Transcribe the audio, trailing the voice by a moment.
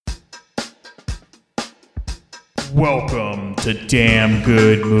Welcome to Damn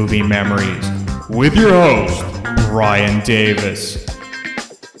Good Movie Memories with your host, Brian Davis.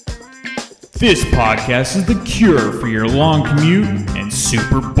 This podcast is the cure for your long commute and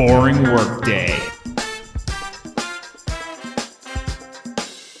super boring workday.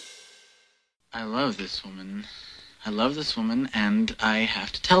 I love this woman, and I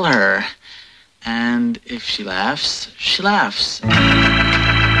have to tell her. And if she laughs, she laughs.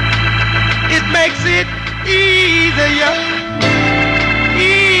 It makes it easier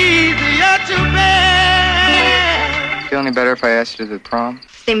to bear. Feel any better if I asked you to the prom?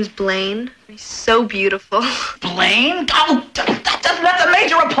 His name's Blaine. He's so beautiful. Blaine? Oh, that's a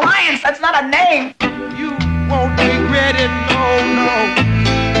major appliance. That's not a name. You won't regret it, no.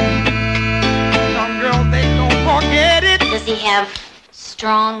 Some girls, they don't forget it. Does he have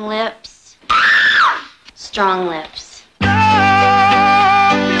strong lips? Strong lips. Oh,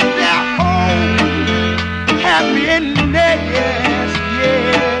 is their home happy in there?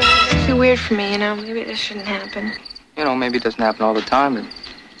 Yes. It's too weird for me, Maybe this shouldn't happen. Maybe it doesn't happen all the time, but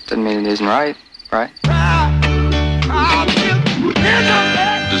doesn't mean it isn't right?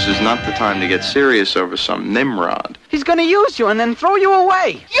 This is not the time to get serious over some Nimrod. He's gonna use you and then throw you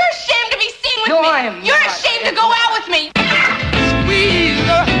away. You're ashamed to be seen with No, me. I am You're not. ashamed to go out with me. Squeeze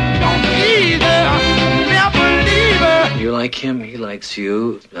her, don't tease her, never leave her. You like him, he likes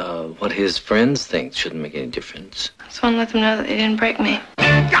you. What his friends think shouldn't make any difference. I just want to let them know that they didn't break me.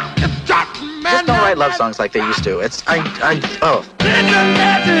 Just don't write love songs like they used to.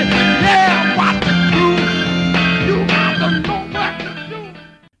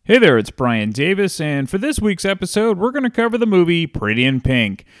 Hey there, it's Brian Davis, and for this week's episode, we're going to cover the movie Pretty in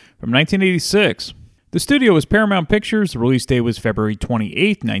Pink from 1986. The studio was Paramount Pictures, the release date was February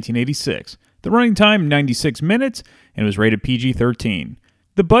 28, 1986. The running time, 96 minutes, and it was rated PG-13.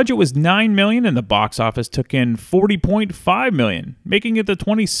 The budget was $9 million, and the box office took in $40.5 million, making it the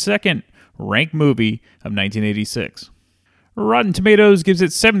 22nd ranked movie of 1986. Rotten Tomatoes gives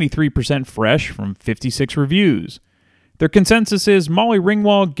it 73% fresh from 56 reviews. Their consensus is Molly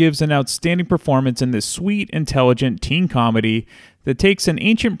Ringwald gives an outstanding performance in this sweet, intelligent teen comedy that takes an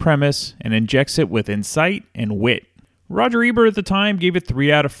ancient premise and injects it with insight and wit. Roger Ebert at the time gave it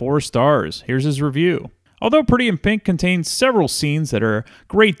 3 out of 4 stars. Here's his review. Although Pretty in Pink contains several scenes that are a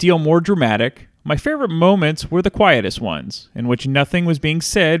great deal more dramatic, my favorite moments were the quietest ones, in which nothing was being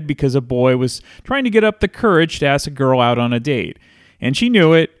said because a boy was trying to get up the courage to ask a girl out on a date. And she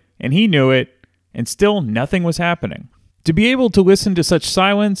knew it, and he knew it, and still nothing was happening. To be able to listen to such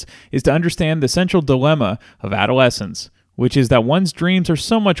silence is to understand the central dilemma of adolescence, which is that one's dreams are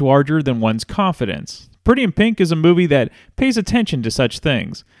so much larger than one's confidence. Pretty in Pink is a movie that pays attention to such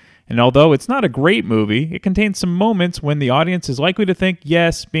things. And although it's not a great movie, it contains some moments when the audience is likely to think,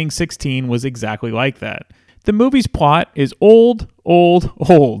 yes, being 16 was exactly like that. The movie's plot is old.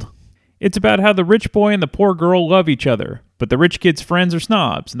 It's about how the rich boy and the poor girl love each other, but the rich kid's friends are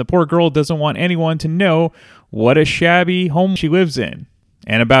snobs, and the poor girl doesn't want anyone to know what a shabby home she lives in,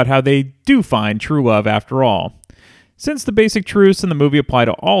 and about how they do find true love after all. Since the basic truths in the movie apply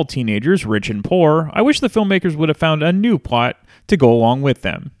to all teenagers, rich and poor, I wish the filmmakers would have found a new plot to go along with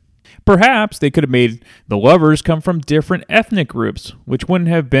them. Perhaps they could have made the lovers come from different ethnic groups, which wouldn't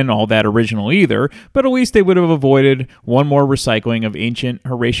have been all that original either, but at least they would have avoided one more recycling of ancient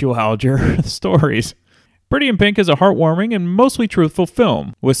Horatio Alger stories. Pretty in Pink is a heartwarming and mostly truthful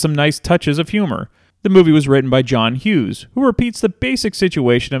film, with some nice touches of humor. The movie was written by John Hughes, who repeats the basic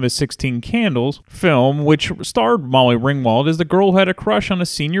situation of his 16 Candles film, which starred Molly Ringwald as the girl who had a crush on a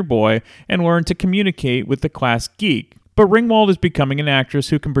senior boy and learned to communicate with the class geek. But Ringwald is becoming an actress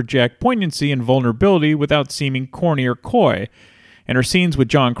who can project poignancy and vulnerability without seeming corny or coy, and her scenes with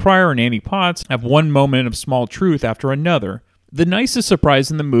John Cryer and Annie Potts have one moment of small truth after another. The nicest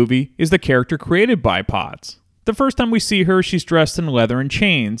surprise in the movie is the character created by Potts. The first time we see her, she's dressed in leather and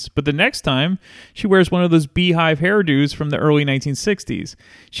chains, but the next time, she wears one of those beehive hairdos from the early 1960s.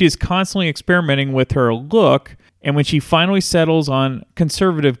 She is constantly experimenting with her look, and when she finally settles on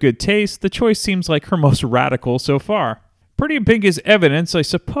conservative good taste, the choice seems like her most radical so far. Pretty in Pink is evidence, I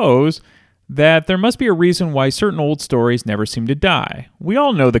suppose, that there must be a reason why certain old stories never seem to die. We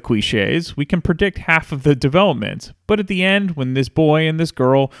all know the cliches, we can predict half of the development, but at the end, when this boy and this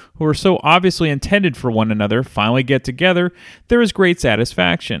girl, who are so obviously intended for one another, finally get together, there is great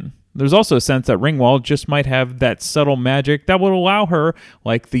satisfaction. There's also a sense that Ringwald just might have that subtle magic that will allow her,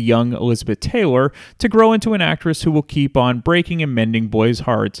 like the young Elizabeth Taylor, to grow into an actress who will keep on breaking and mending boys'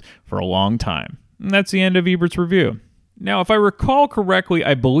 hearts for a long time. And that's the end of Ebert's review. Now, if I recall correctly,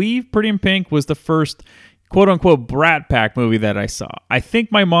 I believe Pretty in Pink was the first quote-unquote Brat Pack movie that I saw. I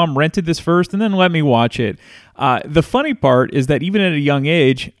think my mom rented this first and then let me watch it. The funny part is that even at a young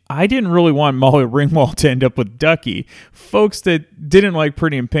age, I didn't really want Molly Ringwald to end up with Ducky. Folks that didn't like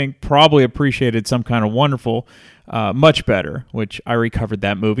Pretty in Pink probably appreciated Some Kind of Wonderful much better, which I recovered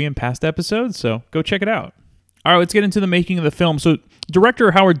that movie in past episodes, so go check it out. All right, let's get into the making of the film. So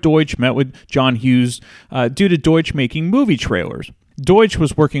director Howard Deutsch met with John Hughes due to Deutsch making movie trailers. Deutsch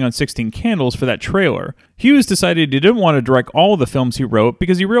was working on 16 Candles for that trailer. Hughes decided he didn't want to direct all of the films he wrote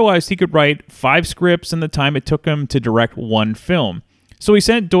because he realized he could write 5 scripts in the time it took him to direct one film. So he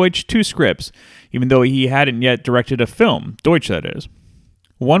sent Deutsch 2 scripts, even though he hadn't yet directed a film, Deutsch that is.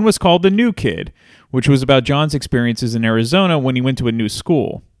 One was called The New Kid, which was about John's experiences in Arizona when he went to a new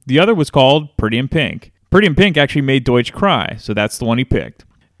school. The other was called Pretty in Pink. Pretty in Pink actually made Deutsch cry, so that's the one he picked.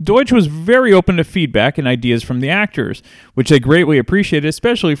 Deutsch was very open to feedback and ideas from the actors, which they greatly appreciated,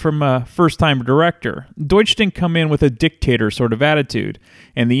 especially from a first-time director. Deutsch didn't come in with a dictator sort of attitude.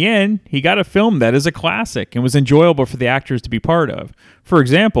 In the end, he got a film that is a classic and was enjoyable for the actors to be part of. For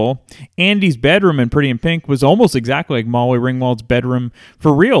example, Andy's bedroom in Pretty in Pink was almost exactly like Molly Ringwald's bedroom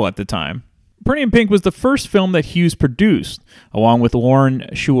for real at the time. Pretty in Pink was the first film that Hughes produced, along with Lauren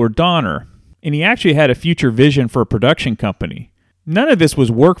Shuler Donner, and he actually had a future vision for a production company. None of this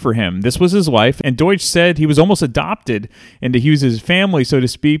was work for him. This was his life, and Deutsch said he was almost adopted into Hughes' family, so to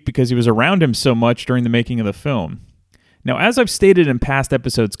speak, because he was around him so much during the making of the film. Now, as I've stated in past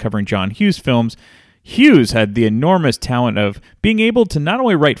episodes covering John Hughes films, Hughes had the enormous talent of being able to not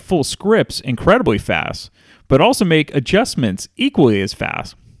only write full scripts incredibly fast, but also make adjustments equally as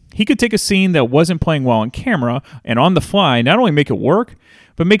fast. He could take a scene that wasn't playing well on camera and on the fly not only make it work,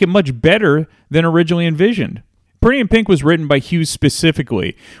 but make it much better than originally envisioned. Pretty in Pink was written by Hughes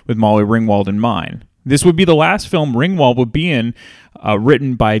specifically, with Molly Ringwald in mind. This would be the last film Ringwald would be in,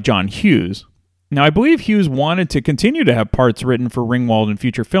 written by John Hughes. Now, I believe Hughes wanted to continue to have parts written for Ringwald in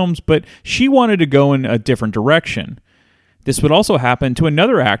future films, but she wanted to go in a different direction. This would also happen to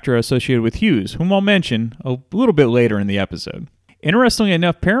another actor associated with Hughes, whom I'll mention a little bit later in the episode. Interestingly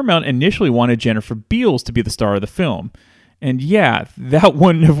enough, Paramount initially wanted Jennifer Beals to be the star of the film. And yeah, that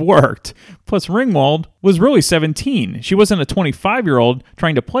wouldn't have worked. Plus, Ringwald was really 17. She wasn't a 25-year-old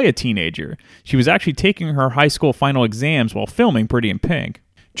trying to play a teenager. She was actually taking her high school final exams while filming Pretty in Pink.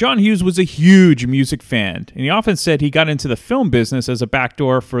 John Hughes was a huge music fan, and he often said he got into the film business as a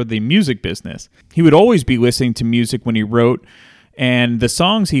backdoor for the music business. He would always be listening to music when he wrote, and the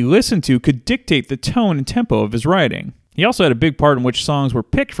songs he listened to could dictate the tone and tempo of his writing. He also had a big part in which songs were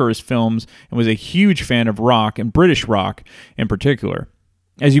picked for his films and was a huge fan of rock and British rock in particular.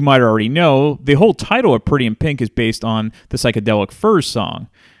 As you might already know, the whole title of Pretty in Pink is based on the psychedelic Furs song.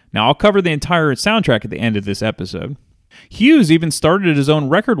 Now, I'll cover the entire soundtrack at the end of this episode. Hughes even started his own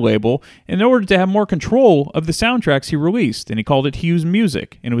record label in order to have more control of the soundtracks he released, and he called it Hughes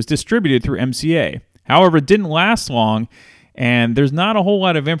Music, and it was distributed through MCA. However, it didn't last long, and there's not a whole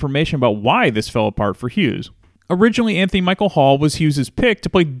lot of information about why this fell apart for Hughes. Originally, Anthony Michael Hall was Hughes' pick to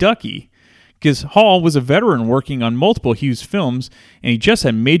play Ducky, because Hall was a veteran working on multiple Hughes films, and he just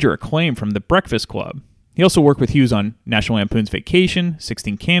had major acclaim from The Breakfast Club. He also worked with Hughes on National Lampoon's Vacation,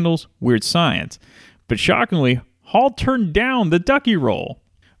 16 Candles, Weird Science. But shockingly, Hall turned down the Ducky role.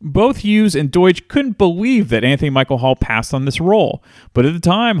 Both Hughes and Deutsch couldn't believe that Anthony Michael Hall passed on this role, but at the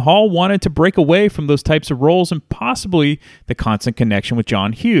time, Hall wanted to break away from those types of roles and possibly the constant connection with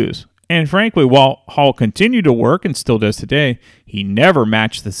John Hughes. And frankly, while Hall continued to work and still does today, he never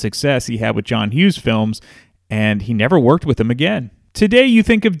matched the success he had with John Hughes films, and he never worked with him again. Today, you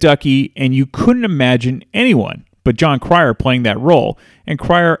think of Ducky, and you couldn't imagine anyone but John Cryer playing that role, and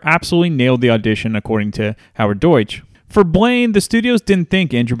Cryer absolutely nailed the audition according to Howard Deutsch. For Blaine, the studios didn't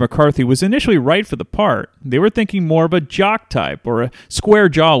think Andrew McCarthy was initially right for the part. They were thinking more of a jock type or a square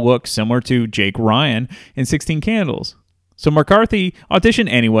jaw look similar to Jake Ryan in 16 Candles. So McCarthy auditioned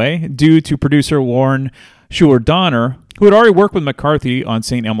anyway, due to producer Lauren Shuler Donner, who had already worked with McCarthy on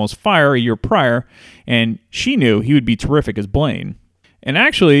St. Elmo's Fire a year prior, and she knew he would be terrific as Blaine. And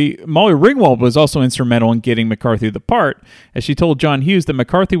actually, Molly Ringwald was also instrumental in getting McCarthy the part, as she told John Hughes that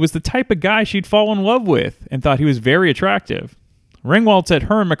McCarthy was the type of guy she'd fall in love with and thought he was very attractive. Ringwald said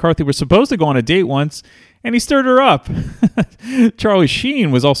her and McCarthy were supposed to go on a date once, and he stirred her up. Charlie Sheen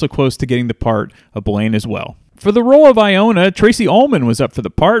was also close to getting the part of Blaine as well. For the role of Iona, Tracy Ullman was up for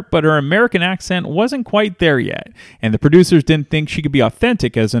the part, but her American accent wasn't quite there yet, and the producers didn't think she could be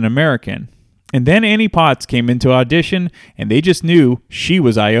authentic as an American. And then Annie Potts came into audition, and they just knew she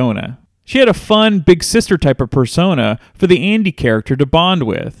was Iona. She had a fun, big sister type of persona for the Andy character to bond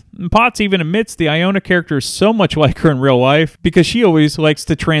with. And Potts even admits the Iona character is so much like her in real life because she always likes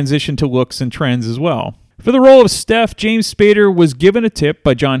to transition to looks and trends as well. For the role of Steph, James Spader was given a tip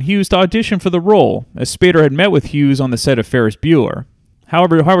by John Hughes to audition for the role, as Spader had met with Hughes on the set of Ferris Bueller.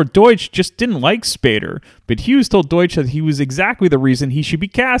 However, Howard Deutsch just didn't like Spader, but Hughes told Deutsch that he was exactly the reason he should be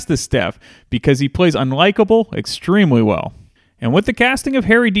cast as Steph, because he plays unlikable extremely well. And with the casting of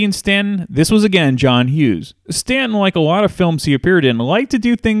Harry Dean Stanton, this was again John Hughes. Stanton, like a lot of films he appeared in, liked to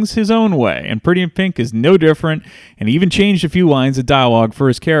do things his own way, and Pretty in Pink is no different, and he even changed a few lines of dialogue for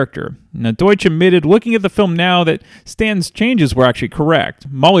his character. Now, Deutsch admitted, looking at the film now, that Stanton's changes were actually correct.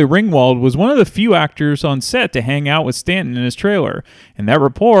 Molly Ringwald was one of the few actors on set to hang out with Stanton in his trailer, and that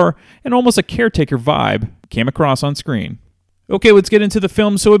rapport, and almost a caretaker vibe, came across on screen. Okay, let's get into the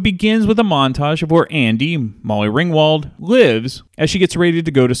film. So it begins with a montage of where Andy, Molly Ringwald, lives as she gets ready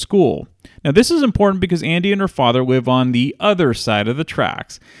to go to school. Now, this is important because Andy and her father live on the other side of the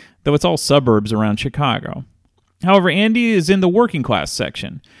tracks, though it's all suburbs around Chicago. However, Andy is in the working class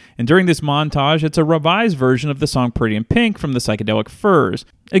section, and during this montage, it's a revised version of the song Pretty in Pink from the Psychedelic Furs.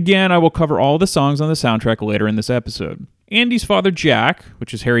 Again, I will cover all the songs on the soundtrack later in this episode. Andy's father, Jack,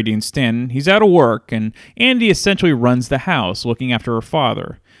 which is Harry Dean Stanton, he's out of work, and Andy essentially runs the house, looking after her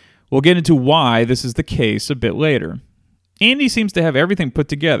father. We'll get into why this is the case a bit later. Andy seems to have everything put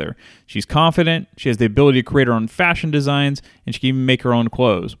together. She's confident, she has the ability to create her own fashion designs, and she can even make her own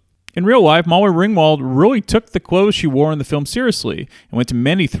clothes. In real life, Molly Ringwald really took the clothes she wore in the film seriously and went to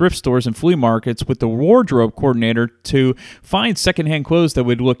many thrift stores and flea markets with the wardrobe coordinator to find secondhand clothes that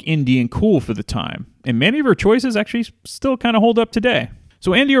would look indie and cool for the time. And many of her choices actually still kind of hold up today.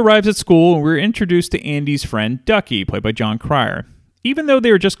 So Andy arrives at school and we're introduced to Andy's friend Ducky, played by John Cryer. Even though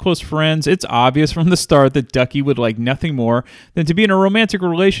they were just close friends, it's obvious from the start that Ducky would like nothing more than to be in a romantic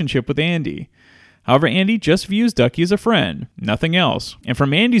relationship with Andy. However, Andy just views Ducky as a friend, nothing else. And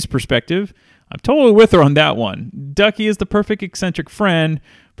from Andy's perspective, I'm totally with her on that one. Ducky is the perfect eccentric friend,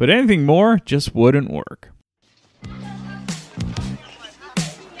 but anything more just wouldn't work.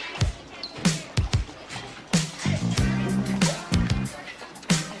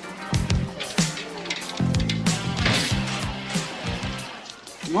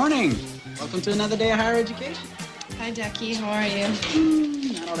 Good morning. Welcome to another day of higher education. Hi, Ducky. How are you?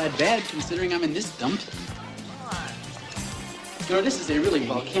 Not all that bad, considering I'm in this dump. You know, this is a really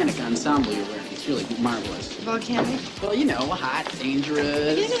volcanic ensemble you're wearing. It's really marvelous. Volcanic? Well, you know, hot,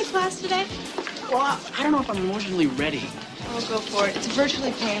 dangerous. You go to class today? Well, I don't know if I'm emotionally ready. I'll go for it. It's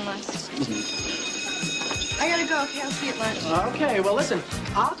virtually painless. I gotta go. Okay, I'll see you at lunch. Okay, well, listen.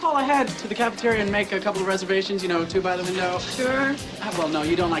 I'll call ahead to the cafeteria and make a couple of reservations, you know, 2 by the window. Sure. Well, no,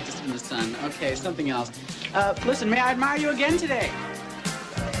 you don't like to sit in the sun. Okay, something else. Listen, may I admire you again today?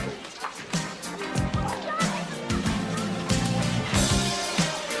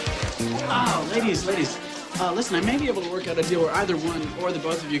 Oh, ladies. Listen, I may be able to work out a deal where either one or the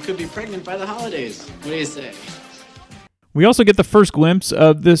both of you could be pregnant by the holidays. What do you say? We also get the first glimpse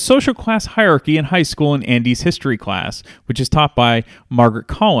of the social class hierarchy in high school in Andy's history class, which is taught by Margaret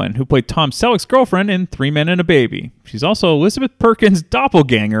Collin, who played Tom Selleck's girlfriend in 3 Men and a Baby. She's also Elizabeth Perkins'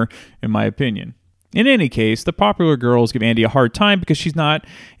 doppelganger, in my opinion. In any case, the popular girls give Andy a hard time because she's not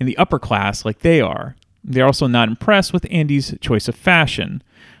in the upper class like they are. They're also not impressed with Andy's choice of fashion.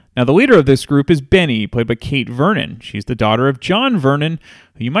 Now, the leader of this group is Benny, played by Kate Vernon. She's the daughter of John Vernon,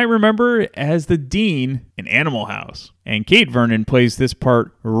 who you might remember as the dean in Animal House. And Kate Vernon plays this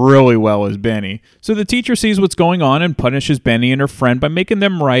part really well as Benny. So the teacher sees what's going on and punishes Benny and her friend by making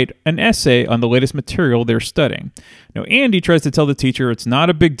them write an essay on the latest material they're studying. Now, Andy tries to tell the teacher it's not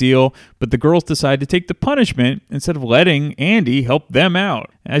a big deal, but the girls decide to take the punishment instead of letting Andy help them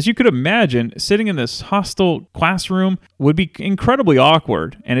out. As you could imagine, sitting in this hostile classroom would be incredibly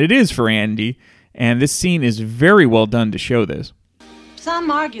awkward, and it is for Andy, and this scene is very well done to show this.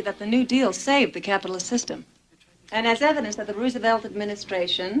 Some argue that the New Deal saved the capitalist system. And as evidence that the Roosevelt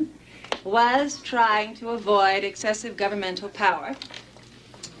administration was trying to avoid excessive governmental power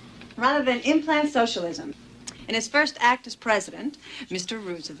rather than implant socialism. In his first act as president, Mr.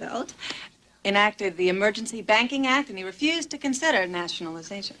 Roosevelt enacted the Emergency Banking Act, and he refused to consider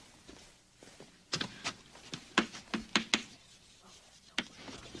nationalization.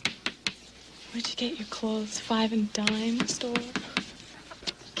 Where'd you get your clothes? 5 and Dime store?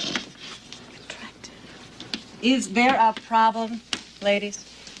 Is there a problem, ladies?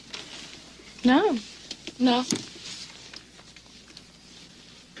 No.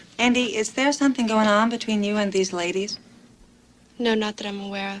 Andy, is there something going on between you and these ladies? No, not that I'm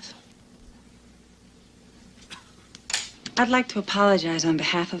aware of. I'd like to apologize on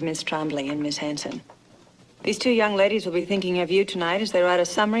behalf of Miss Trombley and Miss Hanson. These 2 young ladies will be thinking of you tonight as they write a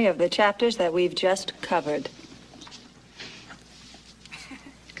summary of the chapters that we've just covered.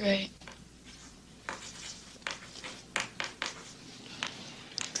 Great.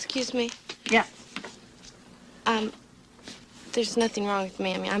 Excuse me. Yeah. There's nothing wrong with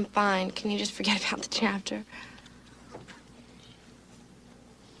me. I mean, I'm fine. Can you just forget about the chapter?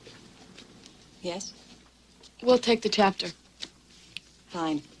 Yes? We'll take the chapter.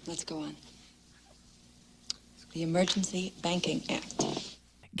 Fine. Let's go on. The Emergency Banking Act.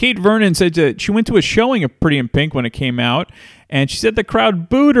 Kate Vernon said that she went to a showing of Pretty in Pink when it came out, and she said the crowd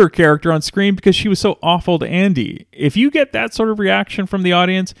booed her character on screen because she was so awful to Andy. If you get that sort of reaction from the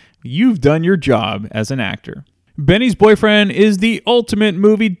audience, you've done your job as an actor. Benny's boyfriend is the ultimate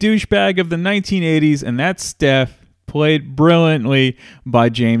movie douchebag of the 1980s, and that's Steph, played brilliantly by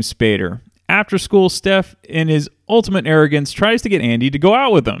James Spader. After school, Steph, in his ultimate arrogance, tries to get Andy to go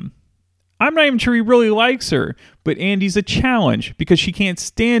out with him. I'm not even sure he really likes her, but Andy's a challenge because she can't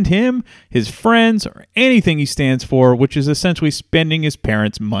stand him, his friends, or anything he stands for, which is essentially spending his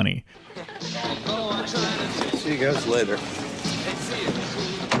parents' money. See you guys later.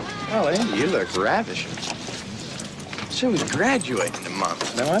 Oh, Andy, you look ravishing. So we graduate in a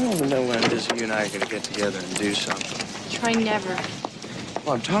month. Now, I don't know when Dizzy, you and I are going to get together and do something. Try never.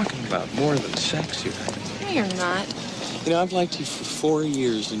 Well, I'm talking about more than sex here. No, you're not. You know, I've liked you for 4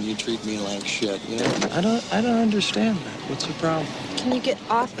 years and you treat me like shit, you know? I don't understand that. What's the problem? Can you get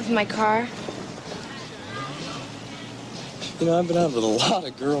off of my car? You know, I've been out with a lot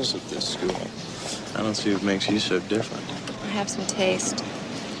of girls at this school. I don't see what makes you so different. I have some taste.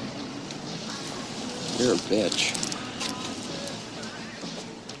 You're a bitch.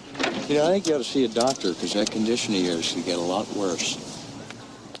 You know, I think you ought to see a doctor because that condition of yours could get a lot worse.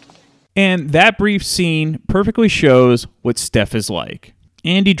 And that brief scene perfectly shows what Steph is like.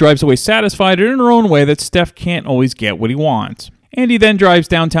 Andy drives away satisfied and in her own way that Steph can't always get what he wants. Andy then drives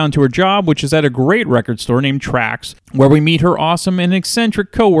downtown to her job, which is at a great record store named Trax, where we meet her awesome and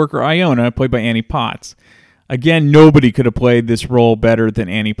eccentric co-worker Iona, played by Annie Potts. Again, nobody could have played this role better than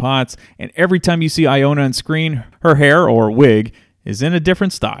Annie Potts, and every time you see Iona on screen, her hair, or wig, is in a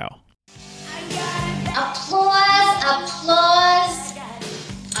different style. Applause, applause,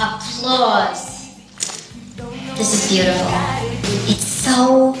 applause. This is beautiful. It's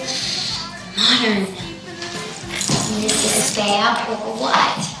so modern. This is fab or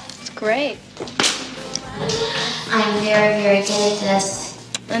what? It's great. I'm very, very good at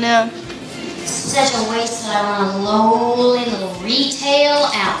this. I know. It's such a waste that I want a lowly little retail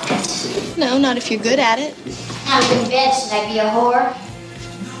outfit. No, not if you're good at it. I'm in bed. Should I be a whore?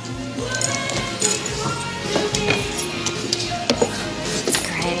 It's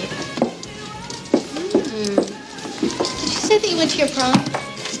great. Did you say that you went to your prom?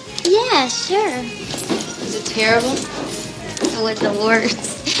 Yeah, sure. Was it terrible? It was the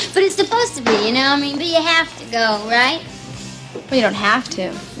worst. But it's supposed to be, you know? I mean, but you have to go, right? Well, you don't have to.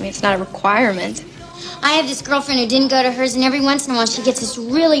 I mean, it's not a requirement. I have this girlfriend who didn't go to hers, and every once in a while she gets this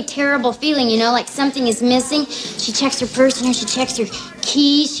really terrible feeling, you know, like something is missing. She checks her purse, you know, she checks her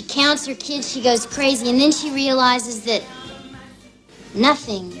keys, she counts her kids, she goes crazy, and then she realizes that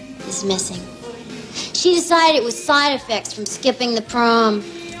nothing is missing. She decided it was side effects from skipping the prom.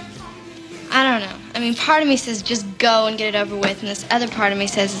 I don't know. I mean, part of me says just go and get it over with, and this other part of me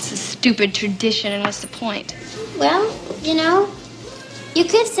says it's a stupid tradition, and what's the point? Well, you know, you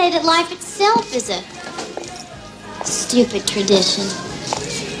could say that life itself is a stupid tradition.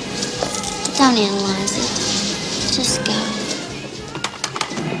 Don't analyze it. Just go.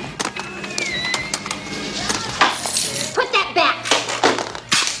 Put that back.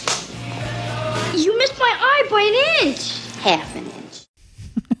 You missed my eye by an inch. Half an inch.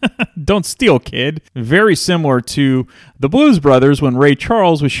 Don't steal, kid. Very similar to the Blues Brothers when Ray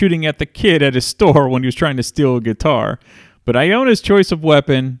Charles was shooting at the kid at his store when he was trying to steal a guitar. But Iona's choice of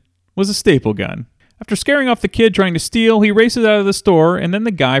weapon was a staple gun. After scaring off the kid trying to steal, he races out of the store, and then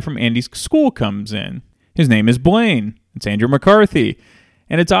the guy from Andy's school comes in. His name is Blaine. It's Andrew McCarthy.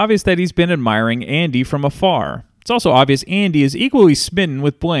 And it's obvious that he's been admiring Andy from afar. It's also obvious Andy is equally smitten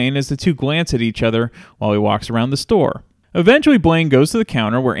with Blaine as the two glance at each other while he walks around the store. Eventually, Blaine goes to the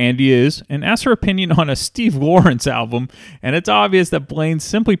counter where Andy is and asks her opinion on a Steve Lawrence album, and it's obvious that Blaine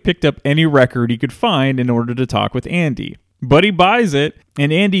simply picked up any record he could find in order to talk with Andy. But he buys it,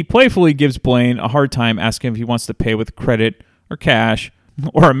 and Andy playfully gives Blaine a hard time asking if he wants to pay with credit or cash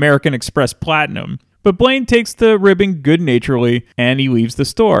or American Express Platinum. But Blaine takes the ribbon good-naturedly, and he leaves the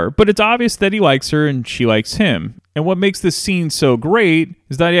store. But it's obvious that he likes her and she likes him. And what makes this scene so great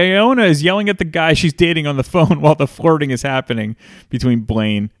is that Iona is yelling at the guy she's dating on the phone while the flirting is happening between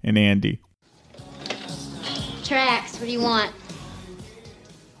Blaine and Andy. Trax, what do you want?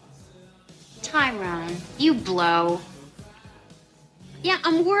 Tyrone, you blow. Yeah,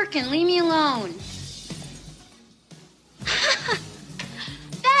 I'm working. Leave me alone.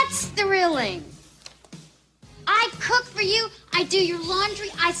 That's thrilling. I cook for you, I do your laundry,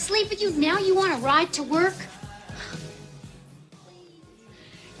 I sleep with you. Now you want to ride to work?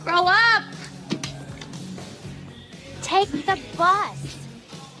 Grow up! Take the bus.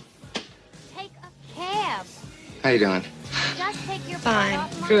 Take a cab. How you doing? Just take your Fine. butt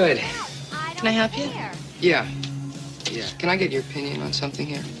off my Good. couch. Can I help you? care. Yeah. Can I get your opinion on something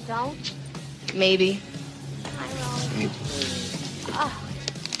here? Don't. Maybe. I mean, Oh,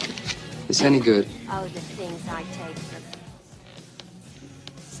 is any good? oh, the things I take for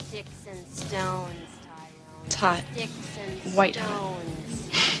sticks and stones, Tyrone. It's hot. Sticks and White.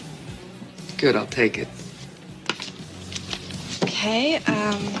 stones. Good, I'll take it. Okay,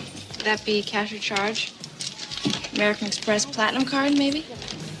 that be cash or charge? American Express Platinum card, maybe?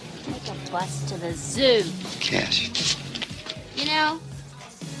 Take a bus to the zoo. Cash. You know,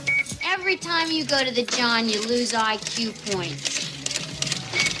 every time you go to the John, you lose IQ points.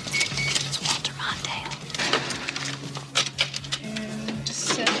 It's Walter Mondale. And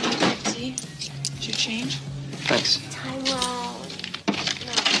 $7.50. Did you change? Thanks. Tyrone.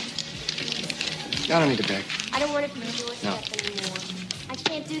 I don't need a bag. I don't want to be your No. step anymore. I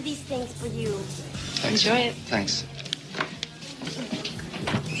can't do these things for you. Thanks. Enjoy it. Thanks.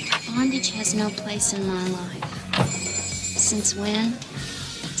 Bondage has no place in my life. Since when?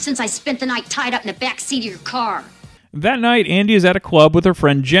 Since I spent the night tied up in the back seat of your car. That night, Andy is at a club with her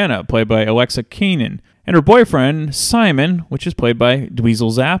friend Jenna, played by Alexa Keenan, and her boyfriend, Simon, which is played by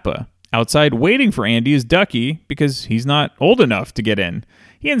Dweezil Zappa. Outside waiting for Andy is Ducky, because he's not old enough to get in.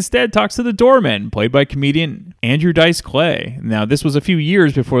 He instead talks to the doorman, played by comedian Andrew Dice Clay. Now, this was a few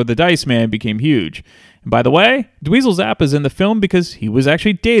years before the Dice Man became huge. And by the way, Dweezil Zappa's in the film because he was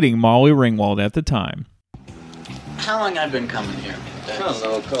actually dating Molly Ringwald at the time. How long I've been coming here? I don't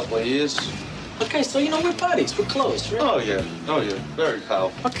know, a couple of years. Okay, so we're buddies. We're close, right? Oh, yeah. Very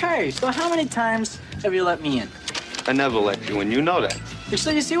powerful. Okay, so how many times have you let me in? I never let you in, you know that. So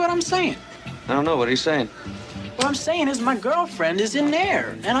you see what I'm saying? I don't know, what are you saying? What I'm saying is my girlfriend is in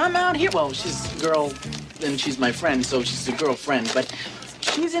there, and I'm out here. Well, she's a girl, and she's my friend, so she's a girlfriend, but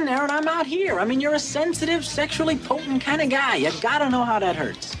she's in there, and I'm out here. I mean, you're a sensitive, sexually potent kind of guy. You gotta know how that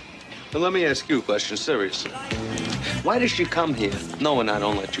hurts. Well, let me ask you a question, seriously. Why does she come here knowing I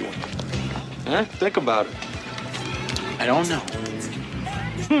don't let you in? Huh? Think about it. I don't know.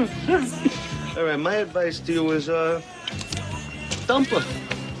 All right, my advice to you is, dump her.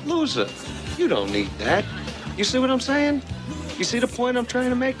 Lose her. You don't need that. You see what I'm saying? You see the point I'm trying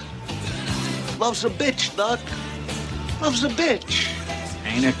to make? Love's a bitch, Doc. Love's a bitch.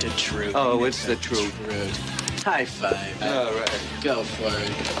 Ain't it the truth? Oh, it's the truth. High five. All right. Go for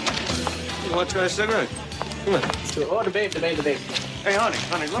it. You want to try a cigarette? Come on. Oh, the babe. Hey,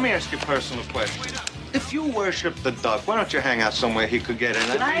 honey, let me ask you a personal question. If you worship the duck, why don't you hang out somewhere he could get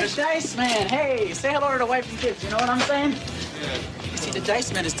in? Nice Dice Man. Hey, say hello to the wife and kids. You know what I'm saying? Yeah. You see, the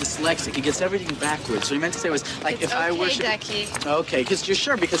Dice Man is dyslexic. He gets everything backwards. So he meant to say was, like, It's if I okay, worship... Ducky. Okay, because you're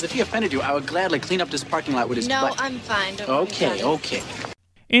sure? Because if he offended you, I would gladly clean up this parking lot with his... No, I'm fine. Don't worry about it. Okay.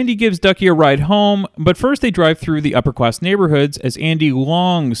 Andy gives Ducky a ride home, but first they drive through the upper-class neighborhoods as Andy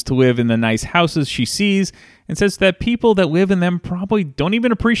longs to live in the nice houses she sees and says that people that live in them probably don't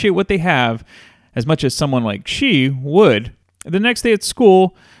even appreciate what they have as much as someone like she would. The next day at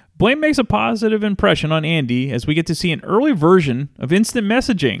school, Blaine makes a positive impression on Andy as we get to see an early version of instant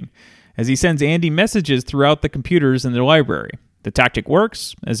messaging as he sends Andy messages throughout the computers in the library. The tactic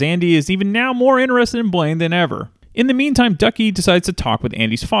works, as Andy is even now more interested in Blaine than ever. In the meantime, Ducky decides to talk with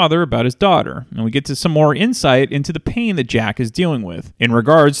Andy's father about his daughter, and we get to some more insight into the pain that Jack is dealing with in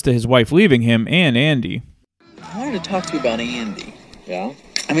regards to his wife leaving him and Andy. I wanted to talk to you about Andy. Yeah?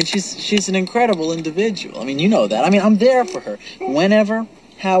 I mean, she's an incredible individual. I mean, you know that. I mean, I'm there for her. Whenever,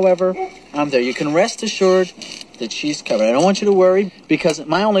 however, I'm there. You can rest assured that she's covered. I don't want you to worry, because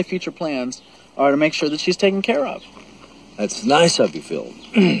my only future plans are to make sure that she's taken care of. That's nice of you, Phil.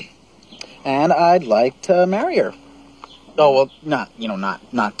 And I'd like to marry her. Oh, well,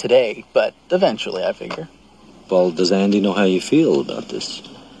 not today, but eventually, I figure. Well, does Andy know how you feel about this?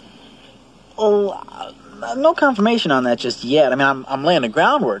 Oh, no confirmation on that just yet. I mean, I'm laying the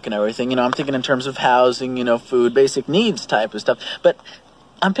groundwork and everything. I'm thinking in terms of housing, food, basic needs type of stuff. But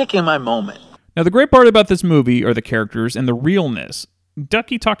I'm picking my moment. Now, the great part about this movie are the characters and the realness.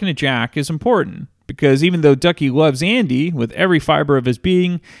 Ducky talking to Jack is important, because even though Ducky loves Andy with every fiber of his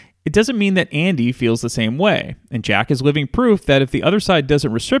being, it doesn't mean that Andy feels the same way. And Jack is living proof that if the other side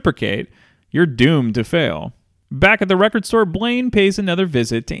doesn't reciprocate, you're doomed to fail. Back at the record store, Blaine pays another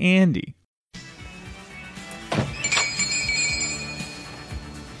visit to Andy.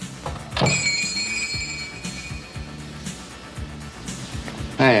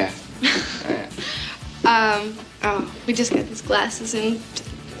 Hiya. We just got these glasses and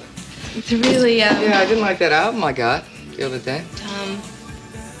it's really, Yeah, I didn't like that album I got the other day.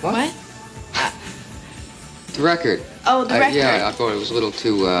 What? The record. Oh, the record. Yeah, I thought it was a little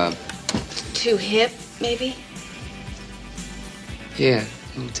too, Too hip, maybe? yeah,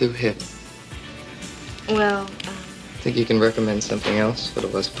 a little too hip. Well, Think you can recommend something else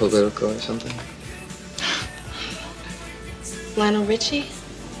that was political or something? Lionel Richie?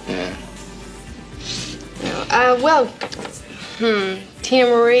 Yeah. No, Tina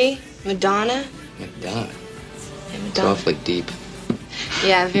Marie, Madonna. Madonna. Yeah, It's Madonna. awfully deep.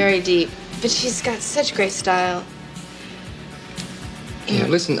 Yeah, very deep. But she's got such great style. Yeah,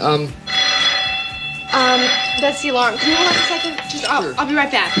 listen, That's the alarm. Can you hold on a second? Just, I'll be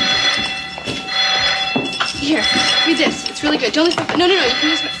right back. Here, read this. It's really good. Don't leave. No. You can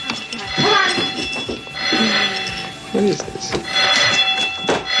use my. Oh, God. Hold on. what is this?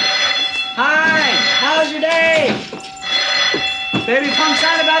 Hi, how's your day? Baby pumps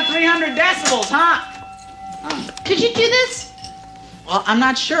out about 300 decibels, huh? Could you do this? Well, I'm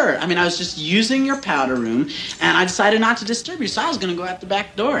not sure. I mean, I was just using your powder room, and I decided not to disturb you, so I was going to go out the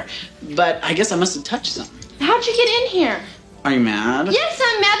back door. But I guess I must have touched something. How'd you get in here? Are you mad? Yes,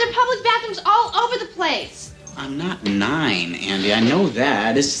 I'm mad. There are public bathrooms all over the place. I'm not 9, Andy. I know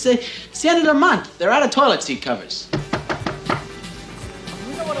that. It's the end of the month. They're out of toilet seat covers.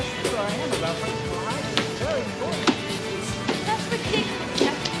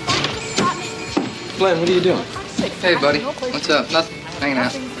 Glenn, what are you doing? Hey, buddy. What's up? Nothing. Hanging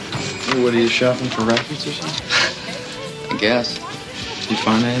out. What, are you shopping for records or something? I guess. Did you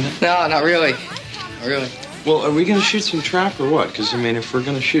find anything? No, not really. Not really. Well, are we gonna shoot some trap or what? Because, I mean, if we're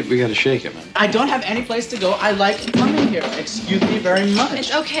gonna shoot, we gotta shake it, man. I don't have any place to go. I like coming here. Excuse me very much.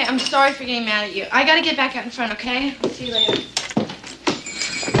 It's okay. I'm sorry for getting mad at you. I gotta get back out in front, okay? I'll see you later.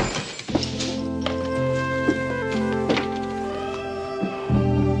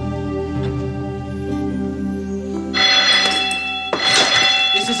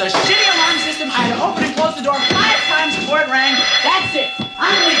 This is a shitty alarm system. I had to open and close the door 5 times before it rang. That's it.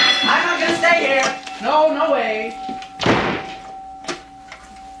 I'm leaving. I'm not gonna stay here. No way.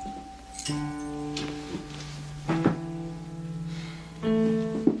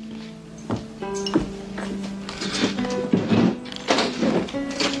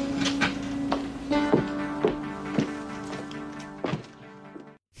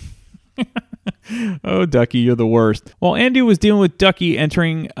 Oh, Ducky, you're the worst. While Andy was dealing with Ducky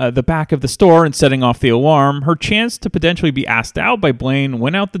entering the back of the store and setting off the alarm, her chance to potentially be asked out by Blaine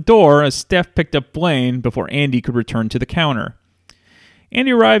went out the door as Steph picked up Blaine before Andy could return to the counter.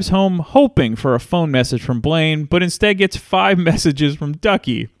 Andy arrives home hoping for a phone message from Blaine, but instead gets 5 messages from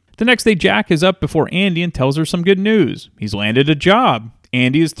Ducky. The next day, Jack is up before Andy and tells her some good news. He's landed a job.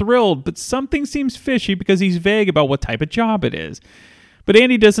 Andy is thrilled, but something seems fishy because he's vague about what type of job it is. But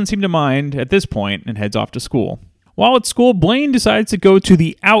Andy doesn't seem to mind at this point and heads off to school. While at school, Blaine decides to go to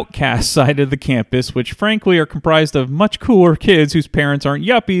the outcast side of the campus, which frankly are comprised of much cooler kids whose parents aren't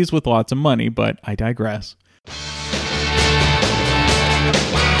yuppies with lots of money, but I digress.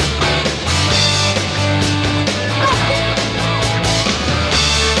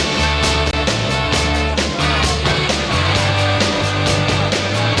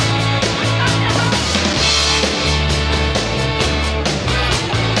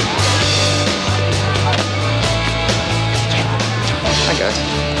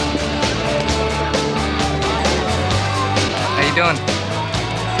 How you doing?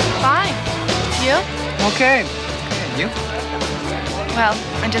 Fine. You? Okay. You? Well,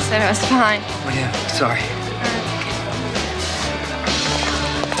 I just said I was fine. Oh, yeah. Sorry.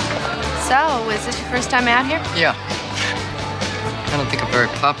 So, is this your first time out here? Yeah. I don't think I'm very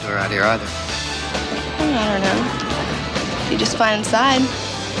popular out here either. I don't know. You just fine inside.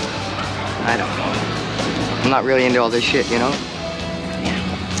 I don't know. I'm not really into all this shit, you know?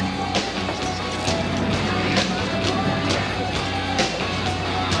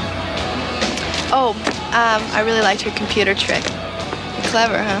 Oh, I really liked your computer trick. You're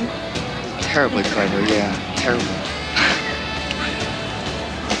clever, huh? Terribly clever, yeah. Terrible.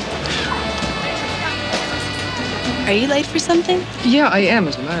 Are you late for something? Yeah, I am,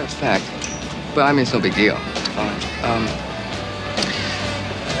 as a matter of fact. But I mean, it's no big deal. It's fine.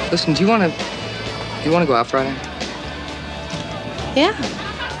 Listen, do you wanna go out Friday? Yeah.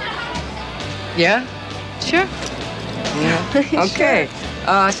 Yeah? Sure. Yeah. Okay.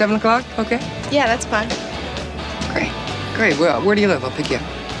 7 o'clock? Okay. Yeah, that's fine. Great. Well, where do you live? I'll pick you up.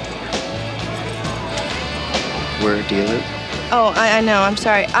 Where do you live? Oh, I know. I'm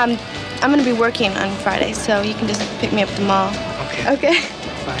sorry. I'm gonna be working on Friday, so you can just pick me up at the mall. Okay. Okay.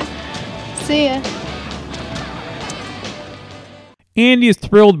 Bye. See ya. Andy is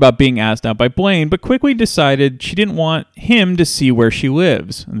thrilled about being asked out by Blaine, but quickly decided she didn't want him to see where she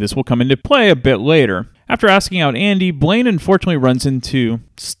lives. And this will come into play a bit later. After asking out Andy, Blaine unfortunately runs into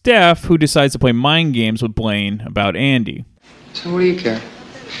Steph, who decides to play mind games with Blaine about Andy. So what do you care?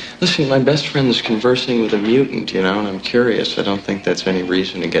 Listen, my best friend is conversing with a mutant, and I'm curious. I don't think that's any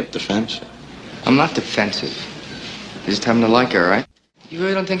reason to get defensive. I'm not defensive. I just happen to like her, right? You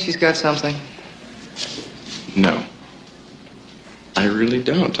really don't think she's got something? No. I really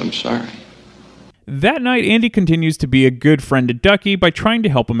don't. I'm sorry. That night, Andy continues to be a good friend to Ducky by trying to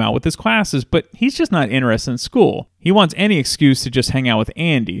help him out with his classes, but he's just not interested in school. He wants any excuse to just hang out with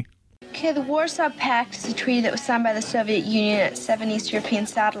Andy. Okay, the Warsaw Pact is a treaty that was signed by the Soviet Union at 7 East European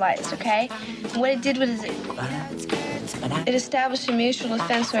satellites, okay? And what it did was it established a mutual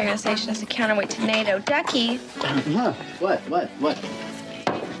defense organization as a counterweight to NATO. Ducky... What?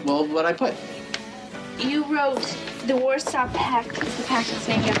 Well, what'd I put? You wrote the Warsaw Pact. It's the pact that's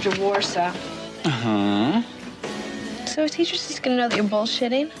named after Warsaw. Uh-huh. So a teacher's just gonna know that you're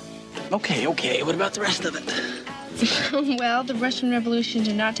bullshitting? Okay. What about the rest of it? Well, the Russian Revolution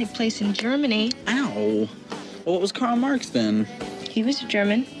did not take place in Germany. Ow. Well, what was Karl Marx then? He was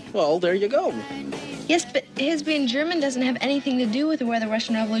German. Well, there you go. Yes, but his being German doesn't have anything to do with where the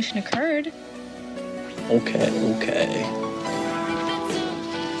Russian Revolution occurred. Okay.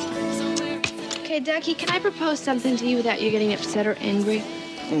 Okay, Ducky, can I propose something to you without you getting upset or angry?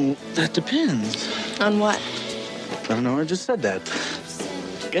 Well, that depends. On what? I don't know, I just said that.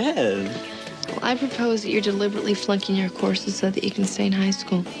 Go ahead. Well, I propose that you're deliberately flunking your courses so that you can stay in high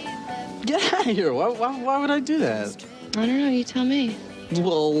school. Get out of here. Why would I do that? I don't know, you tell me.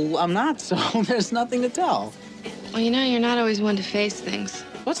 Well, I'm not, so there's nothing to tell. Well, you know, you're not always one to face things.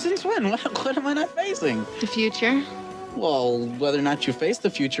 What since when? What am I not facing? The future. Well, whether or not you face the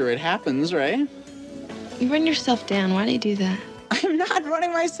future, it happens, right? You run yourself down. Why do you do that? I'm not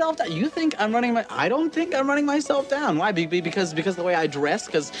running myself down. You think I'm running I don't think I'm running myself down. Why? Because the way I dress?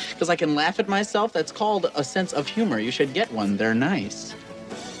 Because I can laugh at myself? That's called a sense of humor. You should get one. They're nice.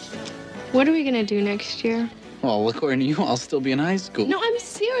 What are we gonna do next year? Well, according to you, I'll still be in high school. No, I'm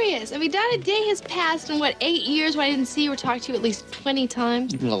serious. I mean, not a day has passed in, 8 years when I didn't see you or talk to you at least 20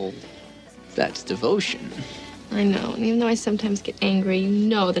 times? Well, that's devotion. I know, and even though I sometimes get angry, you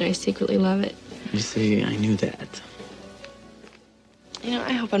know that I secretly love it. You see, I knew that. You know,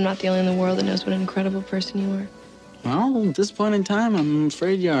 I hope I'm not the only in the world that knows what an incredible person you are. Well, at this point in time, I'm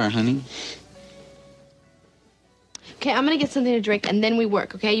afraid you are, honey. Okay, I'm gonna get something to drink, and then we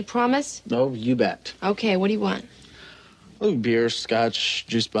work, okay? You promise? Oh, you bet. Okay, what do you want? Oh, beer, scotch,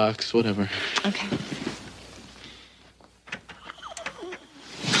 juice box, whatever. Okay.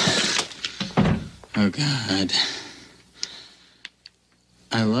 Oh, God.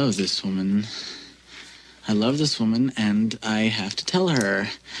 I love this woman. I love this woman, and I have to tell her.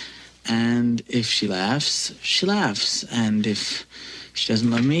 And if she laughs, she laughs. And if she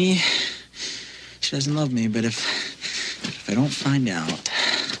doesn't love me, she doesn't love me. But if I don't find out,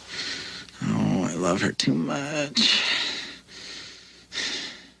 oh, I love her too much.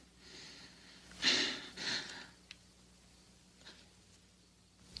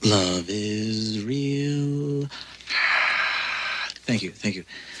 Love is real. Thank you.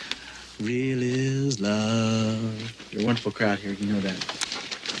 Real is love. You're a wonderful crowd here, you know that.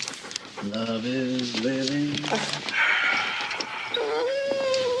 Love is living.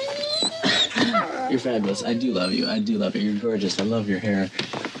 You're fabulous. I do love you. You're gorgeous. I love your hair.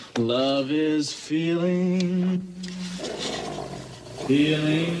 Love is feeling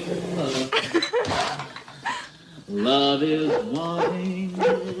love. Love is wanting.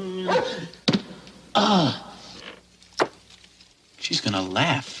 She's gonna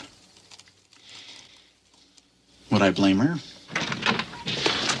laugh. Would I blame her?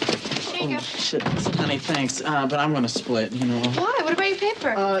 Here you go. Shit, honey, thanks. But I'm gonna split, you know. Why? What about your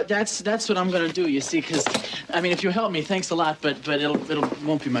paper? That's what I'm gonna do. You see, because I mean, if you help me, thanks a lot. But it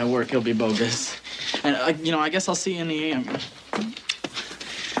won't be my work. It'll be bogus. And I guess I'll see you in the AM.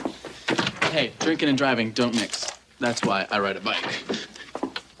 Hey, drinking and driving don't mix. That's why I ride a bike.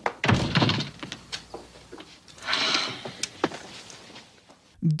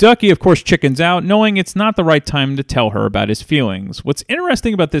 Ducky, of course, chickens out, knowing it's not the right time to tell her about his feelings. What's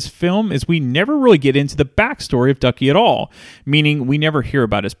interesting about this film is we never really get into the backstory of Ducky at all, meaning we never hear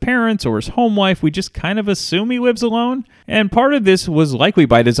about his parents or his home life, we just kind of assume he lives alone. And part of this was likely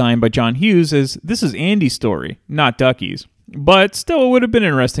by design by John Hughes, as this is Andy's story, not Ducky's. But still, it would have been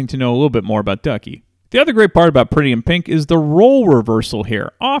interesting to know a little bit more about Ducky. The other great part about Pretty in Pink is the role reversal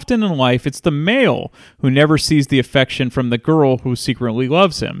here. Often in life, it's the male who never sees the affection from the girl who secretly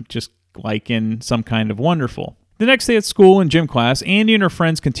loves him, just like in Some Kind of Wonderful. The next day at school in gym class, Andy and her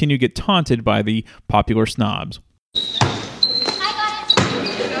friends continue to get taunted by the popular snobs.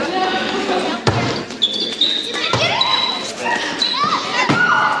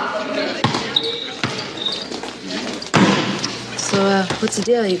 So, what's the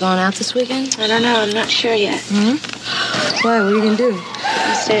deal? You going out this weekend? I don't know. I'm not sure yet. Why? What are you gonna do?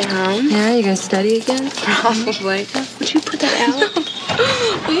 I'll stay at home. Yeah, you gonna study again? Probably. Would you put that out?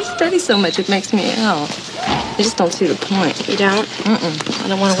 Well, you study so much, it makes me ill. I just don't see the point. You don't? Mm-mm. I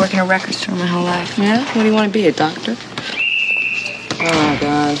don't want to work in a record store my whole life. Yeah? What do you want to be, a doctor? Oh,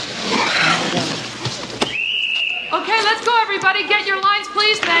 God. Okay, let's go, everybody. Get your lines,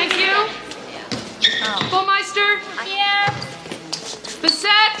 please. Thank you. Bullmeister? Yeah.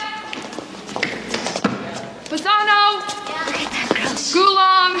 Bissett? Pisano?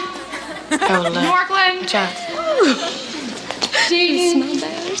 Gulong? Morkland? John. Dean?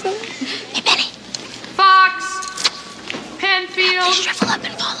 Hey, Benny. Fox? Penfield? Shrivel up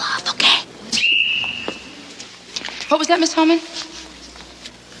and fall off, okay? What was that, Miss Holman?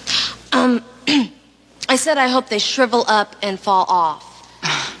 I said I hope they shrivel up and fall off.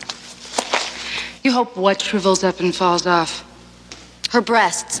 You hope what shrivels up and falls off? Her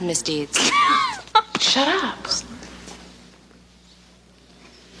breasts, Miss Deeds. Shut up.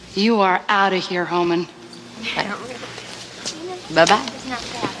 You are out of here, Holman. Bye-bye.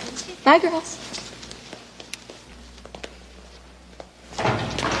 Bye, girls.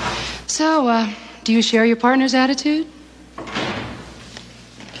 So, do you share your partner's attitude?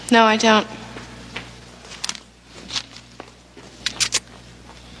 No, I don't.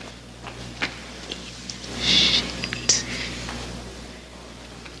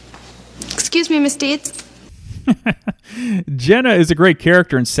 Excuse me, Miss Deeds. Jenna is a great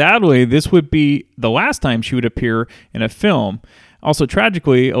character, and sadly, this would be the last time she would appear in a film. Also,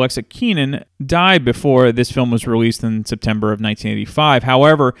 tragically, Alexa Keenan died before this film was released in September of 1985.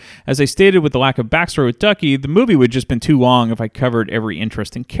 However, as I stated with the lack of backstory with Ducky, the movie would have just been too long if I covered every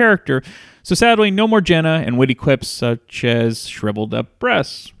interesting character. So sadly, no more Jenna and witty clips such as shriveled up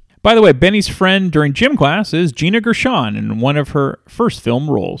breasts. By the way, Benny's friend during gym class is Gina Gershon in one of her first film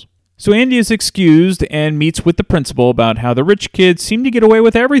roles. So Andy is excused and meets with the principal about how the rich kids seem to get away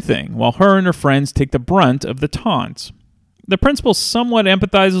with everything, while her and her friends take the brunt of the taunts. The principal somewhat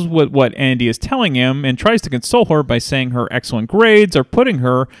empathizes with what Andy is telling him and tries to console her by saying her excellent grades are putting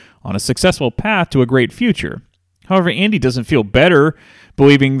her on a successful path to a great future. However, Andy doesn't feel better,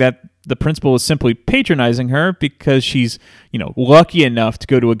 believing that the principal is simply patronizing her because she's, lucky enough to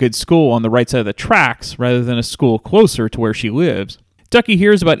go to a good school on the right side of the tracks rather than a school closer to where she lives. Ducky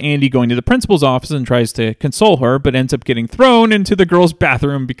hears about Andy going to the principal's office and tries to console her, but ends up getting thrown into the girls'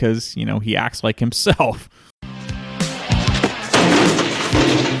 bathroom because, he acts like himself.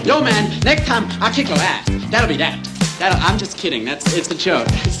 Yo, man, next time I'll kick your ass. That'll be that. I'm just kidding. It's a joke.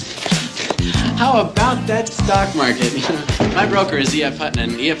 How about that stock market? My broker is E.F. Hutton,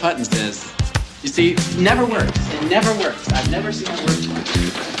 and E.F. Hutton says, you see, it never works. It never works. I've never seen it work.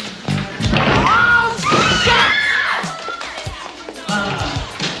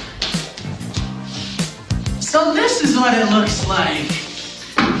 So this is what it looks like.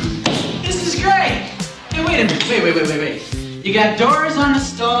 This is great. Hey, wait a minute. Wait. You got doors on the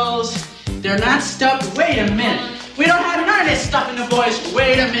stalls. They're not stuffed. Wait a minute. We don't have none of this stuff in the boys' room.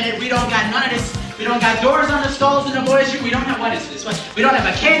 Wait a minute. We don't got none of this. We don't got doors on the stalls in the boys' room. We don't have, what is this? We don't have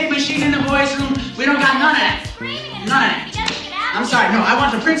a candy machine in the boys' room. We don't got none of that. None of that. I'm sorry. No, I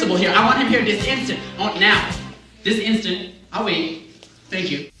want the principal here. I want him here this instant. Now. This instant. I'll wait. Thank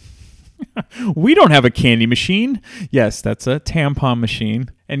you. We don't have a candy machine. Yes, that's a tampon machine.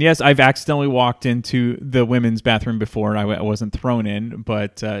 And yes, I've accidentally walked into the women's bathroom before and I wasn't thrown in,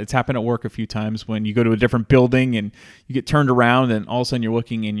 but it's happened at work a few times when you go to a different building and you get turned around and all of a sudden you're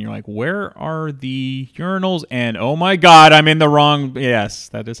looking and you're like, where are the urinals? And oh my God, I'm in the wrong. Yes,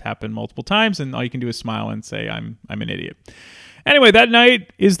 that has happened multiple times and all you can do is smile and say, I'm an idiot. Anyway, that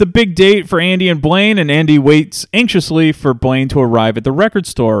night is the big date for Andy and Blaine, and Andy waits anxiously for Blaine to arrive at the record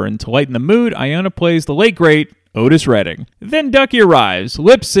store. And to lighten the mood, Iona plays the late, great Otis Redding. Then Ducky arrives,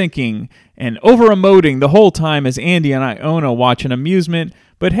 lip-syncing and over-emoting the whole time as Andy and Iona watch in amusement.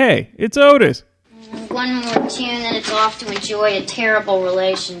 But hey, it's Otis. One more tune, then it's off to enjoy a terrible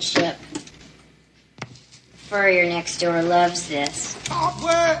relationship. Furrier next door loves this.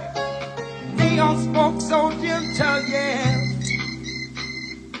 Neon smoke so gentle, yeah.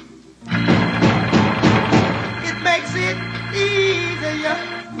 It makes it easier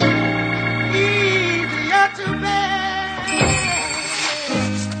to bear.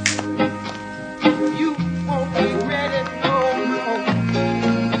 You won't regret it, no.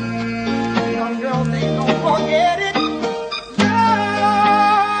 Young girls ain't gonna forget it.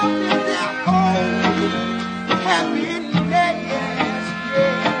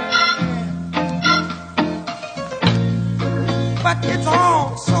 it's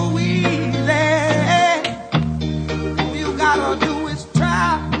all so easy. All you gotta do is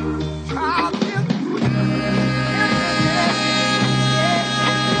try. All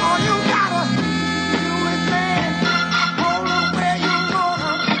you gotta do is hold her where you want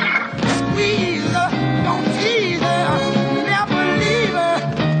her. Squeeze her, don't tease her, never leave her.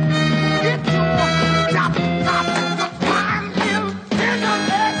 Get your top, fine little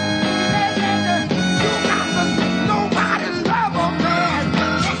tenderness. You got to nobody love her, man.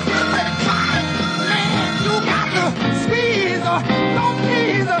 She's just fine, man. You got to squeeze her, don't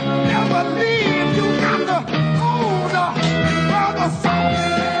tease her, never leave. You got to hold her, brother, soft.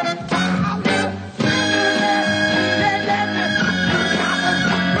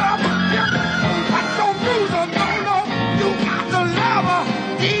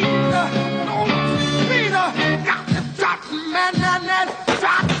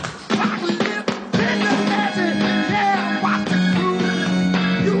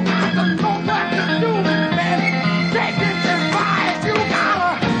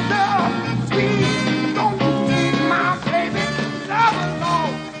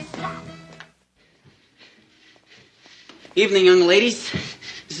 Evening, young ladies.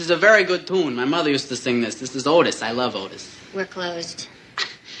 This is a very good tune. My mother used to sing this. This is Otis. I love Otis. We're closed.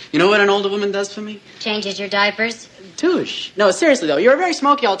 You know what an older woman does for me? Changes your diapers? Touche. No, seriously, though. You're a very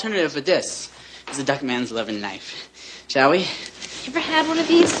smoky alternative for this. It's a duck man's loving knife. Shall we? You ever had one of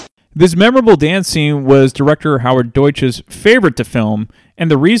these? This memorable dance scene was director Howard Deutsch's favorite to film, and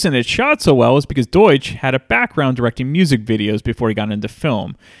the reason it shot so well is because Deutsch had a background directing music videos before he got into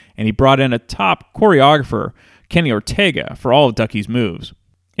film, and he brought in a top choreographer, Kenny Ortega, for all of Ducky's moves.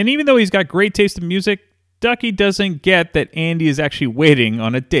 And even though he's got great taste in music, Ducky doesn't get that Andy is actually waiting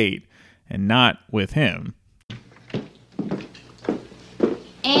on a date, and not with him.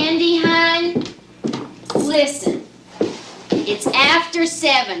 Andy, hon, listen. It's after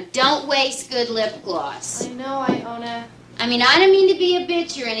 7. Don't waste good lip gloss. I know, Iona. I mean, I don't mean to be a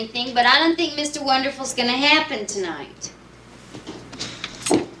bitch or anything, but I don't think Mr. Wonderful's gonna happen tonight.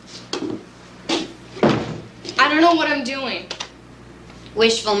 I don't know what I'm doing.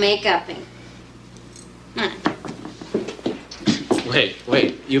 Wishful make-upping. Wait.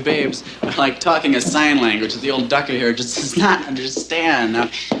 You babes are like talking a sign language that the old ducker here just does not understand. Now,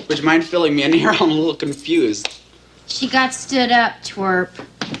 would you mind filling me in here? I'm a little confused. She got stood up, twerp.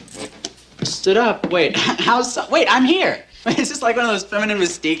 Stood up? Wait, how's... Wait, I'm here. Is this like one of those feminine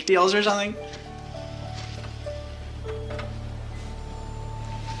mystique deals or something?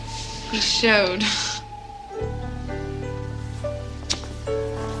 He showed.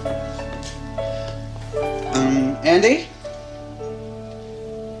 Andy?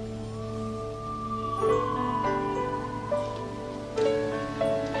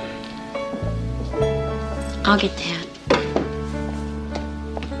 I'll get that.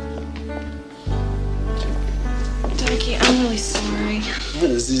 Ducky, I'm really sorry.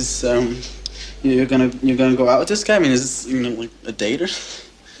 What is this, you're gonna go out with this guy? I mean, is this, like a date or something?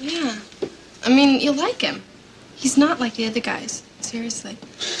 Yeah. I mean, you'll like him. He's not like the other guys. Seriously.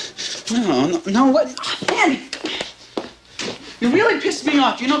 No, what? Andy! You really pissed me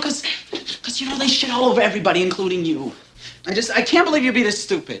off, because they shit all over everybody, including you. I can't believe you'd be this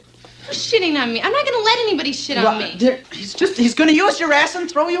stupid. Who's shitting on me? I'm not gonna let anybody shit on me. He's gonna use your ass and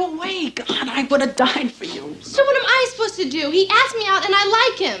throw you away. God, I would have died for you. So what am I supposed to do? He asked me out and I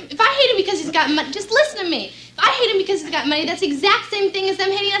like him. If I hate him because he's got money, just listen to me. If I hate him because he's got money, that's the exact same thing as them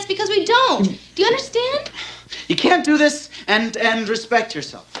hating us because we don't. Do you understand? You can't do this and respect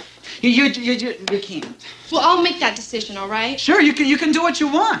yourself. You can't. Well, I'll make that decision, all right? Sure, you can do what you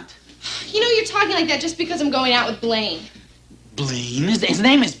want. You know you're talking like that just because I'm going out with Blaine. Blaine? His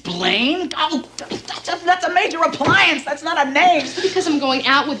name is Blaine? Oh, that's a major appliance. That's not a name. Just because I'm going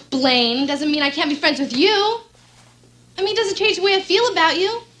out with Blaine doesn't mean I can't be friends with you. I mean, it doesn't change the way I feel about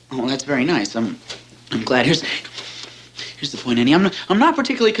you. Oh, that's very nice. I'm glad. Here's the point, Annie. I'm not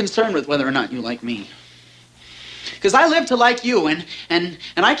particularly concerned with whether or not you like me. Because I live to like you, and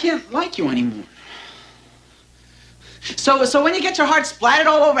I can't like you anymore. So when you get your heart splattered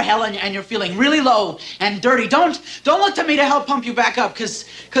all over hell and you're feeling really low and dirty, don't look to me to help pump you back up, because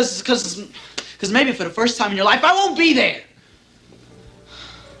maybe for the first time in your life I won't be there.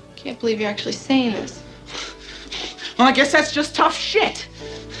 Can't believe you're actually saying this. Well, I guess that's just tough shit.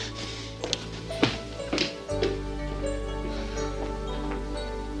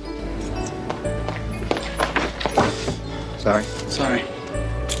 Sorry.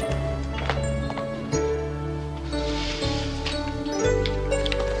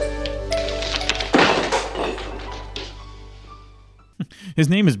 His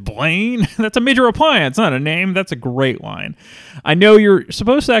name is Blaine? That's a major appliance, not a name. That's a great line. I know you're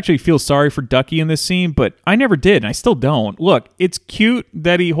supposed to actually feel sorry for Ducky in this scene, but I never did, and I still don't. Look, it's cute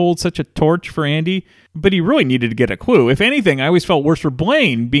that he holds such a torch for Andy, but he really needed to get a clue. If anything, I always felt worse for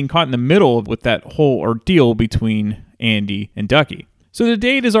Blaine being caught in the middle with that whole ordeal between Andy and Ducky. So the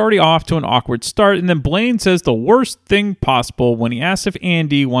date is already off to an awkward start, and then Blaine says the worst thing possible when he asks if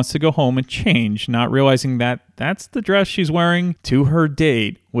Andy wants to go home and change, not realizing that that's the dress she's wearing to her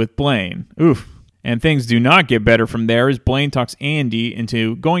date with Blaine. Oof. And things do not get better from there as Blaine talks Andy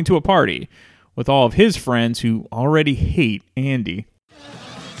into going to a party with all of his friends who already hate Andy.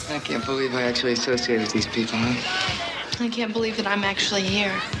 I can't believe I actually associate with these people, huh? I can't believe that I'm actually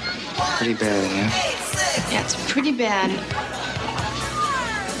here. Pretty bad, yeah? Yeah, it's pretty bad.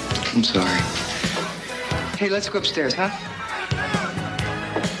 I'm sorry. Hey, let's go upstairs, huh?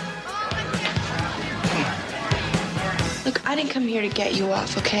 Look, I didn't come here to get you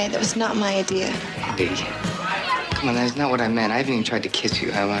off, okay? That was not my idea. Hey, come on, that's not what I meant. I haven't even tried to kiss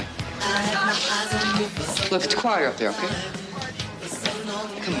you, have I? Look, it's quiet up there, okay?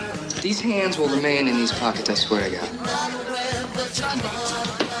 Come on. These hands will remain in these pockets, I swear to God.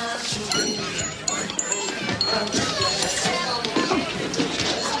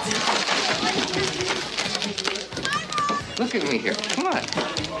 Look at me here. Come on.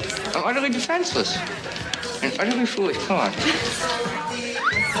 I'm utterly defenseless. And utterly foolish. Come on. So,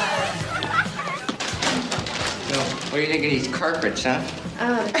 what do you think of these carpets, huh?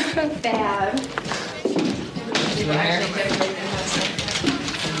 Bad. Get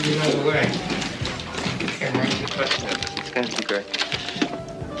out of the way. Here, Mark, you question it. It's gonna be great.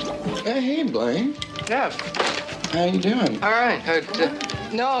 Hey, Blaine. Yeah. How you doing? All right.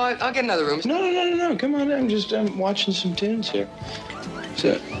 No, I'll get another room. No. Come on. I'm watching some tunes here.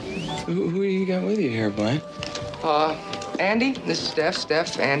 So, who do you got with you here, Blaine? Andy. This is Steph.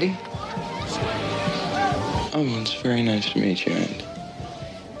 Steph, Andy. Oh, well, it's very nice to meet you, Andy.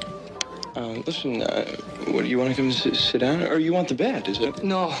 Listen, what do you want to come sit down? Or you want the bed, is it?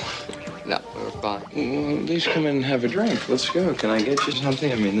 No, we're fine. Well, at least come in and have a drink. Let's go. Can I get you something?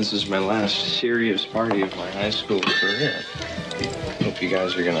 I mean, this is my last serious party of my high school career. Hope you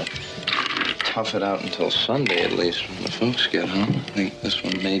guys are gonna tough it out until Sunday, at least, when the folks get home. I think this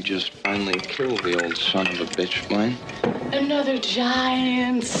one may just finally kill the old son of a bitch, Blaine. Another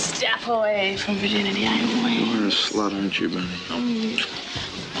giant step away from virginity, I'm waiting. You're a slut, aren't you, Benny?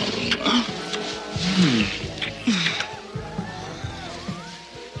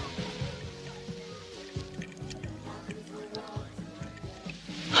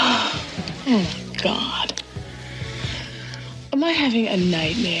 Oh, God. Am I having a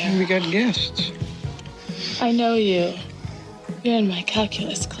nightmare? We got guests. I know you. You're in my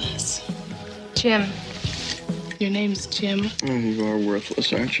calculus class. Jim. Your name's Jim? Oh, you are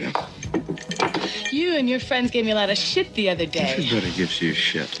worthless, aren't you? You and your friends gave me a lot of shit the other day. Everybody gives you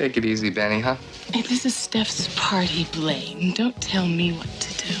shit. Take it easy, Benny, huh? Hey, this is Steph's party, Blaine. Don't tell me what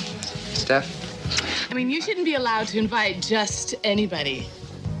to do. Steph? I mean, you shouldn't be allowed to invite just anybody.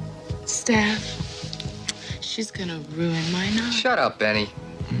 Steph, she's gonna ruin my night. Shut up, Benny.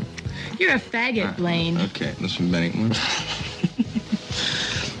 You're a faggot, Blaine. Okay, listen, Benny.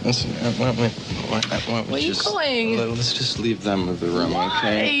 Listen, why don't we Where just... you going? Let's just leave them with the room,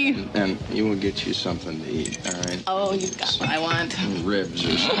 okay? Why? And you will get you something to eat, all right? Oh, you've got what I want. Ribs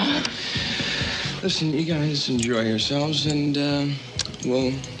or something. Listen, you guys enjoy yourselves, and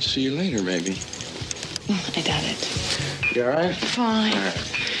we'll see you later, maybe. I doubt it. You all right? Fine. All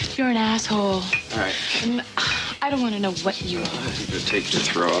right. You're an asshole. All right. And I don't want to know what you are. You could take your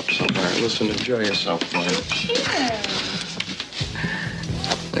throw up somewhere. Listen, enjoy yourself, Blaine.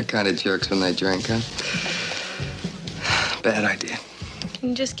 They're kind of jerks when they drink, huh? Bad idea. Can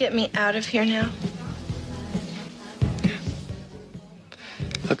you just get me out of here now?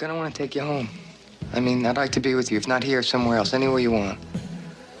 Look, I don't want to take you home. I mean, I'd like to be with you, if not here, somewhere else, anywhere you want.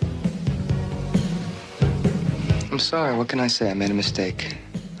 I'm sorry, what can I say? I made a mistake.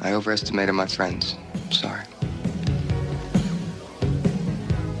 I overestimated my friends. I'm sorry.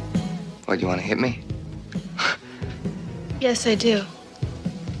 What, you want to hit me? Yes, I do.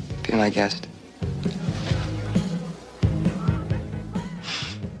 Be my guest.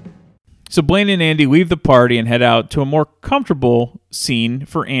 So Blaine and Andy leave the party and head out to a more comfortable scene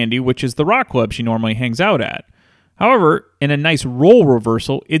for Andy, which is the rock club she normally hangs out at. However, in a nice role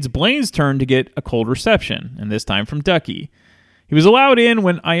reversal, it's Blaine's turn to get a cold reception, and this time from Ducky. He was allowed in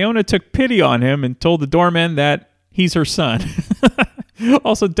when Iona took pity on him and told the doorman that he's her son.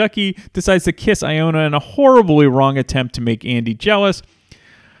 Also, Ducky decides to kiss Iona in a horribly wrong attempt to make Andy jealous.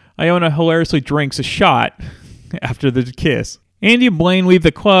 Iona hilariously drinks a shot after the kiss. Andy and Blaine leave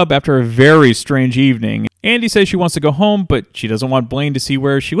the club after a very strange evening. Andy says she wants to go home, but she doesn't want Blaine to see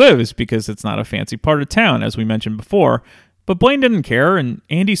where she lives because it's not a fancy part of town, as we mentioned before. But Blaine didn't care, and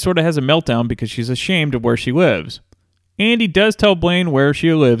Andy sort of has a meltdown because she's ashamed of where she lives. Andy does tell Blaine where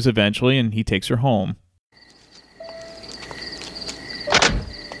she lives eventually, and he takes her home.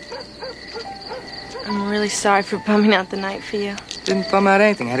 I'm really sorry for bumming out the night for you. Didn't bum out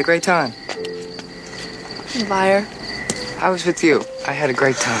anything. Had a great time. Liar. I was with you. I had a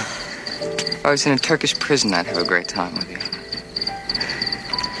great time. If I was in a Turkish prison, I'd have a great time with you.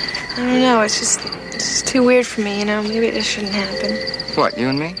 I don't know. It's just too weird for me, you know? Maybe it just shouldn't happen. What, you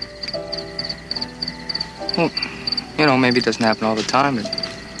and me? Well, you know, maybe it doesn't happen all the time, but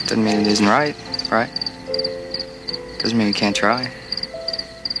it doesn't mean it isn't right? Doesn't mean we can't try.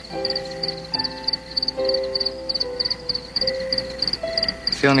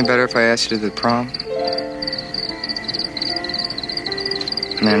 Feel any better if I asked you to the prom?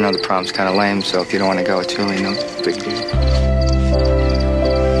 I mean, I know the prom's kind of lame, so if you don't want to go, it's really no big deal.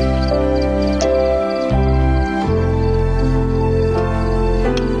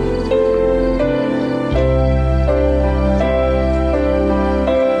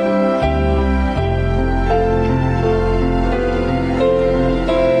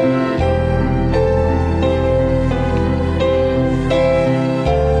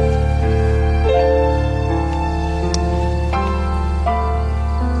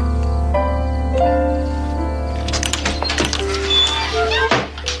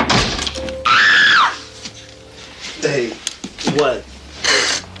 What?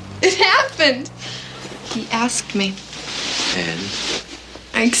 It happened. He asked me. And?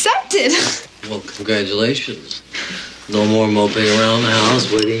 I accepted. Well, congratulations. No more moping around the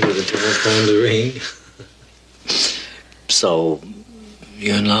house waiting for the telephone to ring. So,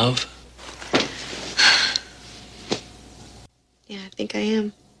 you're in love? Yeah, I think I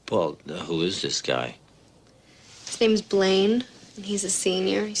am. Well, who is this guy? His name's Blaine, and he's a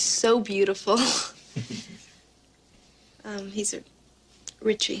senior. He's so beautiful. He's a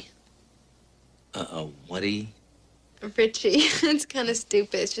Richie. Whatty? Richie. It's kind of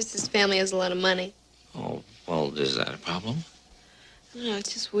stupid. It's just his family has a lot of money. Oh, well, is that a problem? I don't know,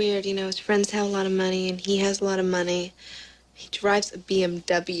 it's just weird, you know. His friends have a lot of money, and he has a lot of money. He drives a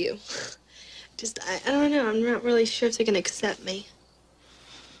BMW. I don't know. I'm not really sure if they're going to accept me.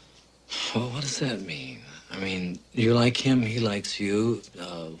 Well, what does that mean? I mean, you like him, he likes you.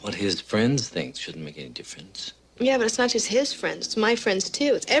 What his friends think shouldn't make any difference. Yeah, but it's not just his friends. It's my friends,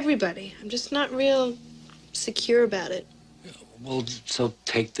 too. It's everybody. I'm just not real secure about it. Well, so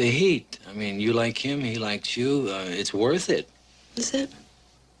take the heat. I mean, you like him, he likes you. It's worth it. Is it?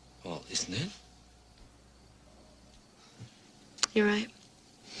 Well, isn't it? You're right.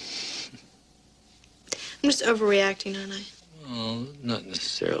 I'm just overreacting, aren't I? Well, not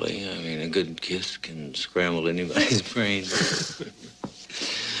necessarily. I mean, a good kiss can scramble anybody's brain.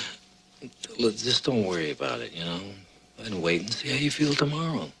 Look, just don't worry about it, you know? And wait and see how you feel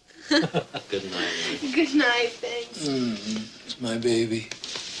tomorrow. Good night. Good night, thanks. It's my baby.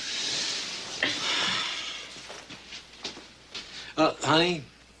 Honey?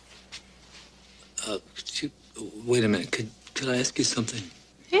 Wait a minute. Could I ask you something?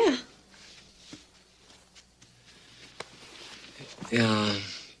 Yeah. Yeah,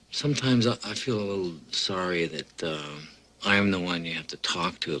 sometimes I feel a little sorry that I'm the one you have to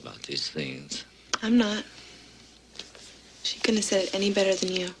talk to about these things. I'm not. She couldn't have said it any better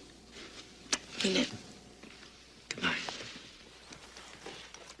than you. I mean it. Good night.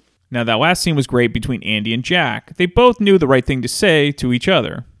 Now, that last scene was great between Andy and Jack. They both knew the right thing to say to each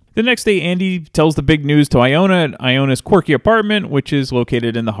other. The next day, Andy tells the big news to Iona at Iona's quirky apartment, which is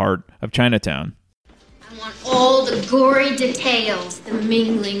located in the heart of Chinatown. I want all the gory details, the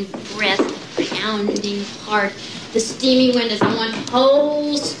mingling breath, the pounding heart, the steamy windows. I want the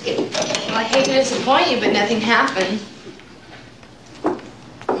whole scoop. Well, I hate to disappoint you, but nothing happened.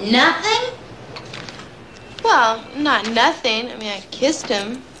 Nothing? Well, not nothing. I mean, I kissed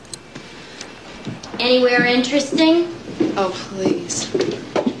him. Anywhere interesting? Oh, please.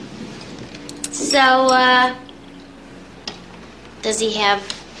 So, does he have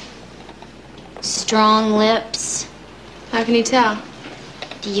strong lips? How can you tell?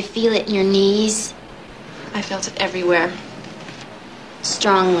 Do you feel it in your knees? I felt it everywhere.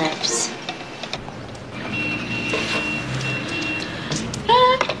 Strong lips.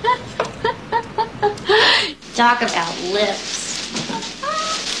 Talk about lips.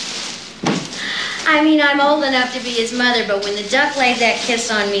 I mean, I'm old enough to be his mother, but when the duck laid that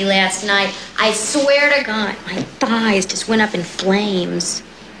kiss on me last night, I swear to God, my thighs just went up in flames.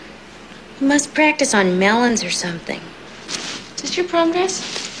 You must practice on melons or something. Is this your prom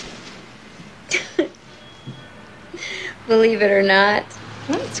dress? Believe it or not.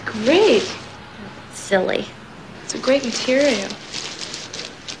 Oh, it's great. Silly. It's a great material.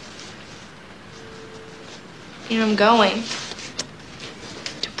 You know, I'm going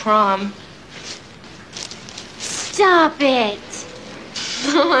to prom. Stop it.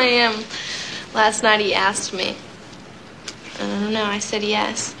 Oh, I am. Last night he asked me. I don't know, I said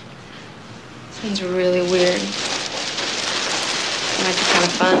yes. Sounds really weird. Might be kind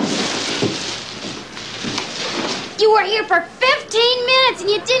of fun. You were here for 15 minutes and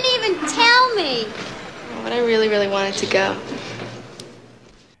you didn't even tell me. But I really, really wanted to go.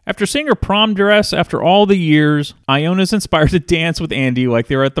 After seeing her prom dress after all the years, Iona's inspired to dance with Andy like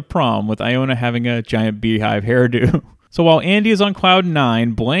they were at the prom, with Iona having a giant beehive hairdo. So while Andy is on cloud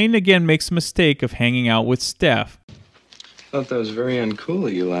 9, Blaine again makes the mistake of hanging out with Steph. Thought that was very uncool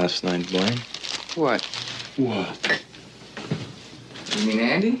of you last night, Blaine. What? What? You mean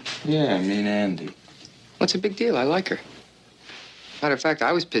Andy? Yeah, me and Andy. What's the big deal? I like her. Matter of fact,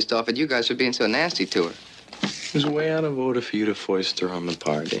 I was pissed off at you guys for being so nasty to her. It was way out of order for you to foist her on the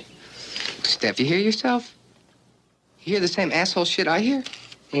party. Steph, you hear yourself? You hear the same asshole shit I hear?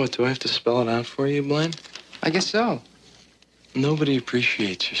 What, do I have to spell it out for you, Blaine? I guess so. Nobody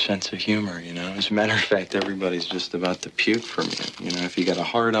appreciates your sense of humor, you know? As a matter of fact, everybody's just about to puke from you. You know, if you got a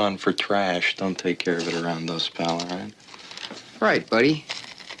hard-on for trash, don't take care of it around us, pal, all right? Right, buddy.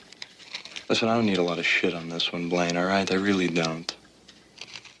 Listen, I don't need a lot of shit on this one, Blaine, all right? I really don't.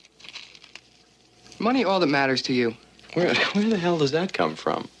 Money all that matters to you. Where the hell does that come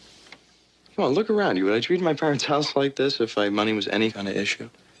from? Come on, look around you. Would I treat my parents' house like this if money was any kind of issue?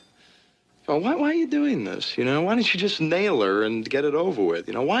 Come on, why are you doing this, you know? Why don't you just nail her and get it over with?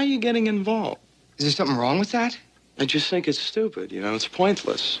 You know, why are you getting involved? Is there something wrong with that? I just think it's stupid, you know? It's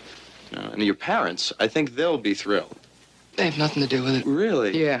pointless. You know, and your parents, I think they'll be thrilled. They have nothing to do with it.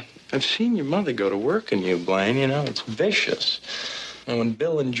 Really? Yeah. I've seen your mother go to work on you, Blaine, you know? It's vicious. And when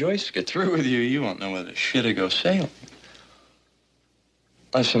Bill and Joyce get through with you, you won't know whether shit or go sailing.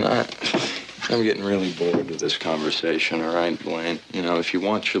 Listen, I'm getting really bored with this conversation, all right, Blaine? You know, if you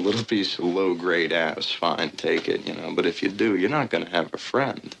want your little piece of low-grade ass, fine, take it, you know. But if you do, you're not going to have a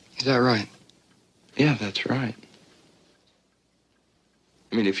friend. Is that right? Yeah, that's right.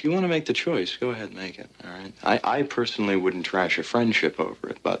 I mean, if you want to make the choice, go ahead and make it, all right? I personally wouldn't trash a friendship over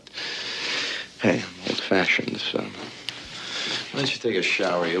it, but, hey, I'm old-fashioned, so... Why don't you take a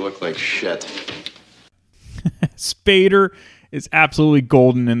shower? You look like shit. Spader is absolutely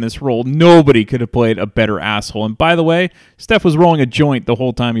golden in this role. Nobody could have played a better asshole. And by the way, Steph was rolling a joint the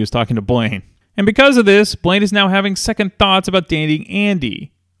whole time he was talking to Blaine. And because of this, Blaine is now having second thoughts about dating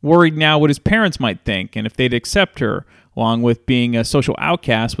Andy. Worried now what his parents might think and if they'd accept her, along with being a social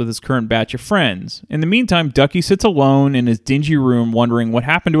outcast with his current batch of friends. In the meantime, Ducky sits alone in his dingy room wondering what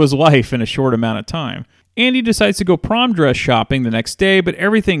happened to his life in a short amount of time. Andy decides to go prom dress shopping the next day, but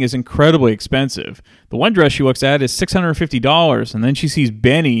everything is incredibly expensive. The one dress she looks at is $650, and then she sees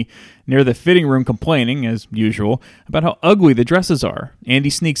Benny near the fitting room complaining, as usual, about how ugly the dresses are. Andy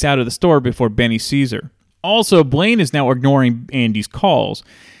sneaks out of the store before Benny sees her. Also, Blaine is now ignoring Andy's calls.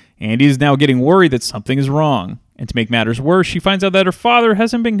 Andy is now getting worried that something is wrong. And to make matters worse, she finds out that her father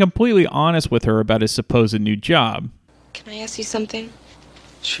hasn't been completely honest with her about his supposed new job. Can I ask you something?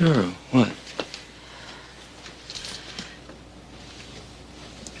 Sure, what?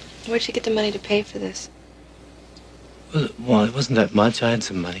 Where'd you get the money to pay for this? Well, it wasn't that much. I had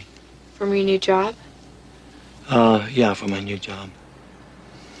some money. From your new job? Yeah, for my new job.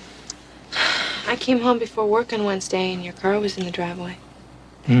 I came home before work on Wednesday and your car was in the driveway.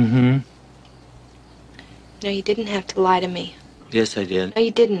 Mm-hmm. No, you didn't have to lie to me. Yes, I did. No,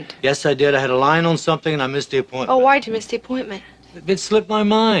 you didn't. Yes, I did. I had a line on something and I missed the appointment. Oh, why'd you miss the appointment? It slipped my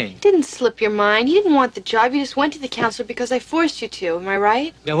mind. It didn't slip your mind. You didn't want the job. You just went to the counselor because I forced you to. Am I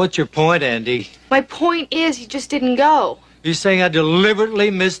right? Now, what's your point, Andy? My point is you just didn't go. You're saying I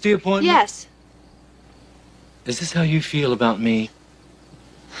deliberately missed the appointment? Yes. Is this how you feel about me?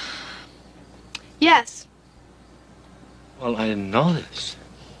 Yes. Well, I didn't know this.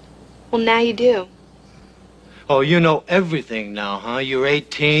 Well, now you do. Oh, you know everything now, huh? You're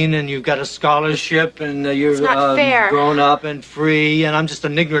 18 and you've got a scholarship and you're It's not fair. grown up and free, and I'm just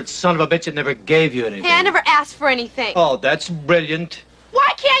an ignorant son of a bitch that never gave you anything. Hey, I never asked for anything. Oh, that's brilliant. Why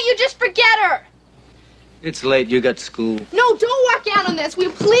can't you just forget her? It's late. You got school. No, don't walk out on this. Will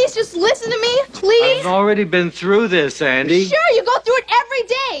you please just listen to me? Please? I've already been through this, Andy. Sure, you go through it every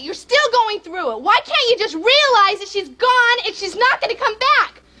day. You're still going through it. Why can't you just realize that she's gone and she's not going to come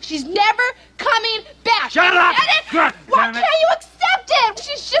back? She's never coming back. Shut up! God, why can't you accept it?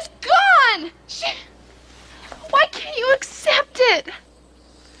 She's just gone. Why can't you accept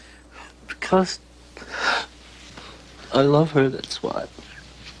Because I love her, that's why.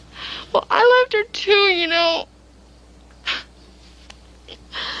 Well, I loved her too, you know.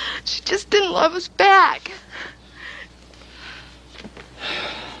 She just didn't love us back.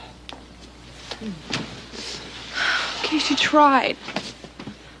 Okay, she tried.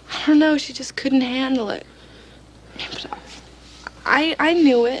 I don't know, she just couldn't handle it. But I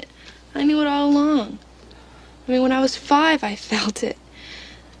knew it. I knew it all along. I mean, when I was 5, I felt it.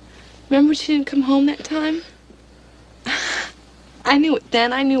 Remember when she didn't come home that time? I knew it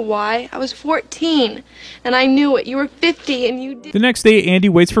then. I knew why. I was 14, and I knew it. You were 50, and you did. The next day, Andy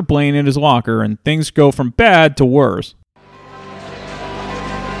waits for Blaine in his locker, and things go from bad to worse.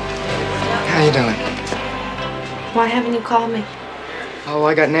 How you doing? Why haven't you called me? Oh,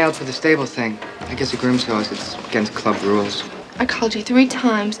 I got nailed for the stable thing. I guess the groom's house, it's against club rules. I called you 3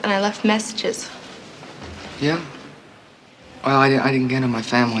 times, and I left messages. Yeah? Well, I didn't get on my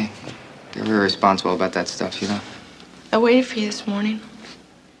family. They're very responsible about that stuff, you know? I waited for you this morning.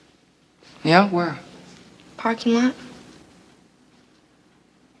 Yeah? Where? Parking lot.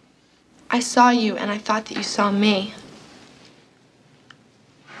 I saw you, and I thought that you saw me.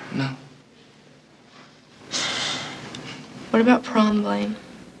 No. What about prom, Blaine?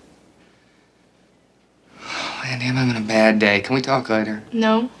 Oh, Andy, I'm having a bad day. Can we talk later?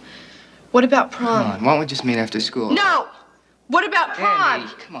 No. What about prom? Come on, why don't we just meet after school? No! What about prom?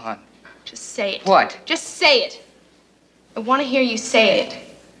 Andy, come on. Just say it. What? Just say it. I want to hear you say it.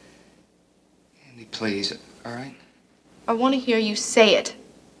 Andy, please, all right? I want to hear you say it.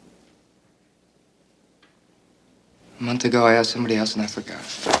 A month ago, I asked somebody else and I forgot.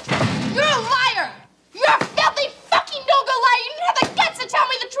 You're a liar! You're a filthy fucking no-go liar! You didn't have the guts to tell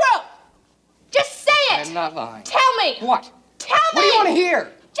me the truth! Just say it! I'm not lying. Tell me! What? Tell me! What do you want to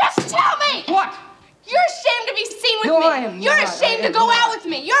hear? Just tell me! What? You're ashamed to be seen with No, me. I am You're not. ashamed I to go am out not. with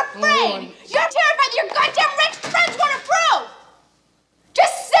me. You're afraid. You're terrified that your goddamn rich friends won't approve.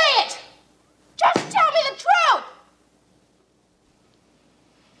 Just say it. Just tell me the truth.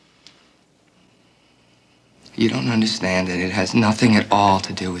 You don't understand that it has nothing at all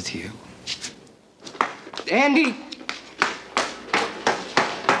to do with you. Andy!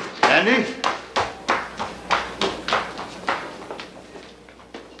 Andy?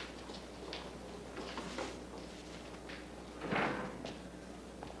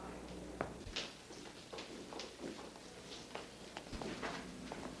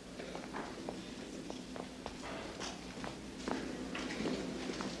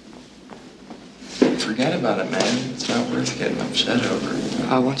 Forget about it, man. It's not worth getting upset over.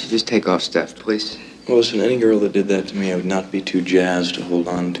 Why don't you just take off, Steph, please? Well, listen, any girl that did that to me, I would not be too jazzed to hold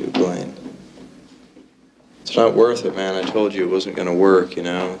on to, Blaine. It's not worth it, man. I told you it wasn't going to work, you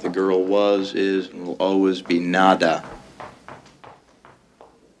know? The girl was, is, and will always be nada.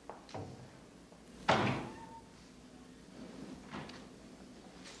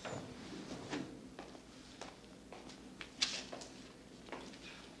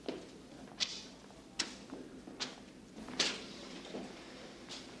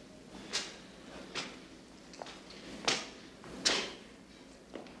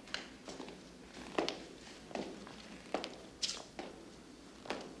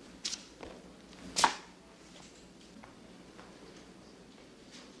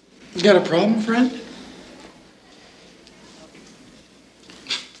 You got a problem, friend?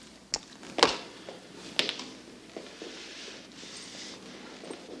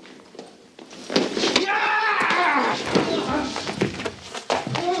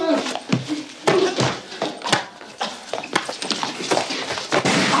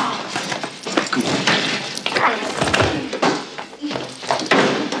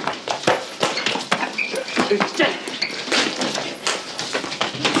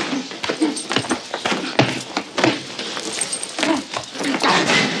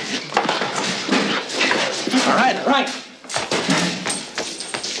 All right.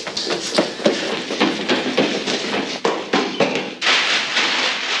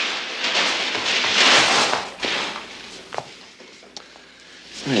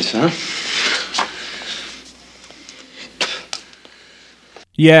 Nice, huh?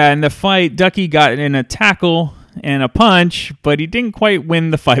 Yeah, in the fight, Ducky got in a tackle and a punch, but he didn't quite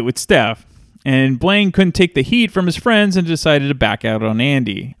win the fight with Steph. And Blaine couldn't take the heat from his friends and decided to back out on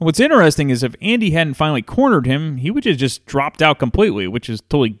Andy. And what's interesting is if Andy hadn't finally cornered him, he would have just dropped out completely, which is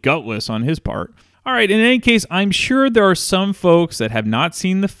totally gutless on his part. All right, in any case, I'm sure there are some folks that have not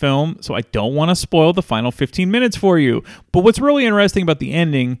seen the film, so I don't want to spoil the final 15 minutes for you. But what's really interesting about the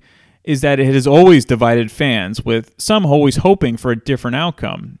ending is that it has always divided fans, with some always hoping for a different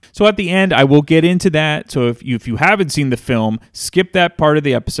outcome. So at the end, I will get into that. So if you haven't seen the film, skip that part of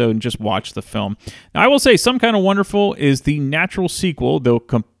the episode and just watch the film. Now, I will say Some Kind of Wonderful is the natural sequel, though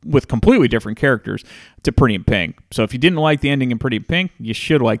with completely different characters, to Pretty in Pink. So if you didn't like the ending in Pretty in Pink, you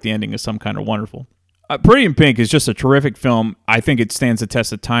should like the ending of Some Kind of Wonderful. Pretty in Pink is just a terrific film. I think it stands the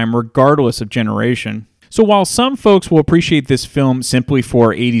test of time, regardless of generation. So while some folks will appreciate this film simply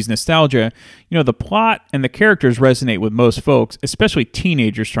for 80s nostalgia, the plot and the characters resonate with most folks, especially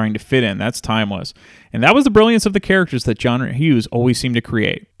teenagers trying to fit in. That's timeless. And that was the brilliance of the characters that John Hughes always seemed to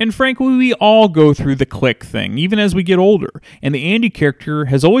create. And frankly, we all go through the click thing, even as we get older. And the Andy character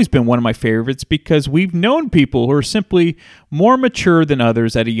has always been one of my favorites because we've known people who are simply more mature than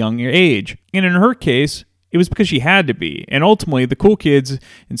others at a young age. And in her case, it was because she had to be, and ultimately the cool kids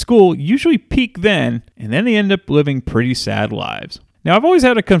in school usually peak then, and then they end up living pretty sad lives. Now, I've always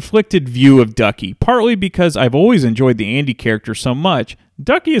had a conflicted view of Ducky, partly because I've always enjoyed the Andy character so much.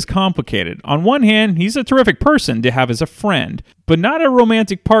 Ducky is complicated. On one hand, he's a terrific person to have as a friend, but not a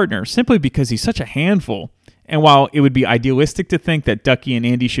romantic partner, simply because he's such a handful. And while it would be idealistic to think that Ducky and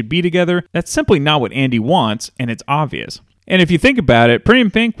Andy should be together, that's simply not what Andy wants, and it's obvious. And if you think about it, Pretty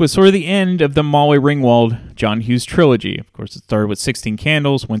in Pink was sort of the end of the Molly Ringwald John Hughes trilogy. Of course, it started with 16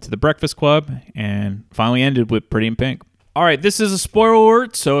 Candles, went to The Breakfast Club, and finally ended with Pretty in Pink. All right, this is a spoiler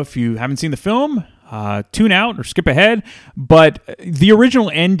alert, so if you haven't seen the film, tune out or skip ahead. But the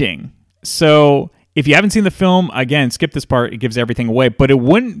original ending, so if you haven't seen the film, again, skip this part. It gives everything away. But it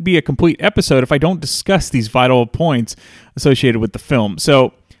wouldn't be a complete episode if I don't discuss these vital points associated with the film.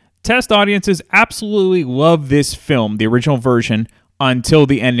 So test audiences absolutely love this film, the original version, until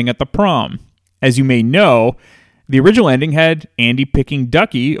the ending at the prom. As you may know, the original ending had Andy picking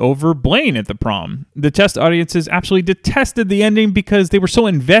Ducky over Blaine at the prom. The test audiences absolutely detested the ending because they were so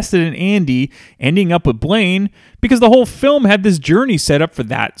invested in Andy ending up with Blaine, because the whole film had this journey set up for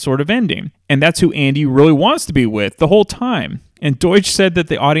that sort of ending. And that's who Andy really wants to be with the whole time. And Deutsch said that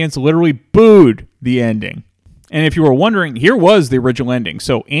the audience literally booed the ending. And if you were wondering, here was the original ending.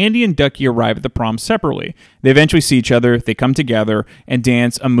 So Andy and Ducky arrive at the prom separately. They eventually see each other, they come together, and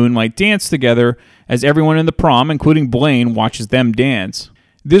dance a moonlight dance together as everyone in the prom, including Blaine, watches them dance.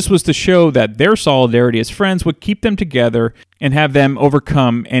 This was to show that their solidarity as friends would keep them together and have them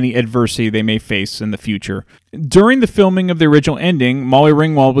overcome any adversity they may face in the future. During the filming of the original ending, Molly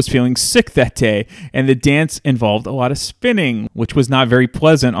Ringwald was feeling sick that day, and the dance involved a lot of spinning, which was not very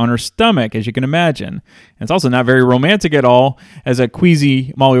pleasant on her stomach, as you can imagine. And it's also not very romantic at all, as a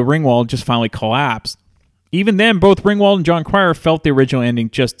queasy Molly Ringwald just finally collapsed. Even then, both Ringwald and John Cryer felt the original ending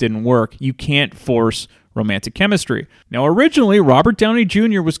just didn't work. You can't force romantic chemistry. Now, originally, Robert Downey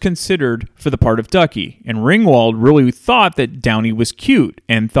Jr. was considered for the part of Ducky, and Ringwald really thought that Downey was cute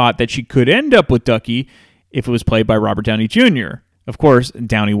and thought that she could end up with Ducky if it was played by Robert Downey Jr. Of course,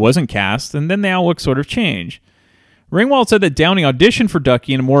 Downey wasn't cast, and then the outlook sort of changed. Ringwald said that Downey auditioned for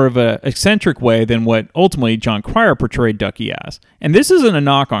Ducky in a more of an eccentric way than what ultimately John Cryer portrayed Ducky as. And this isn't a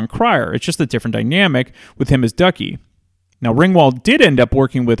knock on Cryer, it's just a different dynamic with him as Ducky. Now, Ringwald did end up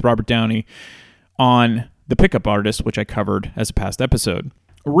working with Robert Downey on The Pickup Artist, which I covered as a past episode.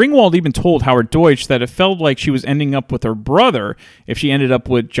 Ringwald even told Howard Deutsch that it felt like she was ending up with her brother if she ended up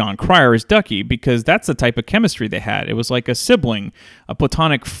with John Cryer as Ducky, because that's the type of chemistry they had. It was like a sibling, a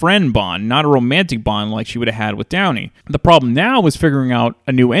platonic friend bond, not a romantic bond like she would have had with Downey. The problem now was figuring out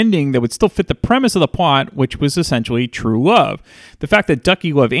a new ending that would still fit the premise of the plot, which was essentially true love. The fact that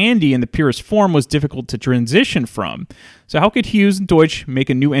Ducky loved Andy in the purest form was difficult to transition from. So how could Hughes and Deutsch make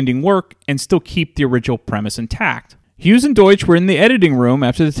a new ending work and still keep the original premise intact? Hughes and Deutsch were in the editing room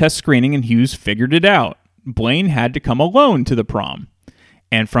after the test screening, and Hughes figured it out. Blaine had to come alone to the prom.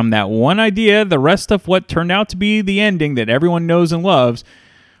 And from that one idea, the rest of what turned out to be the ending that everyone knows and loves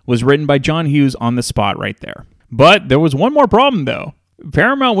was written by John Hughes on the spot right there. But there was one more problem, though.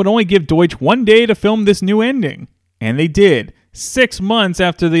 Paramount would only give Deutsch 1 day to film this new ending. And they did, 6 months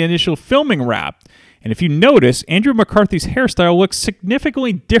after the initial filming wrapped. And if you notice, Andrew McCarthy's hairstyle looks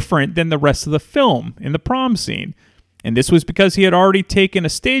significantly different than the rest of the film in the prom scene. And this was because he had already taken a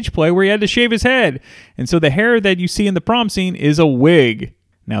stage play where he had to shave his head. And so the hair that you see in the prom scene is a wig.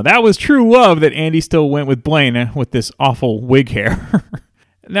 Now, that was true love that Andy still went with Blaine with this awful wig hair.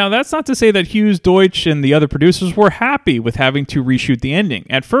 Now, that's not to say that Hughes, Deutsch, and the other producers were happy with having to reshoot the ending.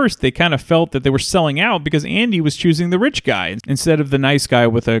 At first, they kind of felt that they were selling out because Andy was choosing the rich guy instead of the nice guy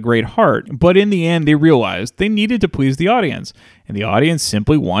with a great heart. But in the end, they realized they needed to please the audience. And the audience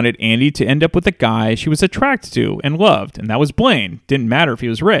simply wanted Andy to end up with a guy she was attracted to and loved, and that was Blaine. Didn't matter if he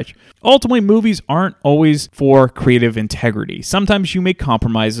was rich. Ultimately, movies aren't always for creative integrity. Sometimes you make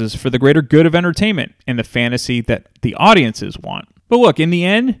compromises for the greater good of entertainment and the fantasy that the audiences want. But look, in the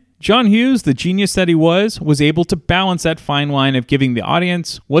end, John Hughes, the genius that he was able to balance that fine line of giving the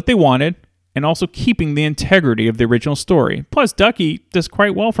audience what they wanted and also keeping the integrity of the original story. Plus, Ducky does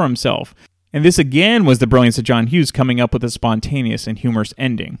quite well for himself. And this again was the brilliance of John Hughes coming up with a spontaneous and humorous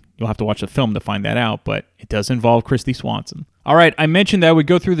ending. You'll have to watch the film to find that out, but it does involve Kristy Swanson. All right, I mentioned that I would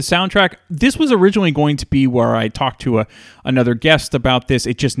go through the soundtrack. This was originally going to be where I talked to another guest about this.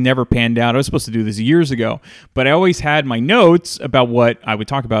 It just never panned out. I was supposed to do this years ago, but I always had my notes about what I would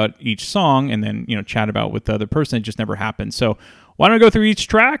talk about each song and then, chat about with the other person. It just never happened. So why don't I go through each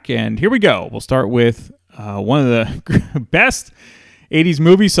track? And here we go. We'll start with one of the best 80s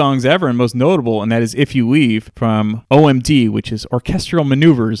movie songs ever and most notable, and that is If You Leave from OMD, which is Orchestral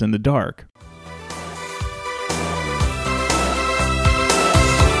Maneuvers in the Dark.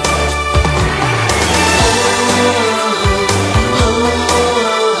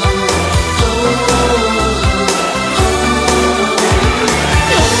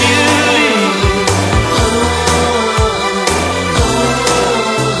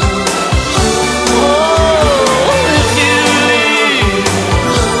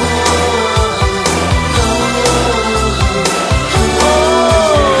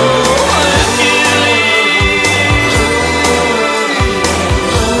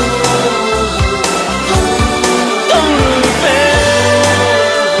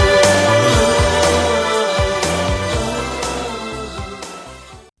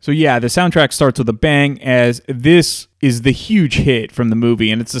 So yeah, the soundtrack starts with a bang, as this is the huge hit from the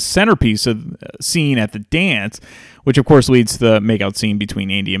movie, and it's the centerpiece of the scene at the dance, which of course leads to the makeout scene between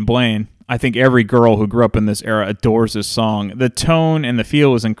Andy and Blaine. I think every girl who grew up in this era adores this song. The tone and the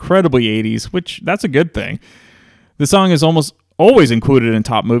feel is incredibly 80s, which that's a good thing. The song is almost always included in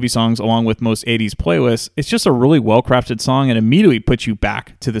top movie songs along with most 80s playlists. It's just a really well-crafted song and immediately puts you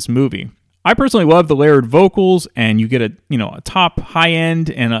back to this movie. I personally love the layered vocals, and you get a top high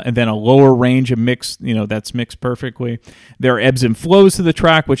end and then a lower range of mix, that's mixed perfectly. There are ebbs and flows to the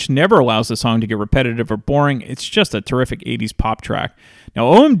track, which never allows the song to get repetitive or boring. It's just a terrific 80s pop track.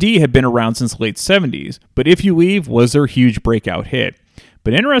 Now, OMD had been around since the late 70s, but If You Leave was their huge breakout hit.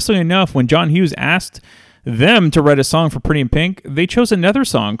 But interestingly enough, when John Hughes asked them to write a song for Pretty in Pink, they chose another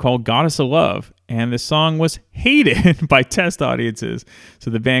song called Goddess of Love, and the song was hated by test audiences. So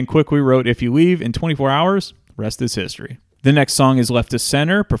the band quickly wrote If You Leave in 24 hours, rest is history. The next song is Left to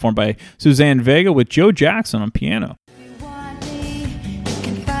Center, performed by Suzanne Vega with Joe Jackson on piano.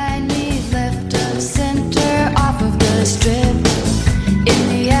 Strip in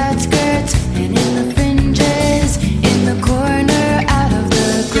the outskirts and in the fringes, in the corner, out of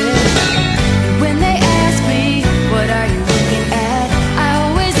the grip. When they ask me, what are you looking at? I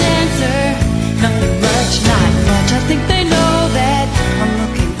always answer, nothing much, not much. I think they know that I'm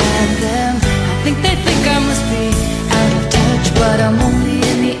looking at them. I think they think I must be out of touch, but I'm only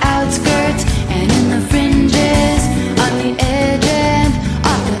in the outskirts and in the fringes, on the edge and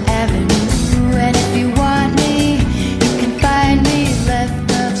off the avenue. And if you want me, find me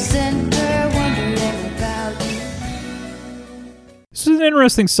left of center, wondering about you. This is an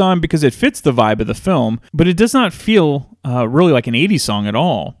interesting song because it fits the vibe of the film, but it does not feel really like an 80s song at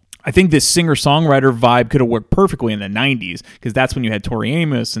all. I think this singer-songwriter vibe could have worked perfectly in the 90s, because that's when you had Tori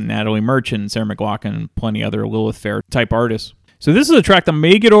Amos and Natalie Merchant and Sarah McLachlan and plenty other Lilith Fair type artists. So this is a track that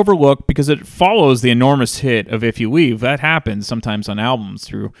may get overlooked because it follows the enormous hit of If You Leave. That happens sometimes on albums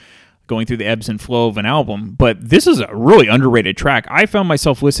through going through the ebbs and flow of an album, but this is a really underrated track. I found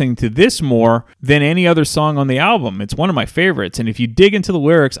myself listening to this more than any other song on the album. It's one of my favorites, and if you dig into the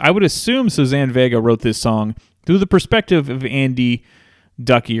lyrics, I would assume Suzanne Vega wrote this song through the perspective of Andy,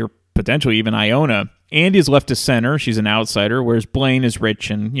 Ducky, or potentially even Iona. Andy is left to center, she's an outsider, whereas Blaine is rich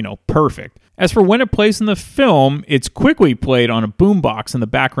and, perfect. As for when it plays in the film, it's quickly played on a boombox in the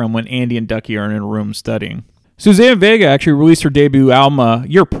background when Andy and Ducky are in a room studying. Suzanne Vega actually released her debut album a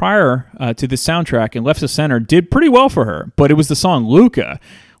year prior to the soundtrack, and Left to Center did pretty well for her, but it was the song Luca,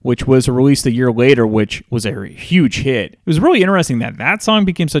 which was released a year later, which was a huge hit. It was really interesting that that song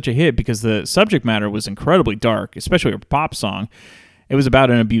became such a hit because the subject matter was incredibly dark, especially a pop song. It was about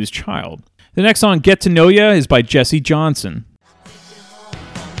an abused child. The next song, Get to Know Ya, is by Jesse Johnson.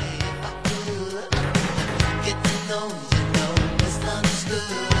 Get to know you,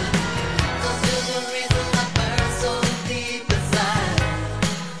 misunderstood.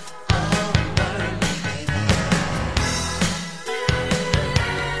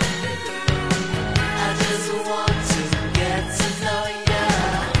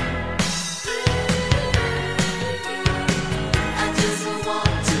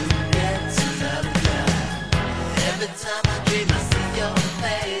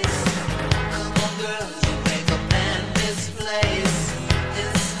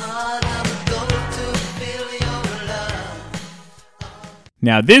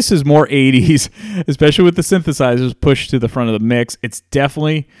 Now, this is more 80s, especially with the synthesizers pushed to the front of the mix. It's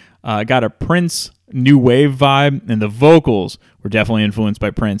definitely got a Prince new wave vibe, and the vocals were definitely influenced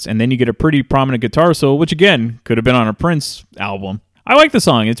by Prince. And then you get a pretty prominent guitar solo, which again could have been on a Prince album. I like the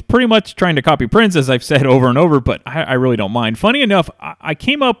song. It's pretty much trying to copy Prince, as I've said over and over, but I really don't mind. Funny enough, I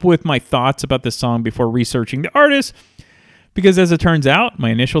came up with my thoughts about this song before researching the artist, because as it turns out, my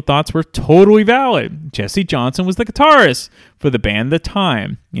initial thoughts were totally valid. Jesse Johnson was the guitarist for the band The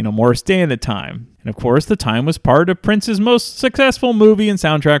Time, Morris Day and The Time. And of course, The Time was part of Prince's most successful movie and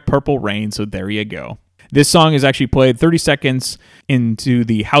soundtrack, Purple Rain, so there you go. This song is actually played 30 seconds into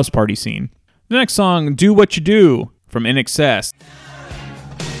the house party scene. The next song, Do What You Do, from INXS.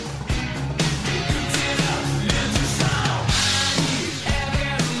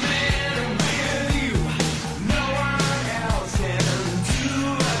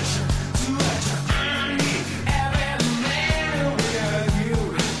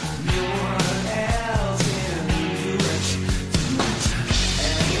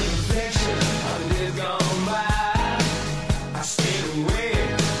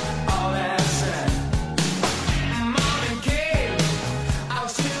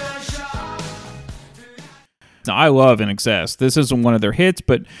 Now, I love INXS. This isn't one of their hits,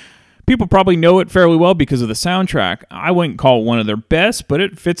 but people probably know it fairly well because of the soundtrack. I wouldn't call it one of their best, but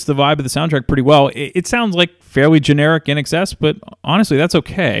it fits the vibe of the soundtrack pretty well. It sounds like fairly generic INXS, but honestly, that's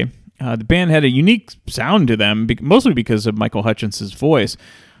okay. The band had a unique sound to them, mostly because of Michael Hutchence' voice.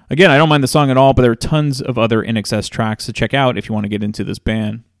 Again, I don't mind the song at all, but there are tons of other INXS tracks to check out if you want to get into this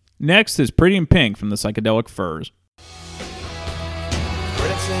band. Next is Pretty in Pink from the Psychedelic Furs.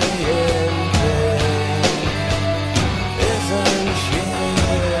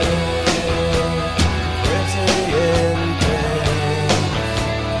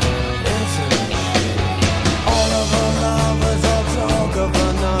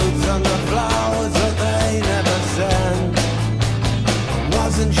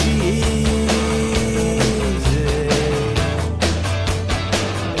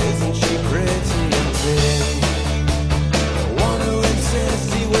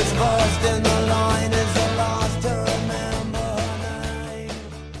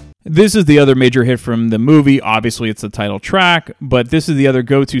 This is the other major hit from the movie. Obviously, it's the title track, but this is the other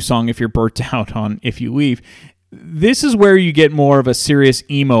go-to song if you're burnt out on If You Leave. This is where you get more of a serious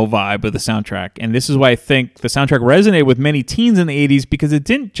emo vibe of the soundtrack, and this is why I think the soundtrack resonated with many teens in the 80s, because it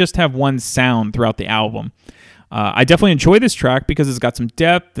didn't just have one sound throughout the album. I definitely enjoy this track because it's got some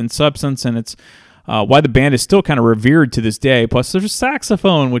depth and substance, and it's why the band is still kind of revered to this day. Plus, there's a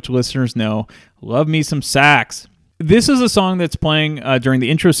saxophone, which listeners know. Love me some sax. This is a song that's playing during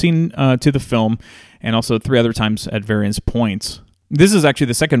the intro scene to the film, and also 3 other times at various points. This is actually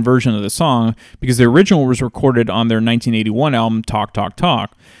the second version of the song, because the original was recorded on their 1981 album, Talk, Talk,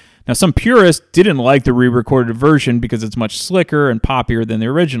 Talk. Now, some purists didn't like the re-recorded version because it's much slicker and poppier than the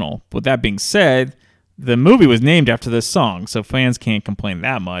original. With that being said, the movie was named after this song, so fans can't complain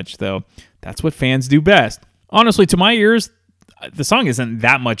that much, though that's what fans do best. Honestly, to my ears, the song isn't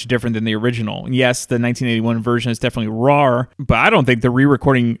that much different than the original. Yes, the 1981 version is definitely raw, but I don't think the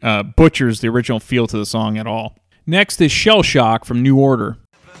re-recording butchers the original feel to the song at all. Next is Shell Shock from New Order.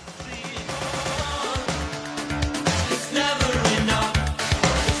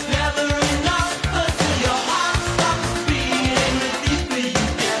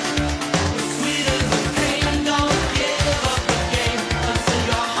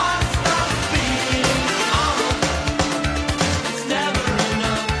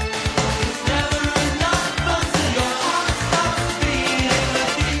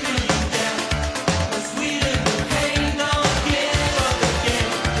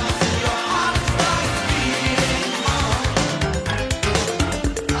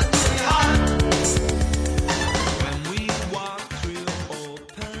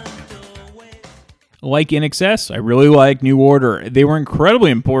 Like INXS, I really like New Order. They were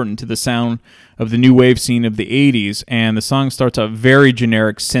incredibly important to the sound of the new wave scene of the 80s, and the song starts out very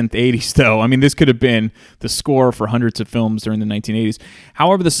generic synth 80s, though. I mean, this could have been the score for hundreds of films during the 1980s.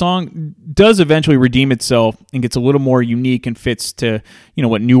 However, the song does eventually redeem itself and gets a little more unique and fits to,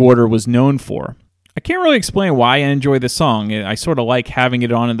 what New Order was known for. I can't really explain why I enjoy this song. I sort of like having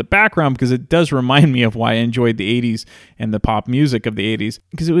it on in the background because it does remind me of why I enjoyed the 80s and the pop music of the 80s,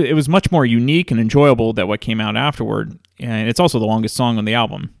 because it was much more unique and enjoyable than what came out afterward, and it's also the longest song on the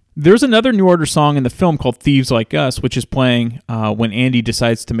album. There's another New Order song in the film called Thieves Like Us, which is playing when Andy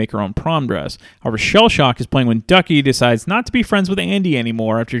decides to make her own prom dress. However, Shell Shock is playing when Ducky decides not to be friends with Andy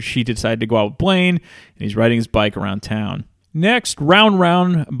anymore after she decided to go out with Blaine, and he's riding his bike around town. Next, Round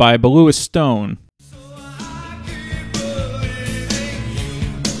Round by Louis Stone.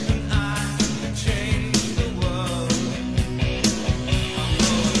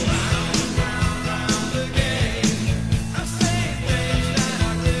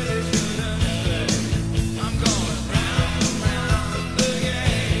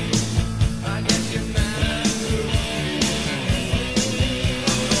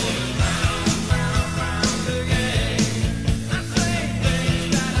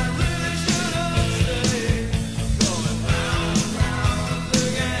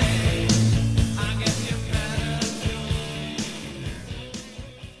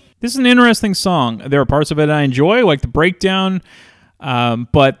 This is an interesting song. There are parts of it I enjoy, like the breakdown,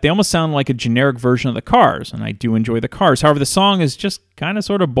 but they almost sound like a generic version of the Cars, and I do enjoy the Cars. However, the song is just kind of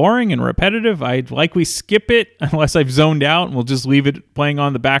sort of boring and repetitive. I'd likely skip it unless I've zoned out, and we'll just leave it playing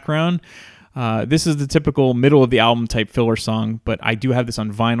on the background. This is the typical middle of the album type filler song, but I do have this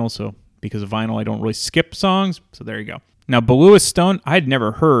on vinyl, so because of vinyl, I don't really skip songs, so there you go. Now, Belewis Stone, I had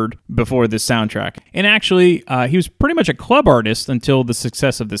never heard before this soundtrack. And actually, he was pretty much a club artist until the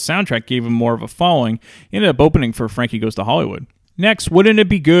success of this soundtrack gave him more of a following. He ended up opening for Frankie Goes to Hollywood. Next, Wouldn't It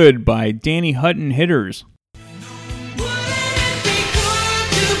Be Good by Danny Hutton Hitters.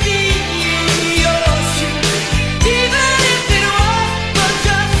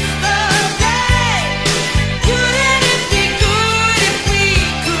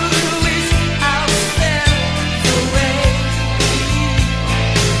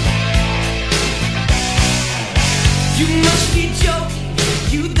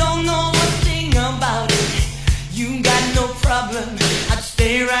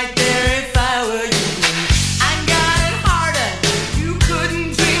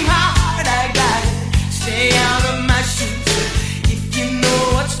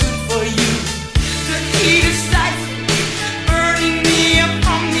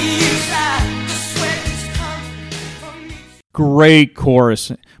 Great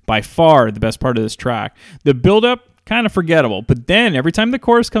chorus, by far the best part of this track. The build-up, kind of forgettable, but then every time the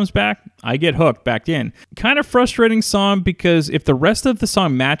chorus comes back, I get hooked back in. Kind of frustrating song because if the rest of the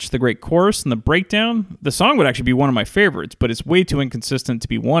song matched the great chorus and the breakdown, the song would actually be one of my favorites, but it's way too inconsistent to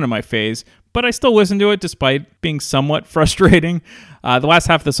be one of my faves, but I still listen to it despite being somewhat frustrating. The last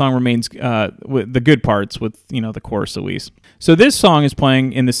half of the song remains with the good parts with, the chorus at least. So this song is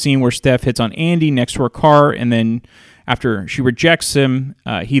playing in the scene where Steph hits on Andy next to her car, and then after she rejects him,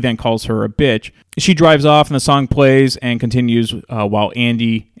 he then calls her a bitch. She drives off and the song plays and continues while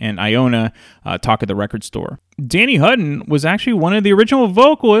Andy and Iona talk at the record store. Danny Hutton was actually one of the original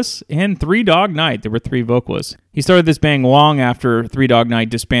vocalists in Three Dog Night. There were 3 vocalists. He started this band long after Three Dog Night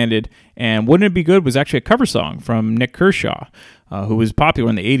disbanded, and Wouldn't It Be Good was actually a cover song from Nick Kershaw, who was popular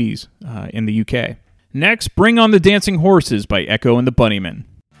in the 80s in the UK. Next, Bring on the Dancing Horses by Echo and the Bunnymen.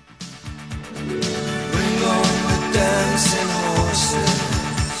 Dancing horses,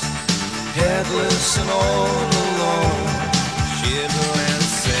 headless and all alone, shiver and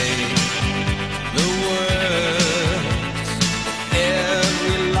say the words,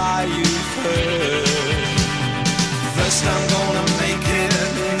 every lie you've heard. First I'm gonna make it,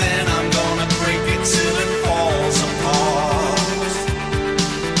 and then I'm gonna break it till it falls apart.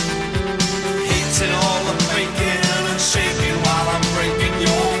 Hating all the breaking and shaking while I'm breaking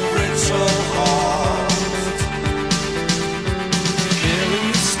your brittle heart.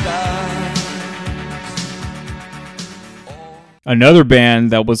 Another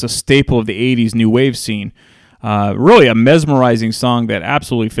band that was a staple of the 80s new wave scene. Really a mesmerizing song that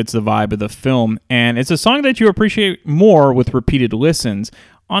absolutely fits the vibe of the film, and it's a song that you appreciate more with repeated listens.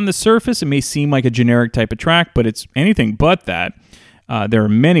 On the surface, it may seem like a generic type of track, but it's anything but that. There are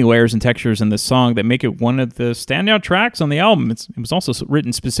many layers and textures in this song that make it one of the standout tracks on the album. It was also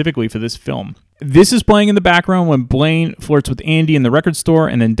written specifically for this film. This is playing in the background when Blaine flirts with Andy in the record store,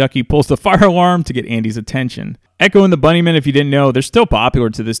 and then Ducky pulls the fire alarm to get Andy's attention. Echo and the Bunnymen, if you didn't know, they're still popular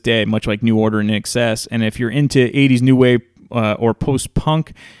to this day, much like New Order and INXS. And if you're into 80s new wave or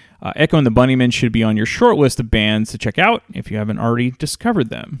post-punk, Echo and the Bunnymen should be on your short list of bands to check out if you haven't already discovered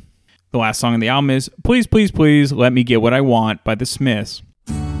them. The last song on the album is Please, Please, Please Let Me Get What I Want by The Smiths.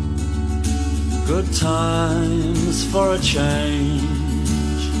 Good times for a change.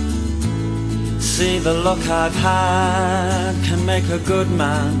 See, the luck I've had can make a good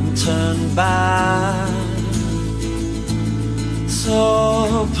man turn bad.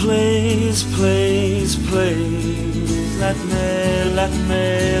 So please, please, please let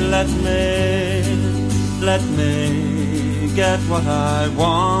me get what I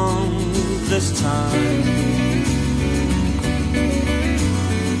want this time.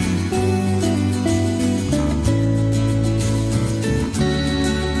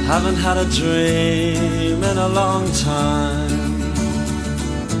 Haven't had a dream in a long time.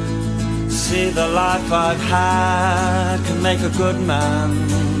 See, the life I've had can make a good man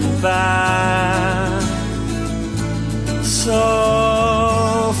bad.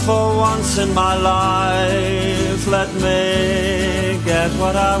 So for once in my life, let me get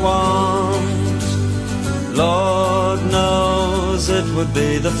what I want. Lord knows it would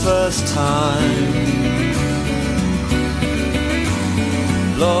be the first time.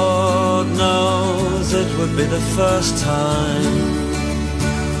 Lord knows it would be the first time.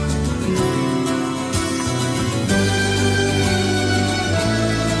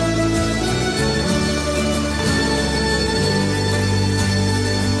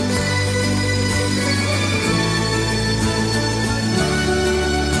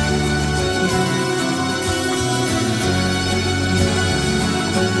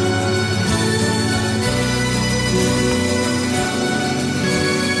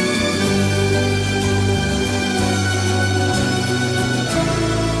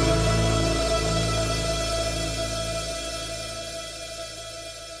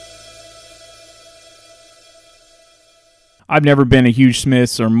 I've never been a huge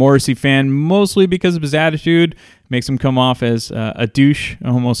Smiths or Morrissey fan, mostly because of his attitude. Makes him come off as a douche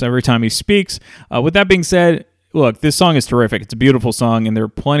almost every time he speaks. With that being said, look, this song is terrific. It's a beautiful song, and there are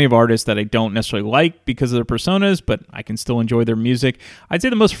plenty of artists that I don't necessarily like because of their personas, but I can still enjoy their music. I'd say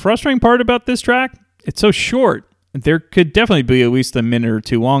the most frustrating part about this track, it's so short. There could definitely be at least a minute or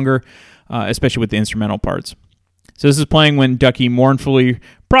two longer, especially with the instrumental parts. So this is playing when Ducky mournfully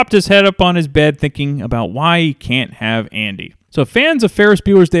propped his head up on his bed thinking about why he can't have Andy. So fans of Ferris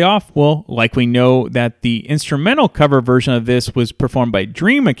Bueller's Day Off will likely know that the instrumental cover version of this was performed by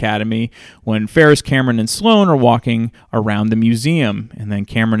Dream Academy when Ferris, Cameron, and Sloan are walking around the museum, and then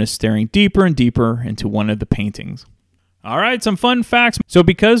Cameron is staring deeper and deeper into one of the paintings. All right, some fun facts. So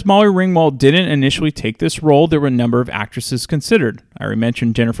because Molly Ringwald didn't initially take this role, there were a number of actresses considered. I already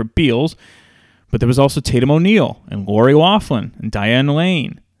mentioned Jennifer Beals, but there was also Tatum O'Neal and Lori Loughlin and Diane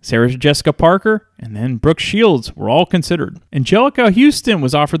Lane. Sarah Jessica Parker and then Brooke Shields were all considered. Angelica Houston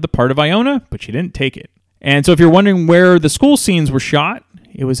was offered the part of Iona, but she didn't take it. And so if you're wondering where the school scenes were shot,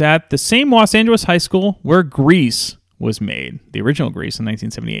 it was at the same Los Angeles high school where Grease was made, the original Grease in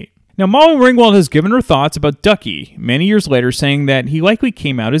 1978. Now, Molly Ringwald has given her thoughts about Ducky many years later, saying that he likely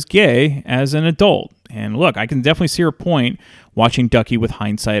came out as gay as an adult. And look, I can definitely see her point watching Ducky with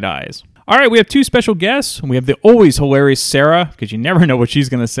hindsight eyes. All right, we have two special guests. We have the always hilarious Sarah, because you never know what she's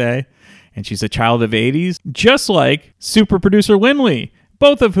going to say. And she's a child of the 80s, just like super producer Lindley,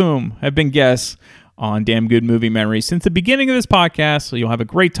 both of whom have been guests on Damn Good Movie Memories since the beginning of this podcast. So you'll have a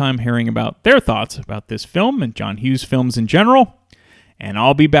great time hearing about their thoughts about this film and John Hughes films in general. And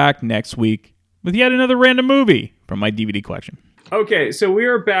I'll be back next week with yet another random movie from my DVD collection. Okay, so we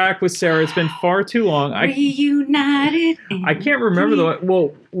are back with Sarah. It's been far too long. Reunited. I can't remember a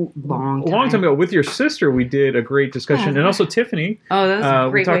long time ago with your sister we did a great discussion, and also Tiffany. Oh, that's a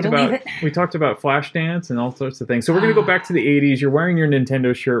great way to leave it. We talked about Flashdance and all sorts of things. So we're going to go back to the 80s. You're wearing your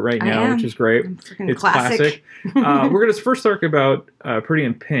Nintendo shirt right now, which is great. It's classic. We're going to first talk about Pretty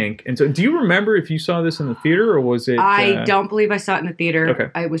in Pink. And so do you remember if you saw this in the theater or was it... I don't believe I saw it in the theater. Okay.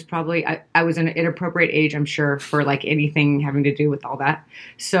 I was probably... I was in an inappropriate age, I'm sure, for like anything having to do with all that.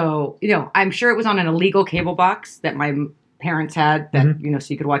 So, I'm sure it was on an illegal cable box that my parents had that,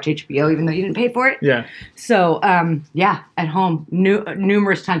 so you could watch HBO even though you didn't pay for it. Yeah. So, at home,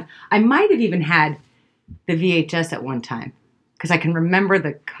 numerous times. I might have even had the VHS at one time because I can remember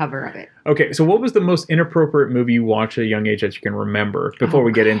the cover of it. Okay, so what was the most inappropriate movie you watched at a young age that you can remember before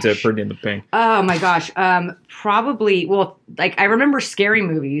we get into Pretty in the Pink? Oh my gosh. Probably, I remember scary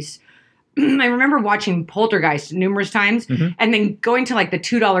movies. I remember watching Poltergeist numerous times and then going to like the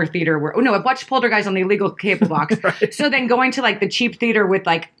 $2 theater I've watched Poltergeist on the illegal cable box. Right. So then going to like the cheap theater with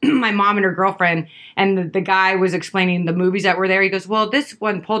like my mom and her girlfriend, and the guy was explaining the movies that were there. He goes, well, this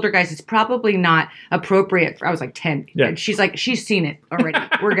one Poltergeist is probably not appropriate for, I was like 10. Yeah. And she's like, she's seen it already.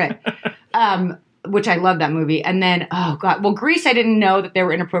 We're good. Which I love that movie. And then, oh God, well, Grease, I didn't know that there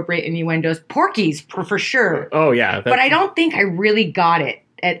were inappropriate innuendos. Porky's for sure. Oh yeah. But I don't think I really got it.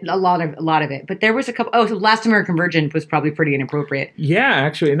 At a lot of it, but there was a couple. So Last American Virgin was probably pretty inappropriate. Yeah,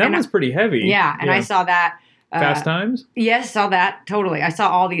 actually, and that one's pretty heavy. Yeah, and I saw that. Fast Times. Yes, saw that totally. I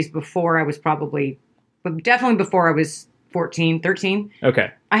saw all these before I was definitely before I was 14, 13. Okay.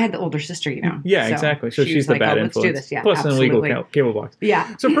 I had the older sister, Yeah, so exactly. So she's the bad influence. Let's do this. Yeah, plus absolutely. an illegal cable box.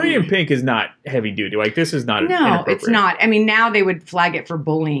 Yeah. So Pretty in Pink is not heavy duty. Like this is not. No, it's not. I mean, now they would flag it for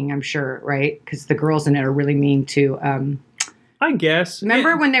bullying. I'm sure, right? Because the girls in it are really mean to. I guess.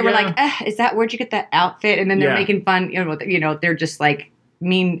 Remember when they were like, where'd you get that outfit? And then they're making fun, they're just like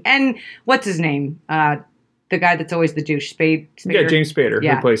mean. And what's his name? The guy that's always the douche, Spader. Yeah, James Spader,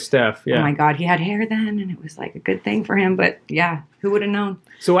 who plays Steph. Yeah. Oh my God, he had hair then, and it was like a good thing for him. But yeah, who would have known?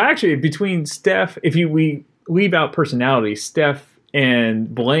 So actually, between Steph, we leave out personality, Steph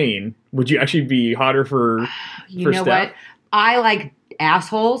and Blaine, would you actually be hotter for You know Steph? what? I like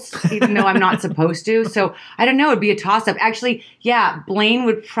assholes, even though I'm not supposed to. So I don't know. It'd be a toss-up. Actually, yeah, Blaine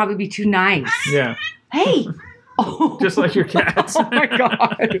would probably be too nice. Yeah. Hey. Just like your cats. Oh my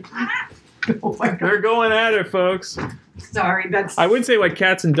God. They're going at it, folks. Sorry, that's... I wouldn't say like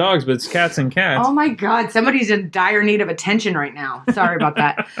cats and dogs, but it's cats and cats. Oh my God, somebody's in dire need of attention right now. Sorry about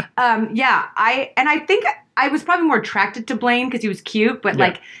that. I think I was probably more attracted to Blaine because he was cute, but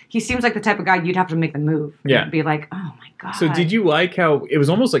like he seems like the type of guy you'd have to make the move. Yeah. You'd be like, oh my God. So did you like how it was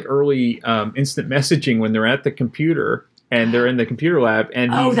almost like early instant messaging when they're at the computer and they're in the computer lab.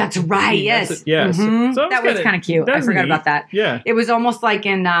 And that's right. Yes. Yes. Mhm. So that was kind of cute. I forgot about that. Yeah. It was almost like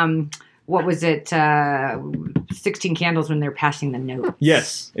in what was it? 16 Candles when they're passing the note.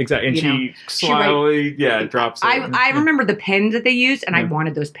 Yes, exactly. And she slyly, drops it. I remember the pens that they used, and I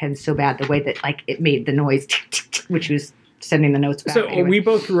wanted those pens so bad. The way that like it made the noise, which was sending the notes back. So we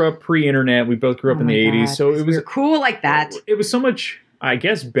both grew up pre-internet. We both grew up in the 80s. So it was cool like that. It was so much, I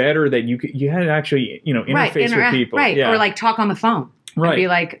guess, better that you had to actually interface with people, right? Or like talk on the phone. Right. And be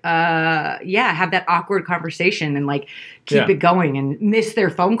like, have that awkward conversation and like keep it going and miss their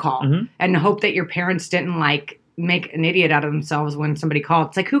phone call and hope that your parents didn't like make an idiot out of themselves when somebody called.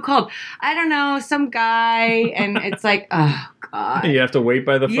 It's like, who called? I don't know, some guy. And it's like, oh God. You have to wait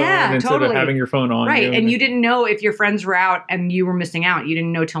by the phone instead of having your phone on. Right. And you didn't know if your friends were out and you were missing out. You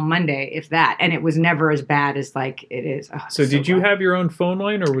didn't know till Monday, if that. And it was never as bad as like it is. Oh, so did you have your own phone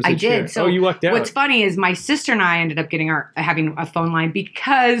line or was it I did. shared? So you lucked out. What's funny is my sister and I ended up having a phone line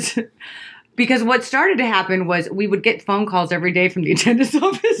because what started to happen was we would get phone calls every day from the attendant's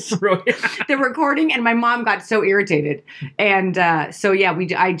office. The recording, and my mom got so irritated. And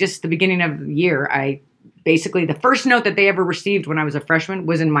the beginning of the year, basically the first note that they ever received when I was a freshman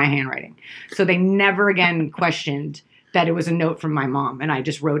was in my handwriting. So they never again questioned that it was a note from my mom, and I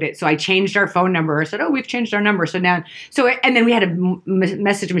just wrote it. So I changed our phone number. I said, we've changed our number. And then we had a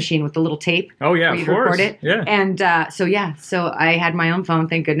message machine with the little tape. Oh yeah, of course. Record it. Yeah. And so I had my own phone,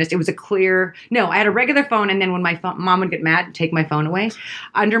 thank goodness. It was I had a regular phone, and then when my mom would get mad and take my phone away,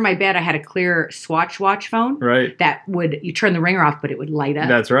 under my bed I had a clear Swatch watch phone. Right. That you turn the ringer off, but it would light up.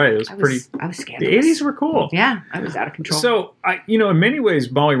 That's right. I was scandalous. The 80s were cool. Yeah, I was out of control. So, in many ways,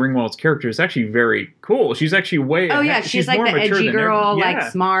 Molly Ringwald's character is actually very cool. She's actually way Oh, yeah. She's like the edgy girl,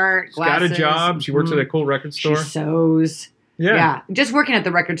 like smart, glasses. She's got a job. She works at a cool record store. She sews. Yeah. Just working at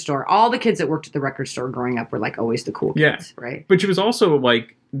the record store. All the kids that worked at the record store growing up were like always the cool kids, right? But she was also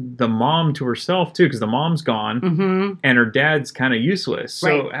like the mom to herself too, because the mom's gone and her dad's kind of useless.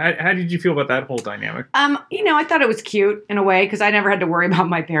 So how did you feel about that whole dynamic? I thought it was cute in a way because I never had to worry about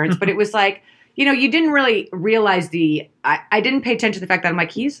my parents, but it was like, you didn't really realize I didn't pay attention to the fact that I'm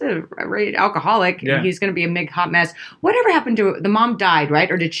like, he's a alcoholic. Yeah. And he's going to be a big hot mess. Whatever happened to the mom died, right?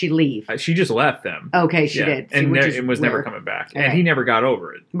 Or did she leave? She just left them. Okay, she did. And it was never coming back. And he never got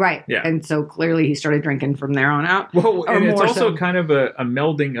over it. Right. Yeah. And so clearly he started drinking from there on out. Well, and it's also kind of a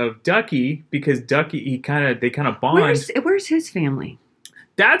melding of Ducky because Ducky, they kind of bond. Where's his family?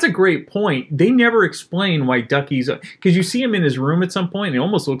 That's a great point. They never explain why Ducky's... Because you see him in his room at some point, and it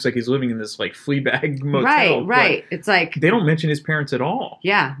almost looks like he's living in this, like, Fleabag motel. Right. It's like... They don't mention his parents at all.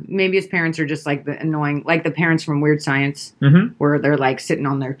 Yeah. Maybe his parents are just, like, the annoying... Like the parents from Weird Science, where they're, like, sitting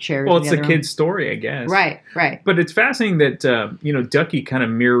on their chairs. Well, it's the kid's story, I guess. Right. But it's fascinating that, Ducky kind of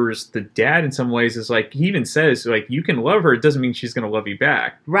mirrors the dad in some ways. It's like, he even says, like, you can love her. It doesn't mean she's going to love you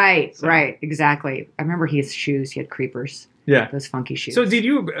back. Right. Exactly. I remember his shoes. He had creepers. Yeah, those funky shoes. So did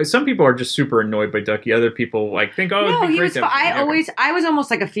you? Some people are just super annoyed by Ducky. Other people think, "Oh, no, it'd be he great was." I was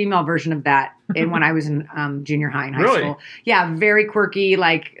almost like a female version of that when I was in junior high and high school. Yeah, very quirky.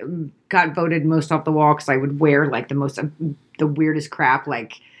 Like, got voted most off the wall because I would wear like the weirdest crap.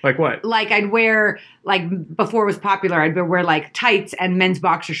 Like what? Like I'd wear before it was popular. I'd wear like tights and men's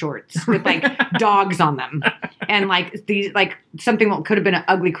boxer shorts with like dogs on them, and like these something that could have been an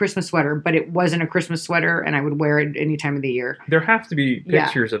ugly Christmas sweater, but it wasn't a Christmas sweater, and I would wear it any time of the year. There have to be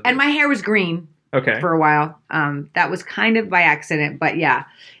pictures of this. And my hair was green. Okay. For a while, that was kind of by accident, but yeah,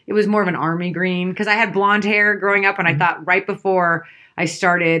 it was more of an army green because I had blonde hair growing up, and I thought right before I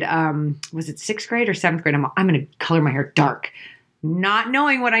started, was it 6th grade or 7th grade? I'm going to color my hair dark. Not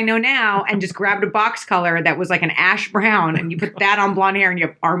knowing what I know now, and just grabbed a box color that was like an ash brown, and you put that on blonde hair, and you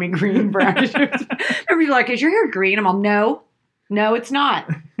have army green brown. Remember, you're like, "Is your hair green?" I'm all, "No, it's not."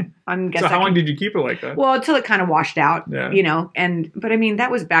 So how long did you keep it like that? Well, until it kind of washed out, yeah. But I mean, that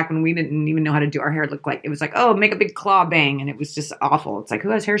was back when we didn't even know how to do our hair. Look like it was like, oh, make a big claw bang, and it was just awful. It's like,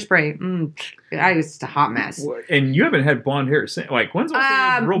 who has hairspray? I was just a hot mess. And you haven't had blonde hair since, like, when's the last time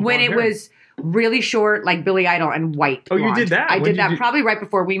you had real blonde hair? Was really short, like Billy Idol, and white blonde. Oh, you did that? I did that probably right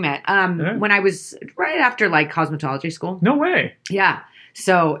before we met. When I was right after like cosmetology school. No way. Yeah.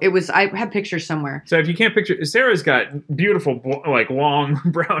 So it was. I have pictures somewhere. So if you can't picture, Sarah's got beautiful, like long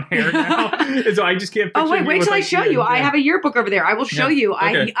brown hair now. So I just can't. Picture Wait till I show you. I have a yearbook over there. I will show you.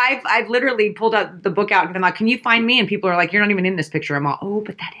 Okay. I've literally pulled out the book out and been like, "Can you find me?" And people are like, "You're not even in this picture." I'm all, "Oh,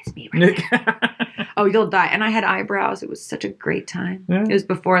 but that is me right now." Oh, you'll die. And I had eyebrows. It was such a great time. Yeah. It was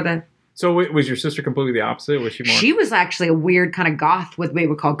before the So was your sister completely the opposite? Was she more? She was actually a weird kind of goth, what we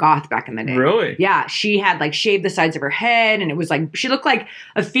would call goth back in the day. Really? Yeah. She had like shaved the sides of her head, and it was like, she looked like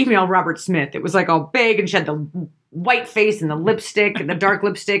a female Robert Smith. It was like all big, and she had the white face and the lipstick and the dark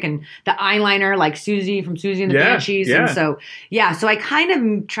lipstick and the eyeliner like Susie from Susie and the Banshees. Yeah. And so I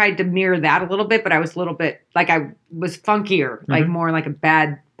kind of tried to mirror that a little bit, but I was a little bit like, I was funkier, like more like a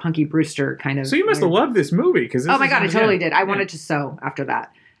bad Punky Brewster kind of. So you must have loved this movie. Oh my God, I totally did. I wanted to sew after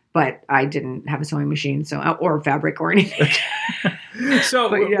that, but I didn't have a sewing machine, or fabric or anything. So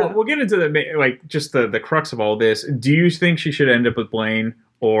we'll get into just the crux of all this. Do you think she should end up with Blaine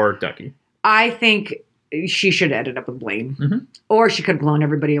or Ducky? I think she should have ended up with Blaine. Or she could have blown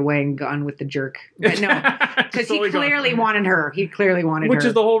everybody away and gone with the jerk. But no, because he clearly wanted her. He clearly wanted her. Which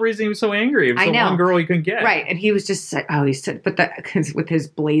is the whole reason he was so angry. It was the one girl he couldn't get. Right. And he was just like, he said, but with his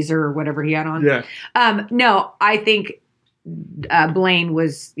blazer or whatever he had on. Yeah. No, I think Blaine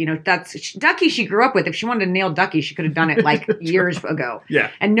was, that's Ducky she grew up with. If she wanted to nail Ducky, she could have done it like years ago.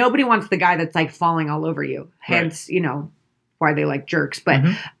 Yeah. And nobody wants the guy that's like falling all over you. Hence, why they like jerks. But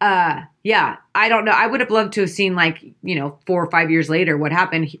yeah, I don't know. I would have loved to have seen 4 or 5 years later what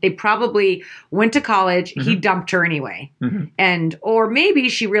happened. They probably went to college. He dumped her anyway. Or maybe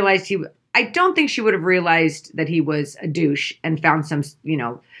she realized I don't think she would have realized that he was a douche and found some,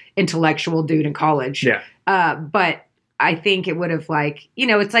 intellectual dude in college. Yeah. But I think it would have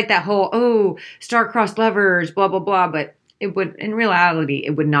it's like that whole, star-crossed lovers, blah, blah, blah. But it would, in reality,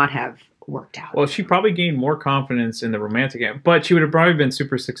 it would not have worked out. Well, she probably gained more confidence in the romantic end, but she would have probably been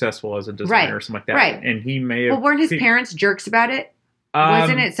super successful as a designer or something like that. Right. And he may have. Well, weren't his parents jerks about it?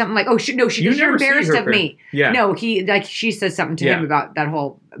 Wasn't it something like, you're embarrassed of me? Yeah. No, she says something to him about that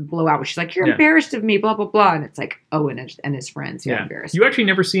whole blowout where she's like, you're embarrassed of me, blah, blah, blah. And it's like, and his friends, you're embarrassed. You actually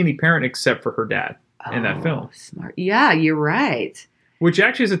never see any parent except for her dad in that film. Smart. Yeah, you're right. Which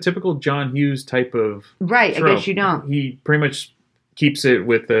actually is a typical John Hughes type of Right, trope. I guess you don't. He pretty much keeps it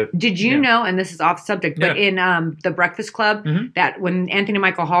with the... Did you know, and this is off subject, but in The Breakfast Club, that when Anthony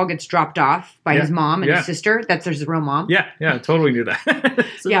Michael Hall gets dropped off by his mom and his sister, that's his real mom? Yeah, totally knew that.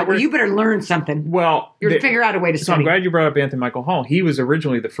 You better learn something. Well... figure out a way to So study. I'm glad you brought up Anthony Michael Hall. He was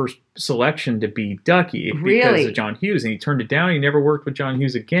originally the first selection to be Ducky because of John Hughes, and he turned it down. He never worked with John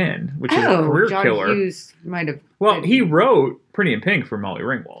Hughes again, which is a career John killer. Hughes might have... Well, he wrote Pretty in Pink for Molly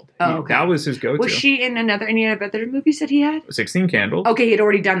Ringwald. That was his go-to. Was she in any other movies that he had? 16 Candles. Okay, he had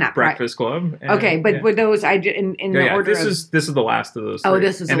already done that. Breakfast Club. And, okay, but were those in the order this is the last of those. Oh, three.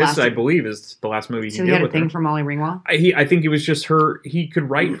 this was the last. This, I believe, is the last movie So he he did had a with thing her. for Molly Ringwald. I think it was just her. He could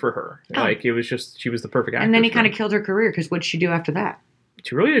write for her. It was just she was the perfect actress. And then he kind of killed her career because what'd she do after that?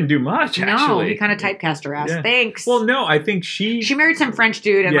 She really didn't do much. No, actually, he kind of typecast her ass. Yeah. Thanks. Well, no, I think she married some French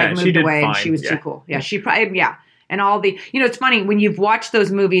dude and moved away, and she was too cool. Yeah, she probably And all the, it's funny when you've watched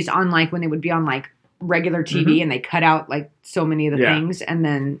those movies on when they would be on regular TV and they cut out so many of the things, and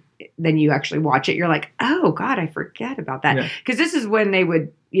then you actually watch it, you're like, oh God, I forget about that. Because this is when they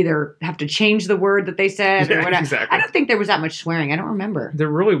would either have to change the word that they said or whatever. Exactly. I don't think there was that much swearing. I don't remember. There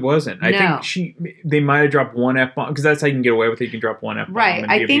really wasn't. I think they might have dropped one F-bomb because that's how you can get away with it. You can drop one F-bomb. Right. And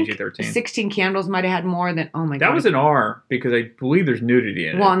I give think PG-13. 16 Candles might have had more than, oh my God. That was an R because I believe there's nudity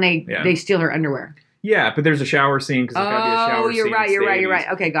in it. Well, and they steal her underwear. Yeah, but there's a shower scene because there's got to be a shower scene. You're right.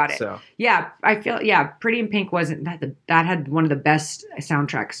 Okay, got it. So. Yeah, I feel, Pretty in Pink wasn't, that had one of the best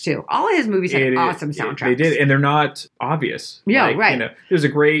soundtracks too. All of his movies had awesome soundtracks. They did, and they're not obvious. Yeah, right. There's a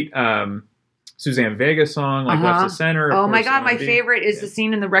great Suzanne Vega song, Left to Center. Oh my God, my favorite is the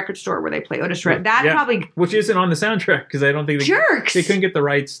scene in the record store where they play Otis Redding. Which isn't on the soundtrack because I don't think they couldn't get the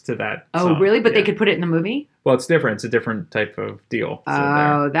rights to that. Oh, song. really? But they could put it in the movie? Well, it's different. It's a different type of deal.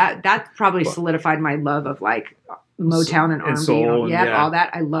 That probably solidified my love of Motown and R&B. Soul, all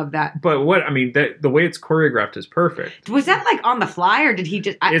that. I love that. But the way it's choreographed is perfect. Was that on the fly or did he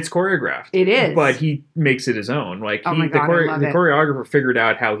just... It's choreographed. It is. But he makes it his own. Oh my God, I love the it. choreographer figured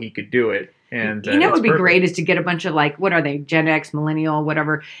out how he could do it. And what would be great is to get a bunch of what are they, Gen X, Millennial,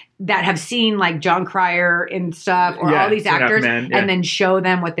 whatever, that have seen John Cryer and stuff, or all these actors, and then show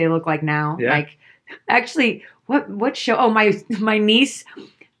them what they look like now. Yeah. Actually, what show? Oh, my niece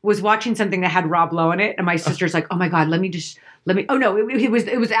was watching something that had Rob Lowe in it, and my sister's like, oh my God, let me. Oh no, it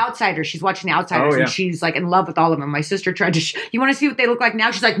was Outsiders. She's watching the Outsiders, and she's in love with all of them. My sister tried to. You want to see what they look like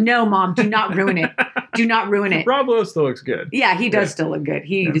now? She's like, no, Mom, do not ruin it. Do not ruin it. Rob Lowe still looks good. Yeah, he does still look good.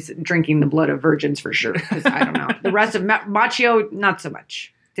 He's drinking the blood of virgins for sure. Because I don't know. The rest of Macchio, not so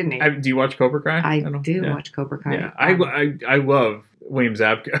much. Didn't he? Do you watch Cobra Kai? I do watch Cobra Kai. Yeah, I love William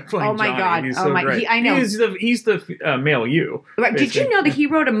Zabka playing Oh my Johnny. God. He's Oh so my- great. I know. He's the male you. Right. Did you know that he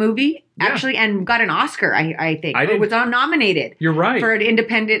wrote a movie Yeah. actually and got an Oscar? I think I or didn't- was nominated. You're right. For an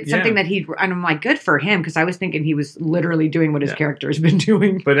independent something Yeah. that he and I'm like, good for him because I was thinking he was literally doing what his character has been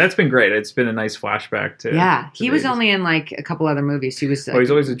doing. But that's been great. It's been a nice flashback to. Yeah, to he the was 80s. only in like a couple other movies. He was. Oh, he's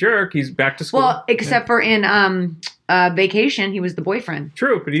always a jerk. He's back to school. well, except for in Vacation, he was the boyfriend.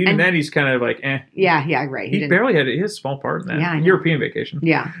 True, but even and- then, he's kind of like, eh. Yeah, right. He didn't- barely had a small part in that. Yeah, I know. European Vacation.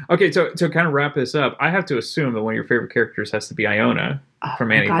 Yeah. Okay, so to kind of wrap this up, I have to assume that one of your favorite characters has to be Iona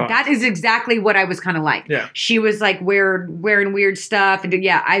from Annie Oh God, Potts. that is exactly what I was kind of like. Yeah. She was like wearing weird stuff. And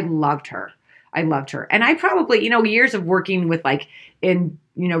yeah, I loved her. And I probably, years of working with like in,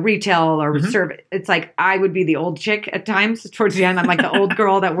 retail or service, it's like I would be the old chick at times towards the end. I'm like the old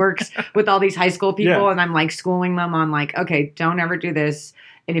girl that works with all these high school people Yeah. and I'm like schooling them on like, okay, don't ever do this.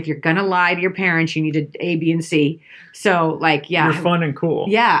 And if you're going to lie to your parents, you need to A, B, and C. So like, yeah. You're fun and cool.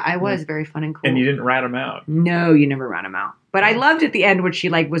 Yeah, I was very fun and cool. And you didn't rat him out. No, you never ran them out. But I loved at the end when she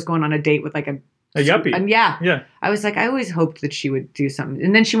like was going on a date with like a yuppie. And yeah. Yeah. I was like, I always hoped that she would do something.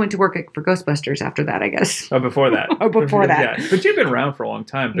 And then she went to work for Ghostbusters after that, I guess. Oh, before that. Before that. Yeah. But you've been around for a long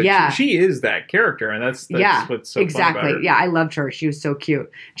time. But Yeah. she is that character, and that's what's so exactly. fun about her. Yeah, I loved her. She was so cute.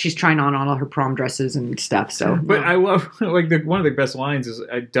 She's trying on all her prom dresses and stuff. So, But I love like one of the best lines is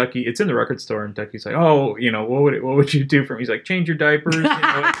Ducky. It's in the record store, and Ducky's like, "Oh, what would you do for me?" He's like, "Change your diapers."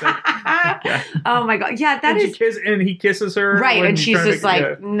 It's like, yeah. Oh my God, yeah, that and is and he kisses her, right. when And he's she's trying to- just like,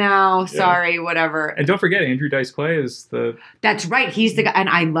 yeah. no, sorry, whatever. And don't forget, Andrew Dice Clay is the. That's right. He's the guy, and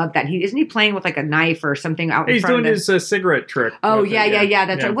I love that. Isn't he playing with like a knife or something out in He's front doing of his cigarette trick. Oh with yeah, it, yeah.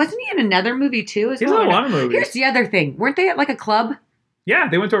 That's right. Wasn't he in another movie too? As He's well? in a lot of movies. Here's the other thing. Weren't they at like a club? Yeah,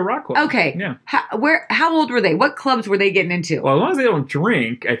 they went to a rock club. Okay. Yeah. How old were they? What clubs were they getting into? Well, as long as they don't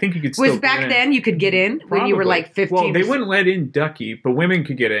drink, I think you could still Was get back in. then you could get in when you were Probably. like 15? Well, they wouldn't let in Ducky, but women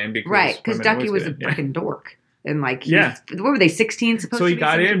could get in because Right, because women Ducky always was a get in. freaking dork. And like, Yeah. what were they, 16 supposed So to he be?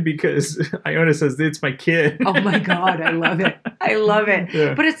 got 17? in because Iona says, "It's my kid." Oh my God, I love it. I love it.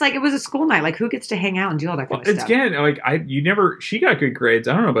 Yeah. But it's like, it was a school night. Like, who gets to hang out and do all that kind of It's stuff? again like she got good grades.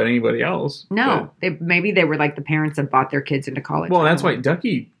 I don't know about anybody else. No, maybe they were like the parents that bought their kids into college. Well, that's why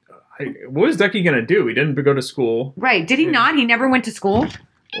Ducky. What was Ducky going to do? He didn't go to school. Right. Did he not? He never went to school?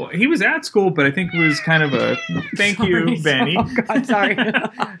 Well, he was at school, but I think it was kind of a thank you, Benny. Oh God, sorry.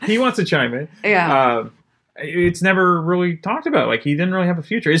 He wants to chime in. Yeah. It's never really talked about. Like he didn't really have a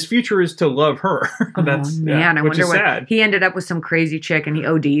future. His future is to love her. That's Man, I which wonder is what sad. he ended up with some crazy chick and he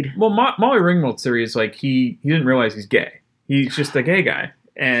OD'd. Well, Molly Ringwald's theory is like he didn't realize he's gay. He's just a gay guy,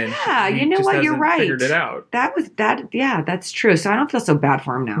 and Yeah, he you know just what? You're hasn't right. Figured it out. That was that. Yeah, that's true. So I don't feel so bad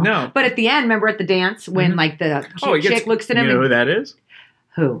for him now. No. But at the end, remember at the dance when Mhm. like the Oh, he chick gets, looks at him You know who and that is?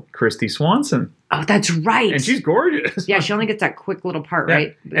 who? Christy Swanson. Oh, that's right. And she's gorgeous. Yeah, she only gets that quick little part, Yeah.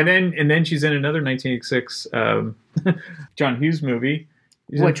 right? And then she's in another 1986 John Hughes movie.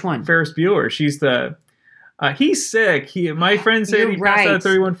 She's in Which one? Ferris Bueller. She's the. He's sick. My friend said You're he passed out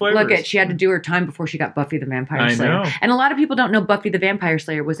 31 flavors. Look at she had to do her time before she got Buffy the Vampire I Slayer. know. And a lot of people don't know Buffy the Vampire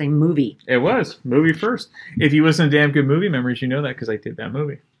Slayer was a movie. It was movie first. If you listen to Damn Good Movie Memories, you know that because I did that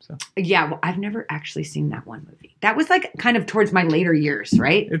movie. So Yeah, well, I've never actually seen that one movie. That was like kind of towards my later years,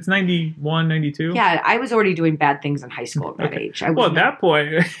 right? it's 91, 92. Yeah, I was already doing bad things in high school at that age. Well, at that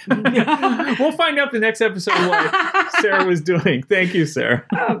point, we'll find out the next episode what Sarah was doing. Thank you, Sarah.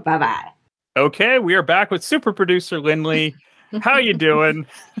 Oh, bye-bye. Okay, we are back with super producer Lindley. How you doing?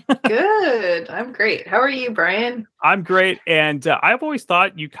 Good. I'm great. How are you, Brian? I'm great. And I've always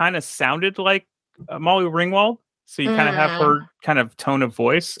thought you kind of sounded like Molly Ringwald. So you kind of have her kind of tone of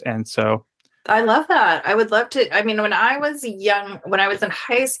voice. And so I love that. I would love to. I mean, when I was young, when I was in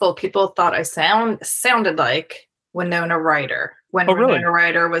high school, people thought I sounded like Winona Ryder. When Winona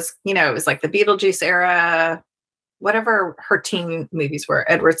Ryder was, it was like the Beetlejuice era, whatever her teen movies were,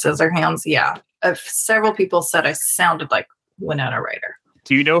 Edward Scissorhands. Yeah. Several people said I sounded like Winona Ryder.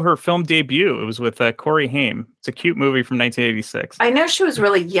 do you know her film debut? It was with Corey Haim. It's a cute movie from 1986. I know she was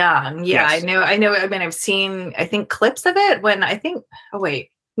really young. Yeah, Yes. I know. I mean, I've seen, I think, clips of it when I think, oh, wait.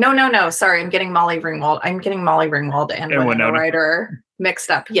 No. Sorry. I'm getting Molly Ringwald and Winona Ryder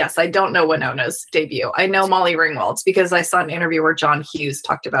mixed up. Yes. I don't know Winona's debut. I know Molly Ringwald's because I saw an interview where John Hughes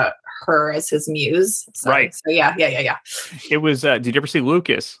talked about her as his muse. So, Right. So yeah. It was, did you ever see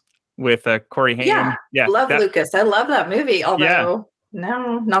Lucas with Corey Haim? Yeah. Love Lucas. I love that movie. Although,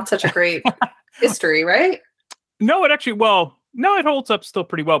 no, not such a great history, right? No, it actually, no, it holds up still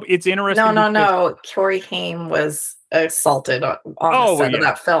pretty well. But it's interesting. No. Corey Haim was assaulted on the set of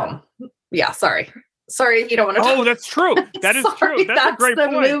that film. Yeah, sorry. Sorry, you don't want to. Oh, that's true. That is true. That's a great the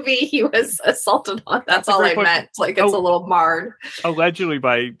point. movie he was assaulted on. That's all I meant. Like it's a little marred. Allegedly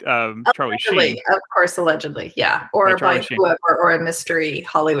by Charlie Sheen. Of course, allegedly, yeah, or by whoever, or a mystery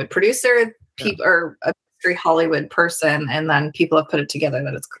Hollywood producer, or a mystery Hollywood person, and then people have put it together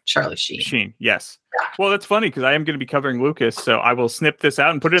that it's Charlie Sheen. Yes. Yeah. Well, that's funny because I am going to be covering Lucas, so I will snip this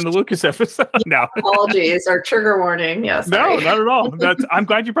out and put it in the Lucas episode now. Apologies or trigger warning. Yes. No, not at all. I'm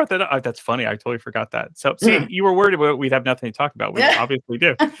glad you brought that up. Oh, that's funny. I totally forgot that. So, see, you were worried about we'd have nothing to talk about. We obviously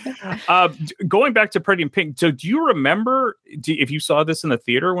do. Going back to Pretty in Pink. So, do you remember if you saw this in the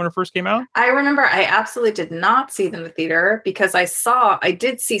theater when it first came out? I remember I absolutely did not see it in the theater because I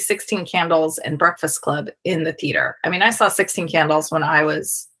did see 16 Candles and Breakfast Club in the theater. I mean, I saw 16 Candles when I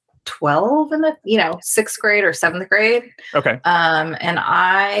was 12 in the 6th grade or 7th grade. Okay. And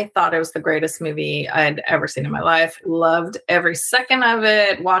I thought it was the greatest movie I'd ever seen in my life. Loved every second of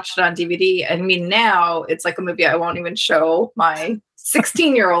it. Watched it on DVD. I mean, now it's like a movie I won't even show my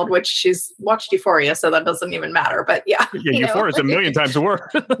 16-year-old, which she's watched Euphoria, so that doesn't even matter. But yeah, Euphoria is a million times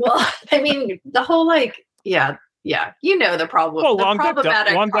worse. Well, I mean, the whole the problem. Well, the Long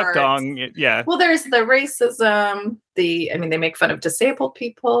Duck Dong, yeah. Well, there's the racism. They make fun of disabled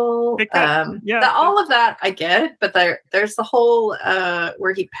people. All of that I get, but there's the whole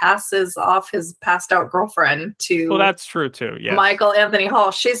where he passes off his passed out girlfriend to. Well, that's true too. Yeah. Michael Anthony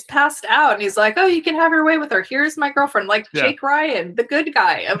Hall. She's passed out, and he's like, "Oh, you can have your way with her. Here's my girlfriend." Like Jake Ryan, the good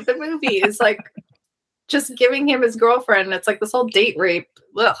guy of the movie, is like just giving him his girlfriend. It's like this whole date rape.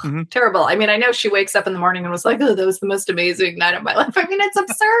 Ugh, terrible. I mean, I know she wakes up in the morning and was like, "Oh, that was the most amazing night of my life." I mean, it's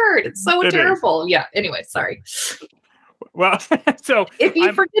absurd. It's so terrible. Yeah. Anyway, sorry. Well, so if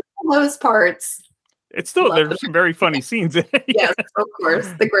you forget those parts, it's still there's some very funny scenes in it. Yes, of course.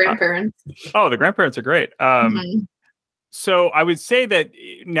 The grandparents. The grandparents are great. So I would say that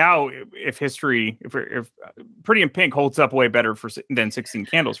now, if Pretty in Pink holds up way better than 16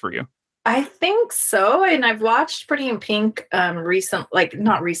 Candles for you. I think so. And I've watched Pretty in Pink not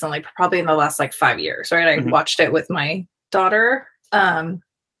recently, probably in the last 5 years, right? I watched it with my daughter.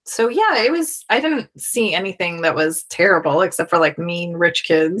 So yeah, I didn't see anything that was terrible except for mean rich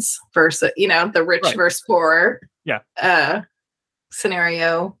kids versus, the rich versus poor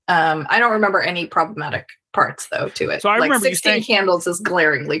scenario. I don't remember any problematic parts though to it. So I remember 16 Candles is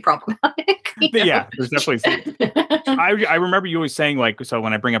glaringly problematic. Yeah, there's definitely. I remember you always saying so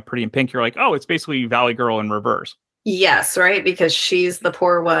when I bring up Pretty in Pink, you're like, oh, it's basically Valley Girl in reverse. Yes, right, because she's the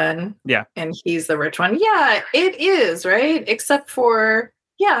poor one, and he's the rich one. Yeah, it is, right, except for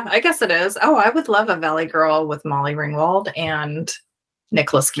I guess it is. Oh, I would love a Valley Girl with Molly Ringwald and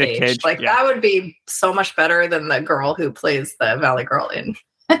Nicolas Cage. That would be so much better than the girl who plays the Valley Girl in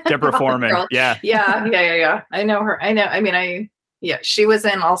Deborah Foreman. Yeah. I know her. I know. I mean, she was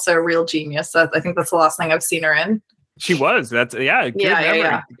in also Real Genius. I think that's the last thing I've seen her in. She was. That's good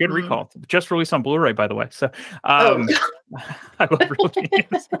memory. Good recall. Just released on Blu-ray, by the way. So, I love Real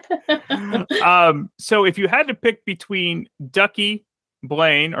Genius. So, if you had to pick between Ducky,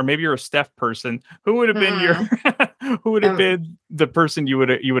 Blaine, or maybe you're a Steph person, who would have been who would have been the person you would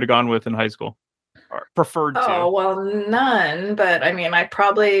have gone with in high school? Or preferred to? Oh, well, none. But I mean, I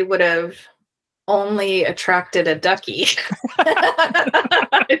probably would have only attracted a Ducky.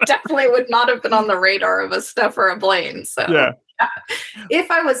 It definitely would not have been on the radar of a Steph or a Blaine. So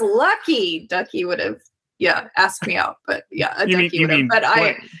if I was lucky, Ducky would have asked me out. But Ducky would have.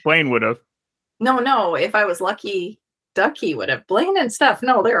 But Blaine would have. No. If I was lucky, Ducky would have. Blaine and Steph,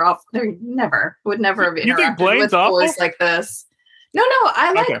 no, they're off. They would never have interacted. You think Blaine's with boys like this? No,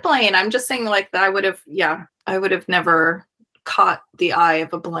 I like Blaine. I'm just saying that I would have never caught the eye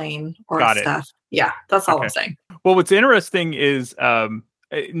of a Blaine or a Steph. Yeah, that's all I'm saying. Well, what's interesting is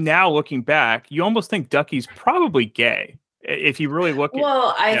now looking back, you almost think Ducky's probably gay. If you really look at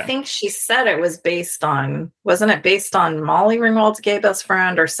I think she said it was wasn't it based on Molly Ringwald's gay best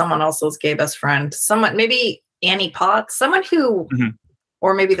friend or someone else's gay best friend? Someone, maybe Annie Potts, someone who,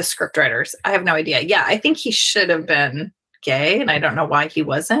 or maybe the scriptwriters. I have no idea. Yeah, I think he should have been gay, and I don't know why he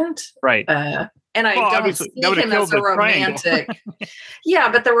wasn't. Right. And I don't see him as a romantic.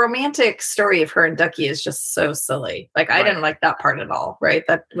 But the romantic story of her and Ducky is just so silly. I didn't like that part at all. Right.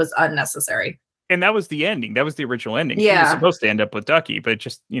 That was unnecessary. And that was the ending. That was the original ending. Yeah. She was supposed to end up with Ducky, but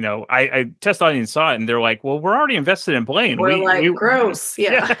just, I test audience saw it and they're like, well, we're already invested in Blaine. We're gross.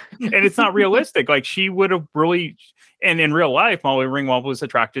 Yeah. And it's not realistic. She would have really, and in real life, Molly Ringwald was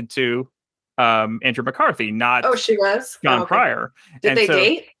attracted to Andrew McCarthy, not she was John Pryor. Did they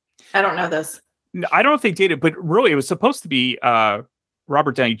date? I don't know this. I don't think they dated, but really it was supposed to be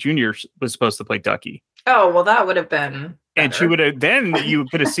Robert Downey Jr. was supposed to play Ducky. Oh, well, that would have been And she would have, then you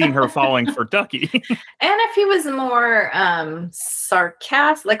could have seen her falling for Ducky. And if he was more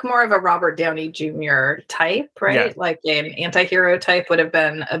sarcastic, like more of a Robert Downey Jr. type, right? Yeah. Like an anti-hero type would have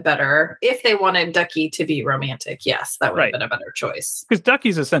been a better, if they wanted Ducky to be romantic, yes, that would have been a better choice. Because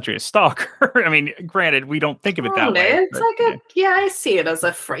Ducky's essentially a stalker. I mean, granted, we don't think of it that way. It's like I see it as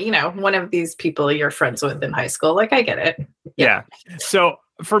a, one of these people you're friends with in high school. Like, I get it. Yeah. So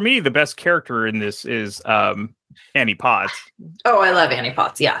for me, the best character in this is Annie Potts. Oh, I love Annie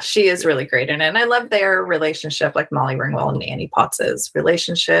Potts. Yeah, she is really great in it. And I love their relationship, like Molly Ringwald and Annie Potts's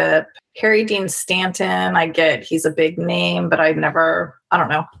relationship. Harry Dean Stanton, I get he's a big name, but I don't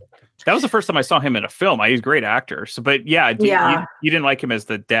know. That was the first time I saw him in a film. He's a great actor. So, but yeah, you didn't like him as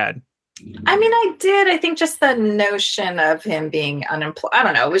the dad. I mean, I did. I think just the notion of him being unemployed, I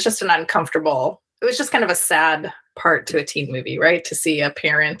don't know. It was just it was just kind of a sad part to a teen movie, right? To see a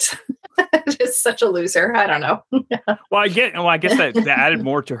parent just such a loser. I don't know. Well, I guess that added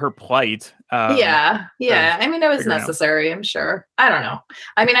more to her plight. Yeah. I mean, it was necessary, I'm sure. I don't know.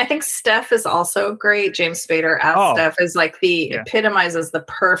 I mean, I think Steph is also great. James Spader as Steph is like epitomizes the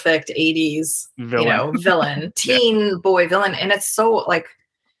perfect 80s, villain, teen boy villain. And it's so like,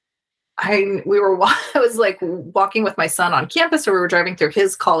 I was like walking with my son on campus, or we were driving through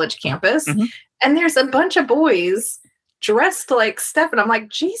his college campus, and there's a bunch of boys dressed like Steph, and I'm like,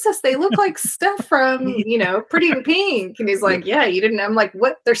 Jesus, they look like Steph from Pretty in Pink. And he's like, yeah, you didn't. I'm like,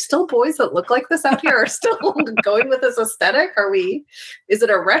 what? There's still boys that look like this out here, are still going with this aesthetic? Is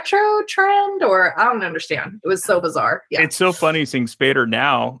it a retro trend, or I don't understand. It was so bizarre. Yeah, it's so funny seeing Spader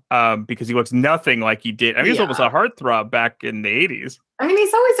now because he looks nothing like he did. I mean, he was almost a heartthrob back in the 80s. I mean,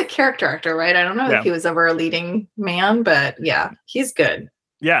 he's always a character actor, right? I don't know if he was ever a leading man, but yeah, he's good.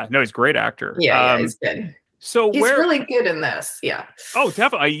 Yeah, no, he's a great actor. Yeah, he's good. So he's really good in this. Yeah. Oh,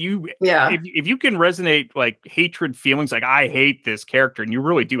 definitely. If you can resonate like hatred feelings, like I hate this character, and you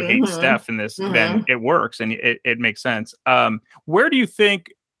really do hate Steph in this, then it works and it makes sense. Where do you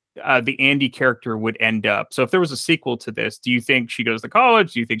think the Andy character would end up? So if there was a sequel to this, do you think she goes to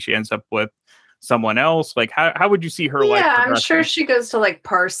college? Do you think she ends up with someone else? Like how would you see her life progressing? I'm sure she goes to like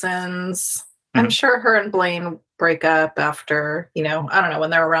Parsons. I'm sure her and Blaine break up after, I don't know, when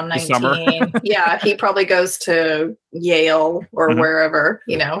they're around 19. Yeah, he probably goes to Yale or wherever,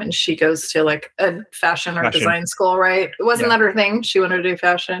 and she goes to like a fashion or design school, right? It wasn't that her thing. She wanted to do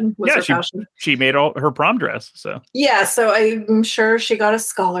fashion. Fashion. She made all her prom dress. So yeah, so I'm sure she got a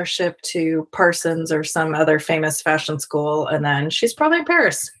scholarship to Parsons or some other famous fashion school, and then she's probably in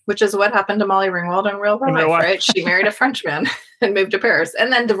Paris, which is what happened to Molly Ringwald in real life, right? She married a Frenchman and moved to Paris,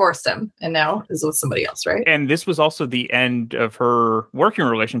 and then divorced him, and now is with somebody else, right? And this was also the end of her working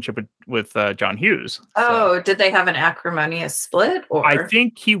relationship with John Hughes. Oh, did they have an acrimonious split? Or I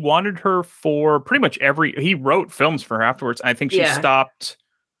think he wanted her for pretty much he wrote films for her afterwards. I think she stopped.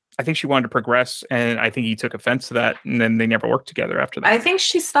 I think she wanted to progress, and I think he took offense to that, and then they never worked together after that. I think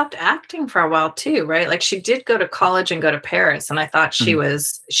she stopped acting for a while too, right? Like she did go to college and go to Paris, and I thought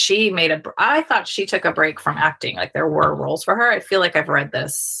I thought she took a break from acting. Like there were roles for her. I feel like I've read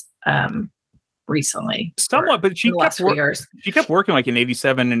this recently. Somewhat, but she kept working like in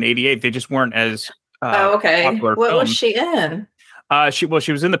 87 and 88. They just weren't as popular what films. Was she in? She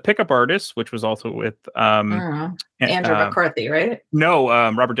was in The Pickup Artist, which was also with Andrew McCarthy, right? No,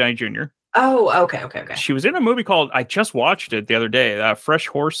 Robert Downey Jr. Oh, okay. She was in a movie called, I just watched it the other day, Fresh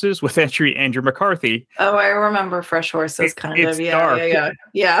Horses with Andrew McCarthy. Oh, I remember Fresh Horses,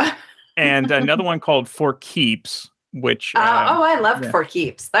 Yeah. And another one called For Keeps, which I loved For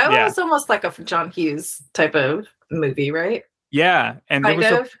Keeps. That was almost like a John Hughes type of movie, right? Yeah, and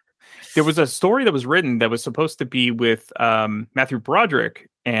there was a story that was written that was supposed to be with Matthew Broderick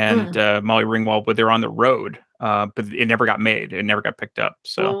and Molly Ringwald, but they're on the road, but it never got made. It never got picked up.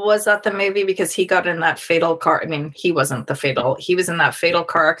 So was that the movie because he got in that fatal car? I mean, he wasn't he was in that fatal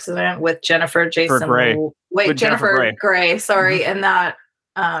car accident with Jennifer Grey. Jennifer Grey. Sorry, and that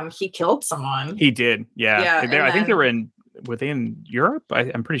he killed someone. He did. Yeah. I think they were within Europe.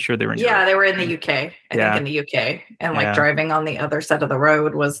 I'm pretty sure they were in Europe. Yeah, they were in the UK. I think in the UK. And like driving on the other side of the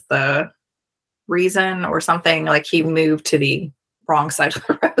road was the reason or something. Like he moved to the wrong side of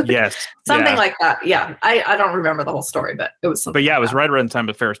the road. Yes. Something like that. Yeah. I don't remember the whole story, but it was something. But yeah, it was right around the time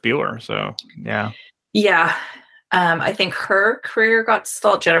of Ferris Bueller. So yeah. Yeah. I think her career got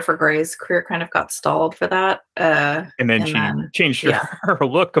stalled. Jennifer Grey's career kind of got stalled for that. And then she changed her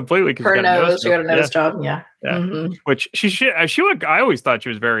look completely. Her nose, she got a nose job. Yeah. Mm-hmm. Which she looked, I always thought she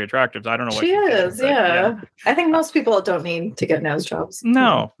was very attractive. I don't know what she is. Did, yeah. I think most people don't need to get nose jobs.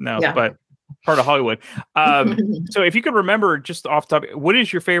 No, but part of Hollywood. So if you could remember just off the top, what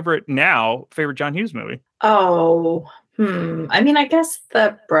is your favorite John Hughes movie? Oh, I mean, I guess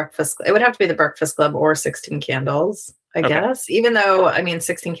it would have to be The Breakfast Club or 16 Candles, I guess. Even though, I mean,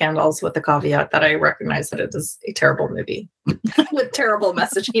 16 Candles with the caveat that I recognize that it is a terrible movie with terrible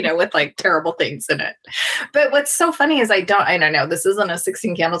message, with like terrible things in it. But what's so funny is I don't know, this isn't a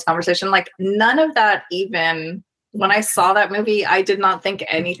 16 Candles conversation. Like none of that, even when I saw that movie, I did not think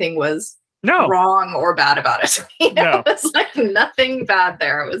anything was wrong or bad about it. It's like nothing bad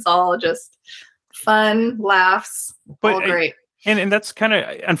there. It was all just fun, laughs, all great. And that's kind of,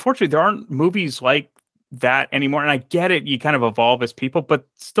 unfortunately, there aren't movies like that anymore. And I get it, you kind of evolve as people, but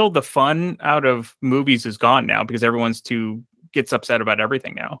still the fun out of movies is gone now because everyone's gets upset about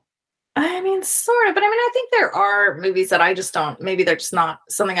everything now. I mean, sort of, but I mean, I think there are movies that I just don't, maybe they're just not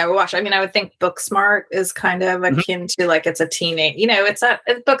something I would watch. I mean, I would think Booksmart is kind of akin to like, it's a teenage, it's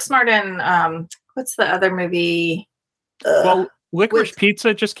Booksmart and what's the other movie? Well, Licorice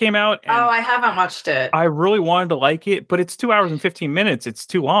Pizza just came out. Oh, I haven't watched it. I really wanted to like it, but it's 2 hours and 15 minutes. It's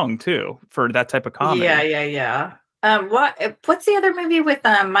too long too for that type of comedy. Yeah. What's the other movie with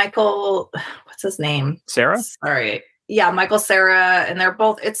Michael? What's his name? Sarah? Sorry. Yeah, Michael Cera, and they're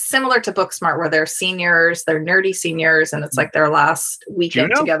both. It's similar to Booksmart, where they're seniors, they're nerdy seniors, and it's like their last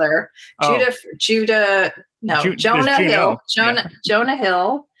weekend together. Oh. Jonah Hill. Jonah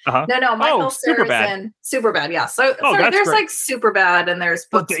Hill. No, Michael Cera's in Superbad. Yeah, so there's like Superbad, and there's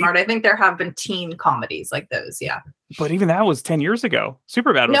Booksmart. I think there have been teen comedies like those. Yeah, but even that was 10 years ago.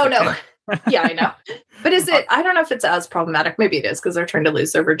 Superbad. No. Yeah, I know. But is it? I don't know if it's as problematic. Maybe it is because they're trying to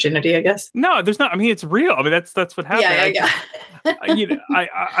lose their virginity, I guess. No, there's not. I mean, it's real. I mean, that's what happened.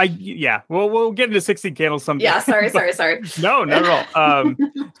 Yeah. Yeah. Well, we'll get into 16 Candles someday. Yeah. Sorry. No, not at all.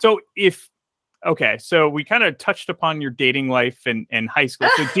 So we kind of touched upon your dating life in high school.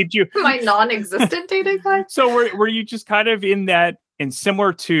 So did you my non-existent dating life? So were you just kind of in that, and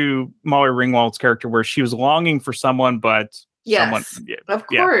similar to Molly Ringwald's character, where she was longing for someone, but someone, of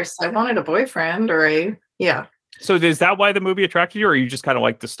course, I wanted a boyfriend or So is that why the movie attracted you, or you just kind of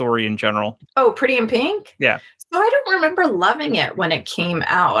like the story in general? Oh, Pretty in Pink? Yeah. So I don't remember loving it when it came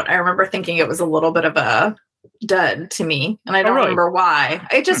out. I remember thinking it was a little bit of a dud to me, and I don't remember why.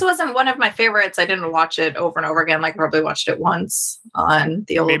 It just wasn't one of my favorites. I didn't watch it over and over again. Like, probably watched it once on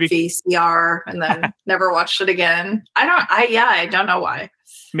the old VCR and then never watched it again. I don't know why.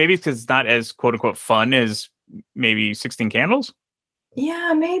 Maybe it's because it's not as quote unquote fun as maybe 16 Candles.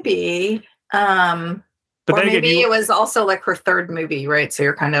 Yeah, maybe. But or maybe it was also like her third movie, right? So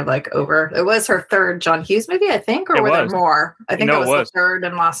you're kind of like over. It was her third John Hughes movie, I think, or were there more? I think it was the third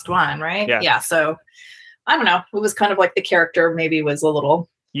and last one, right? Yeah. So I don't know. It was kind of like the character maybe was a little.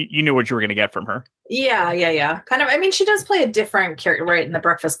 You knew what you were going to get from her. Yeah. Kind of. I mean, she does play a different character, right? In The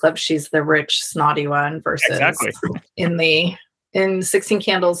Breakfast Club, she's the rich, snotty one versus in 16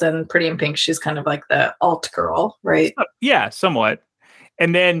 Candles and Pretty in Pink, she's kind of like the alt girl, right? Yeah, somewhat.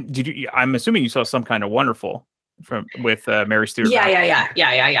 And then I'm assuming you saw Some Kind of Wonderful with Mary Stuart.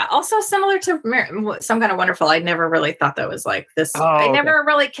 Yeah. Also similar to Some Kind of Wonderful. I never really thought that was like this. I never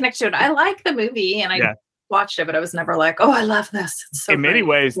really connected to it. I like the movie and I watched it, but I was never like, oh, I love this. It's so in many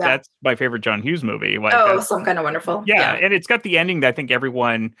ways, that's my favorite John Hughes movie. Like, Some Kind of Wonderful. Yeah, and it's got the ending that I think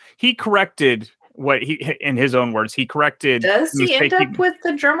he corrected what in his own words, he corrected. Does he end up with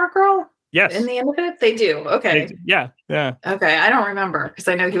the drummer girl? Yes. In the end of it, they do. Okay. Yeah. Okay, I don't remember because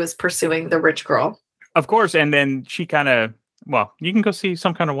I know he was pursuing the rich girl. Of course, and then she kind of. Well, you can go see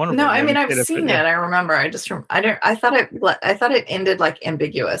Some Kind of Wonderful. No, I mean I've seen it. I remember. I thought it ended like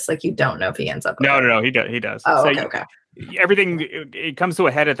ambiguous. Like you don't know if he ends up. No. He does. Oh, okay. Everything it comes to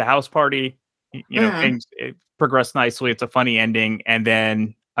a head at the house party. Things progress nicely. It's a funny ending, and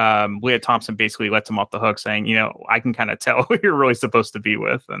then Leah Thompson basically lets him off the hook, saying, I can kind of tell who you're really supposed to be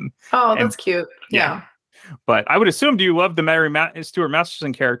with. That's cute. Yeah. But I would assume, do you love the Mary Stuart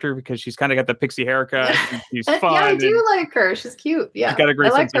Masterson character because she's kind of got the pixie haircut? And she's fun. Yeah, I do like her. She's cute. Yeah. She's got a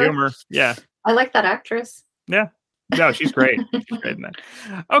great sense of humor. Yeah. I like that actress. Yeah. No, she's great. She's great in that.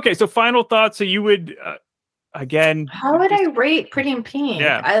 Okay. So final thoughts. So you would, again. How would I rate Pretty in Pink?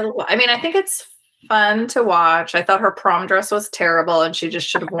 Yeah. I mean, I think it's fun to watch. I thought her prom dress was terrible and she just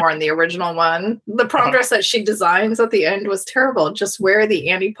should have worn the original one. The prom dress that she designs at the end was terrible. Just wear the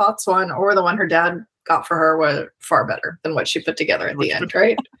Annie Potts one or the one her dad got for her was far better than what she put together at the end,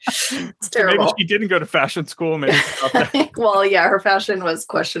 right? It's terrible. Maybe she didn't go to fashion school. Maybe. Well, yeah, her fashion was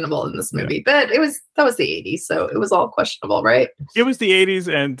questionable in this movie, but that was the 80s, so it was all questionable, right? It was the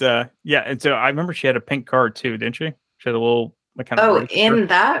 80s, and and so I remember she had a pink car too, didn't she? She had a little kind of. Oh, in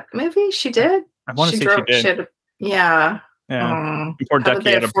that movie, she did. I want to say she did. Yeah. Before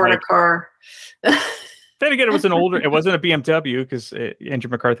Ducky had a car. Then again, it wasn't a BMW because Andrew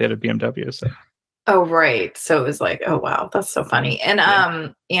McCarthy had a BMW. So. Oh, right. So it was like, oh wow, that's so funny. And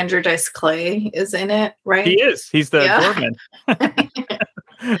Andrew Dice Clay is in it, right? He is. He's the doorman.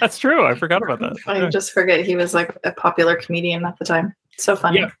 That's true. I forgot about that. I just forget he was like a popular comedian at the time. So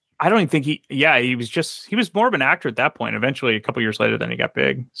funny. Yeah. I don't even think he was more of an actor at that point. Eventually, a couple years later, then he got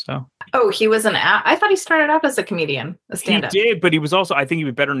big. So. Oh, he was I thought he started out as a comedian, a stand-up. He did, but he was also, I think he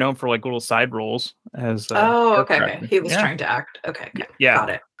was better known for like little side roles as. Okay. He was trying to act. Okay. Yeah. Got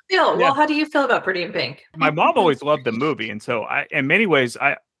it. Bill, well, how do you feel about Pretty in Pink? My mom always loved the movie, and so in many ways,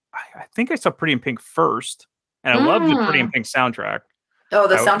 I think I saw Pretty in Pink first, and I love the Pretty in Pink soundtrack. Oh,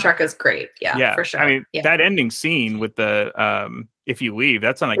 the soundtrack is great. Yeah, for sure. I mean, that ending scene with the "If You Leave,"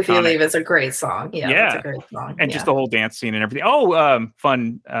 that's an iconic. If You Leave is a great song. Yeah, it's a great song. And just the whole dance scene and everything. Oh,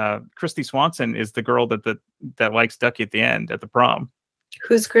 fun! Christy Swanson is the girl that likes Ducky at the end at the prom.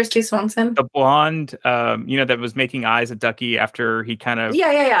 Who's Christy Swanson? The blonde, that was making eyes at Ducky after he kind of.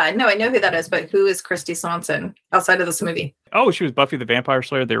 Yeah. No, I know who that is, but who is Christy Swanson outside of this movie? Oh, she was Buffy the Vampire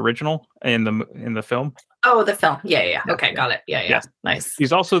Slayer, the original in the film. Oh, the film. Yeah. Okay, got it. Yeah. Nice.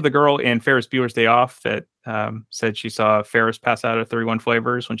 She's also the girl in Ferris Bueller's Day Off that said she saw Ferris pass out of 31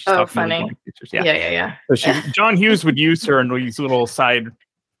 Flavors when she stopped. Funny. Yeah. So John Hughes would use her in these little side.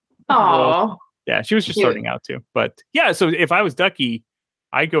 Oh. Yeah, she was just starting out too. But yeah, so if I was Ducky,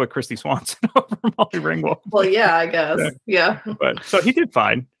 I'd go with Christy Swanson over Molly Ringwald. Well, yeah, I guess. Yeah. But so he did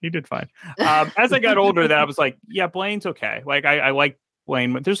fine. As I got older, that I was like, yeah, Blaine's okay. Like I like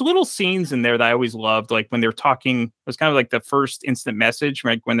Blaine. There's little scenes in there that I always loved. Like when they're talking, it was kind of like the first instant message,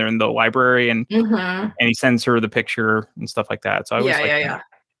 like when they're in the library and he sends her the picture and stuff like that. So I was yeah.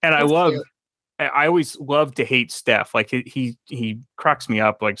 And I always love to hate Steph. Like he cracks me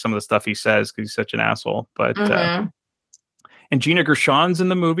up, like some of the stuff he says because he's such an asshole. But and Gina Gershon's in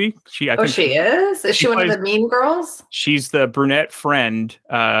the movie. She is. Is she one of the mean girls? She's the brunette friend. She's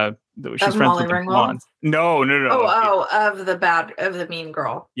friends with the blonde. No. Of the mean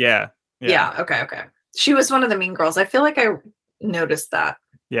girl. Yeah. Okay. She was one of the mean girls. I feel like I noticed that.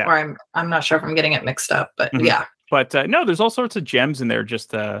 Yeah. Or I'm not sure if I'm getting it mixed up, but yeah. But no, there's all sorts of gems in there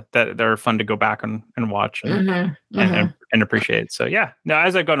just that are fun to go back and watch and appreciate. So yeah. No,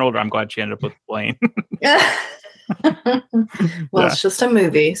 as I've gotten older, I'm glad she ended up with Blaine. Well, it's just a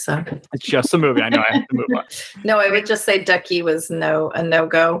movie, so it's just a movie. I know I have to move on. No, I would just say Ducky was a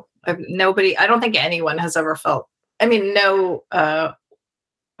no-go. Nobody, I don't think anyone has ever felt. I mean, I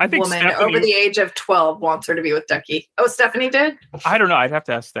think woman Stephanie, over the age of 12 wants her to be with Ducky. Oh, Stephanie did? I don't know. I'd have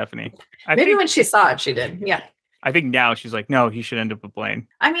to ask Stephanie. Maybe when she saw it, she did. Yeah. I think now she's like, no, he should end up with Blaine.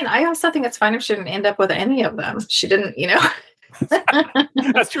 I mean, I also think it's fine if she didn't end up with any of them. She didn't,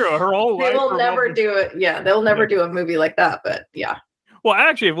 That's true. Her whole life. They will never do it. Yeah, they'll never do a movie like that. But yeah. Well,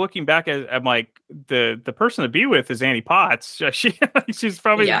 actually, looking back I'm like the person to be with is Annie Potts. She's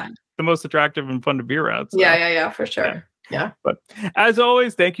probably the most attractive and fun to be around. So. Yeah, for sure. Yeah. But as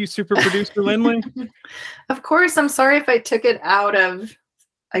always, thank you, super producer Lindley. Of course, I'm sorry if I took it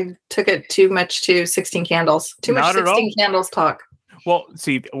too much to 16 Candles. Too much 16 Candles talk. Well,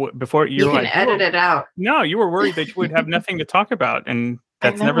 see, before you can edit it out. No, you were worried that you would have nothing to talk about, and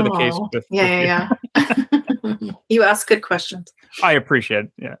that's never the case with Yeah. You ask good questions. I appreciate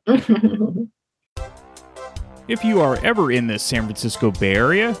it. Yeah. If you are ever in the San Francisco Bay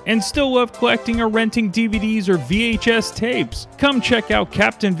Area and still love collecting or renting DVDs or VHS tapes, come check out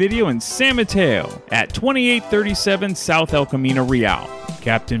Captain Video in San Mateo at 2837 South El Camino Real.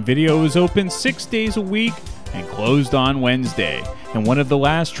 Captain Video is open 6 days a week and closed on Wednesday, and one of the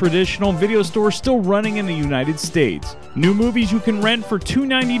last traditional video stores still running in the United States. New movies you can rent for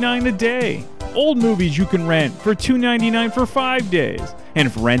 $2.99 a day. Old movies you can rent for $2.99 for 5 days. And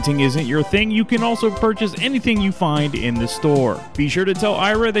if renting isn't your thing, you can also purchase anything you find in the store. Be sure to tell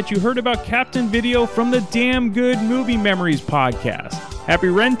Ira that you heard about Captain Video from the Damn Good Movie Memories podcast. Happy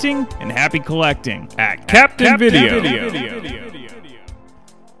renting and happy collecting at Captain Video.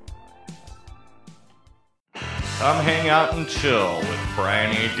 Come hang out and chill with Brian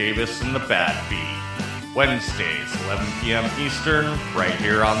A. Davis and the Bad Beat. Wednesdays, 11 p.m. Eastern, right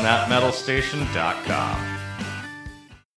here on thatmetalstation.com.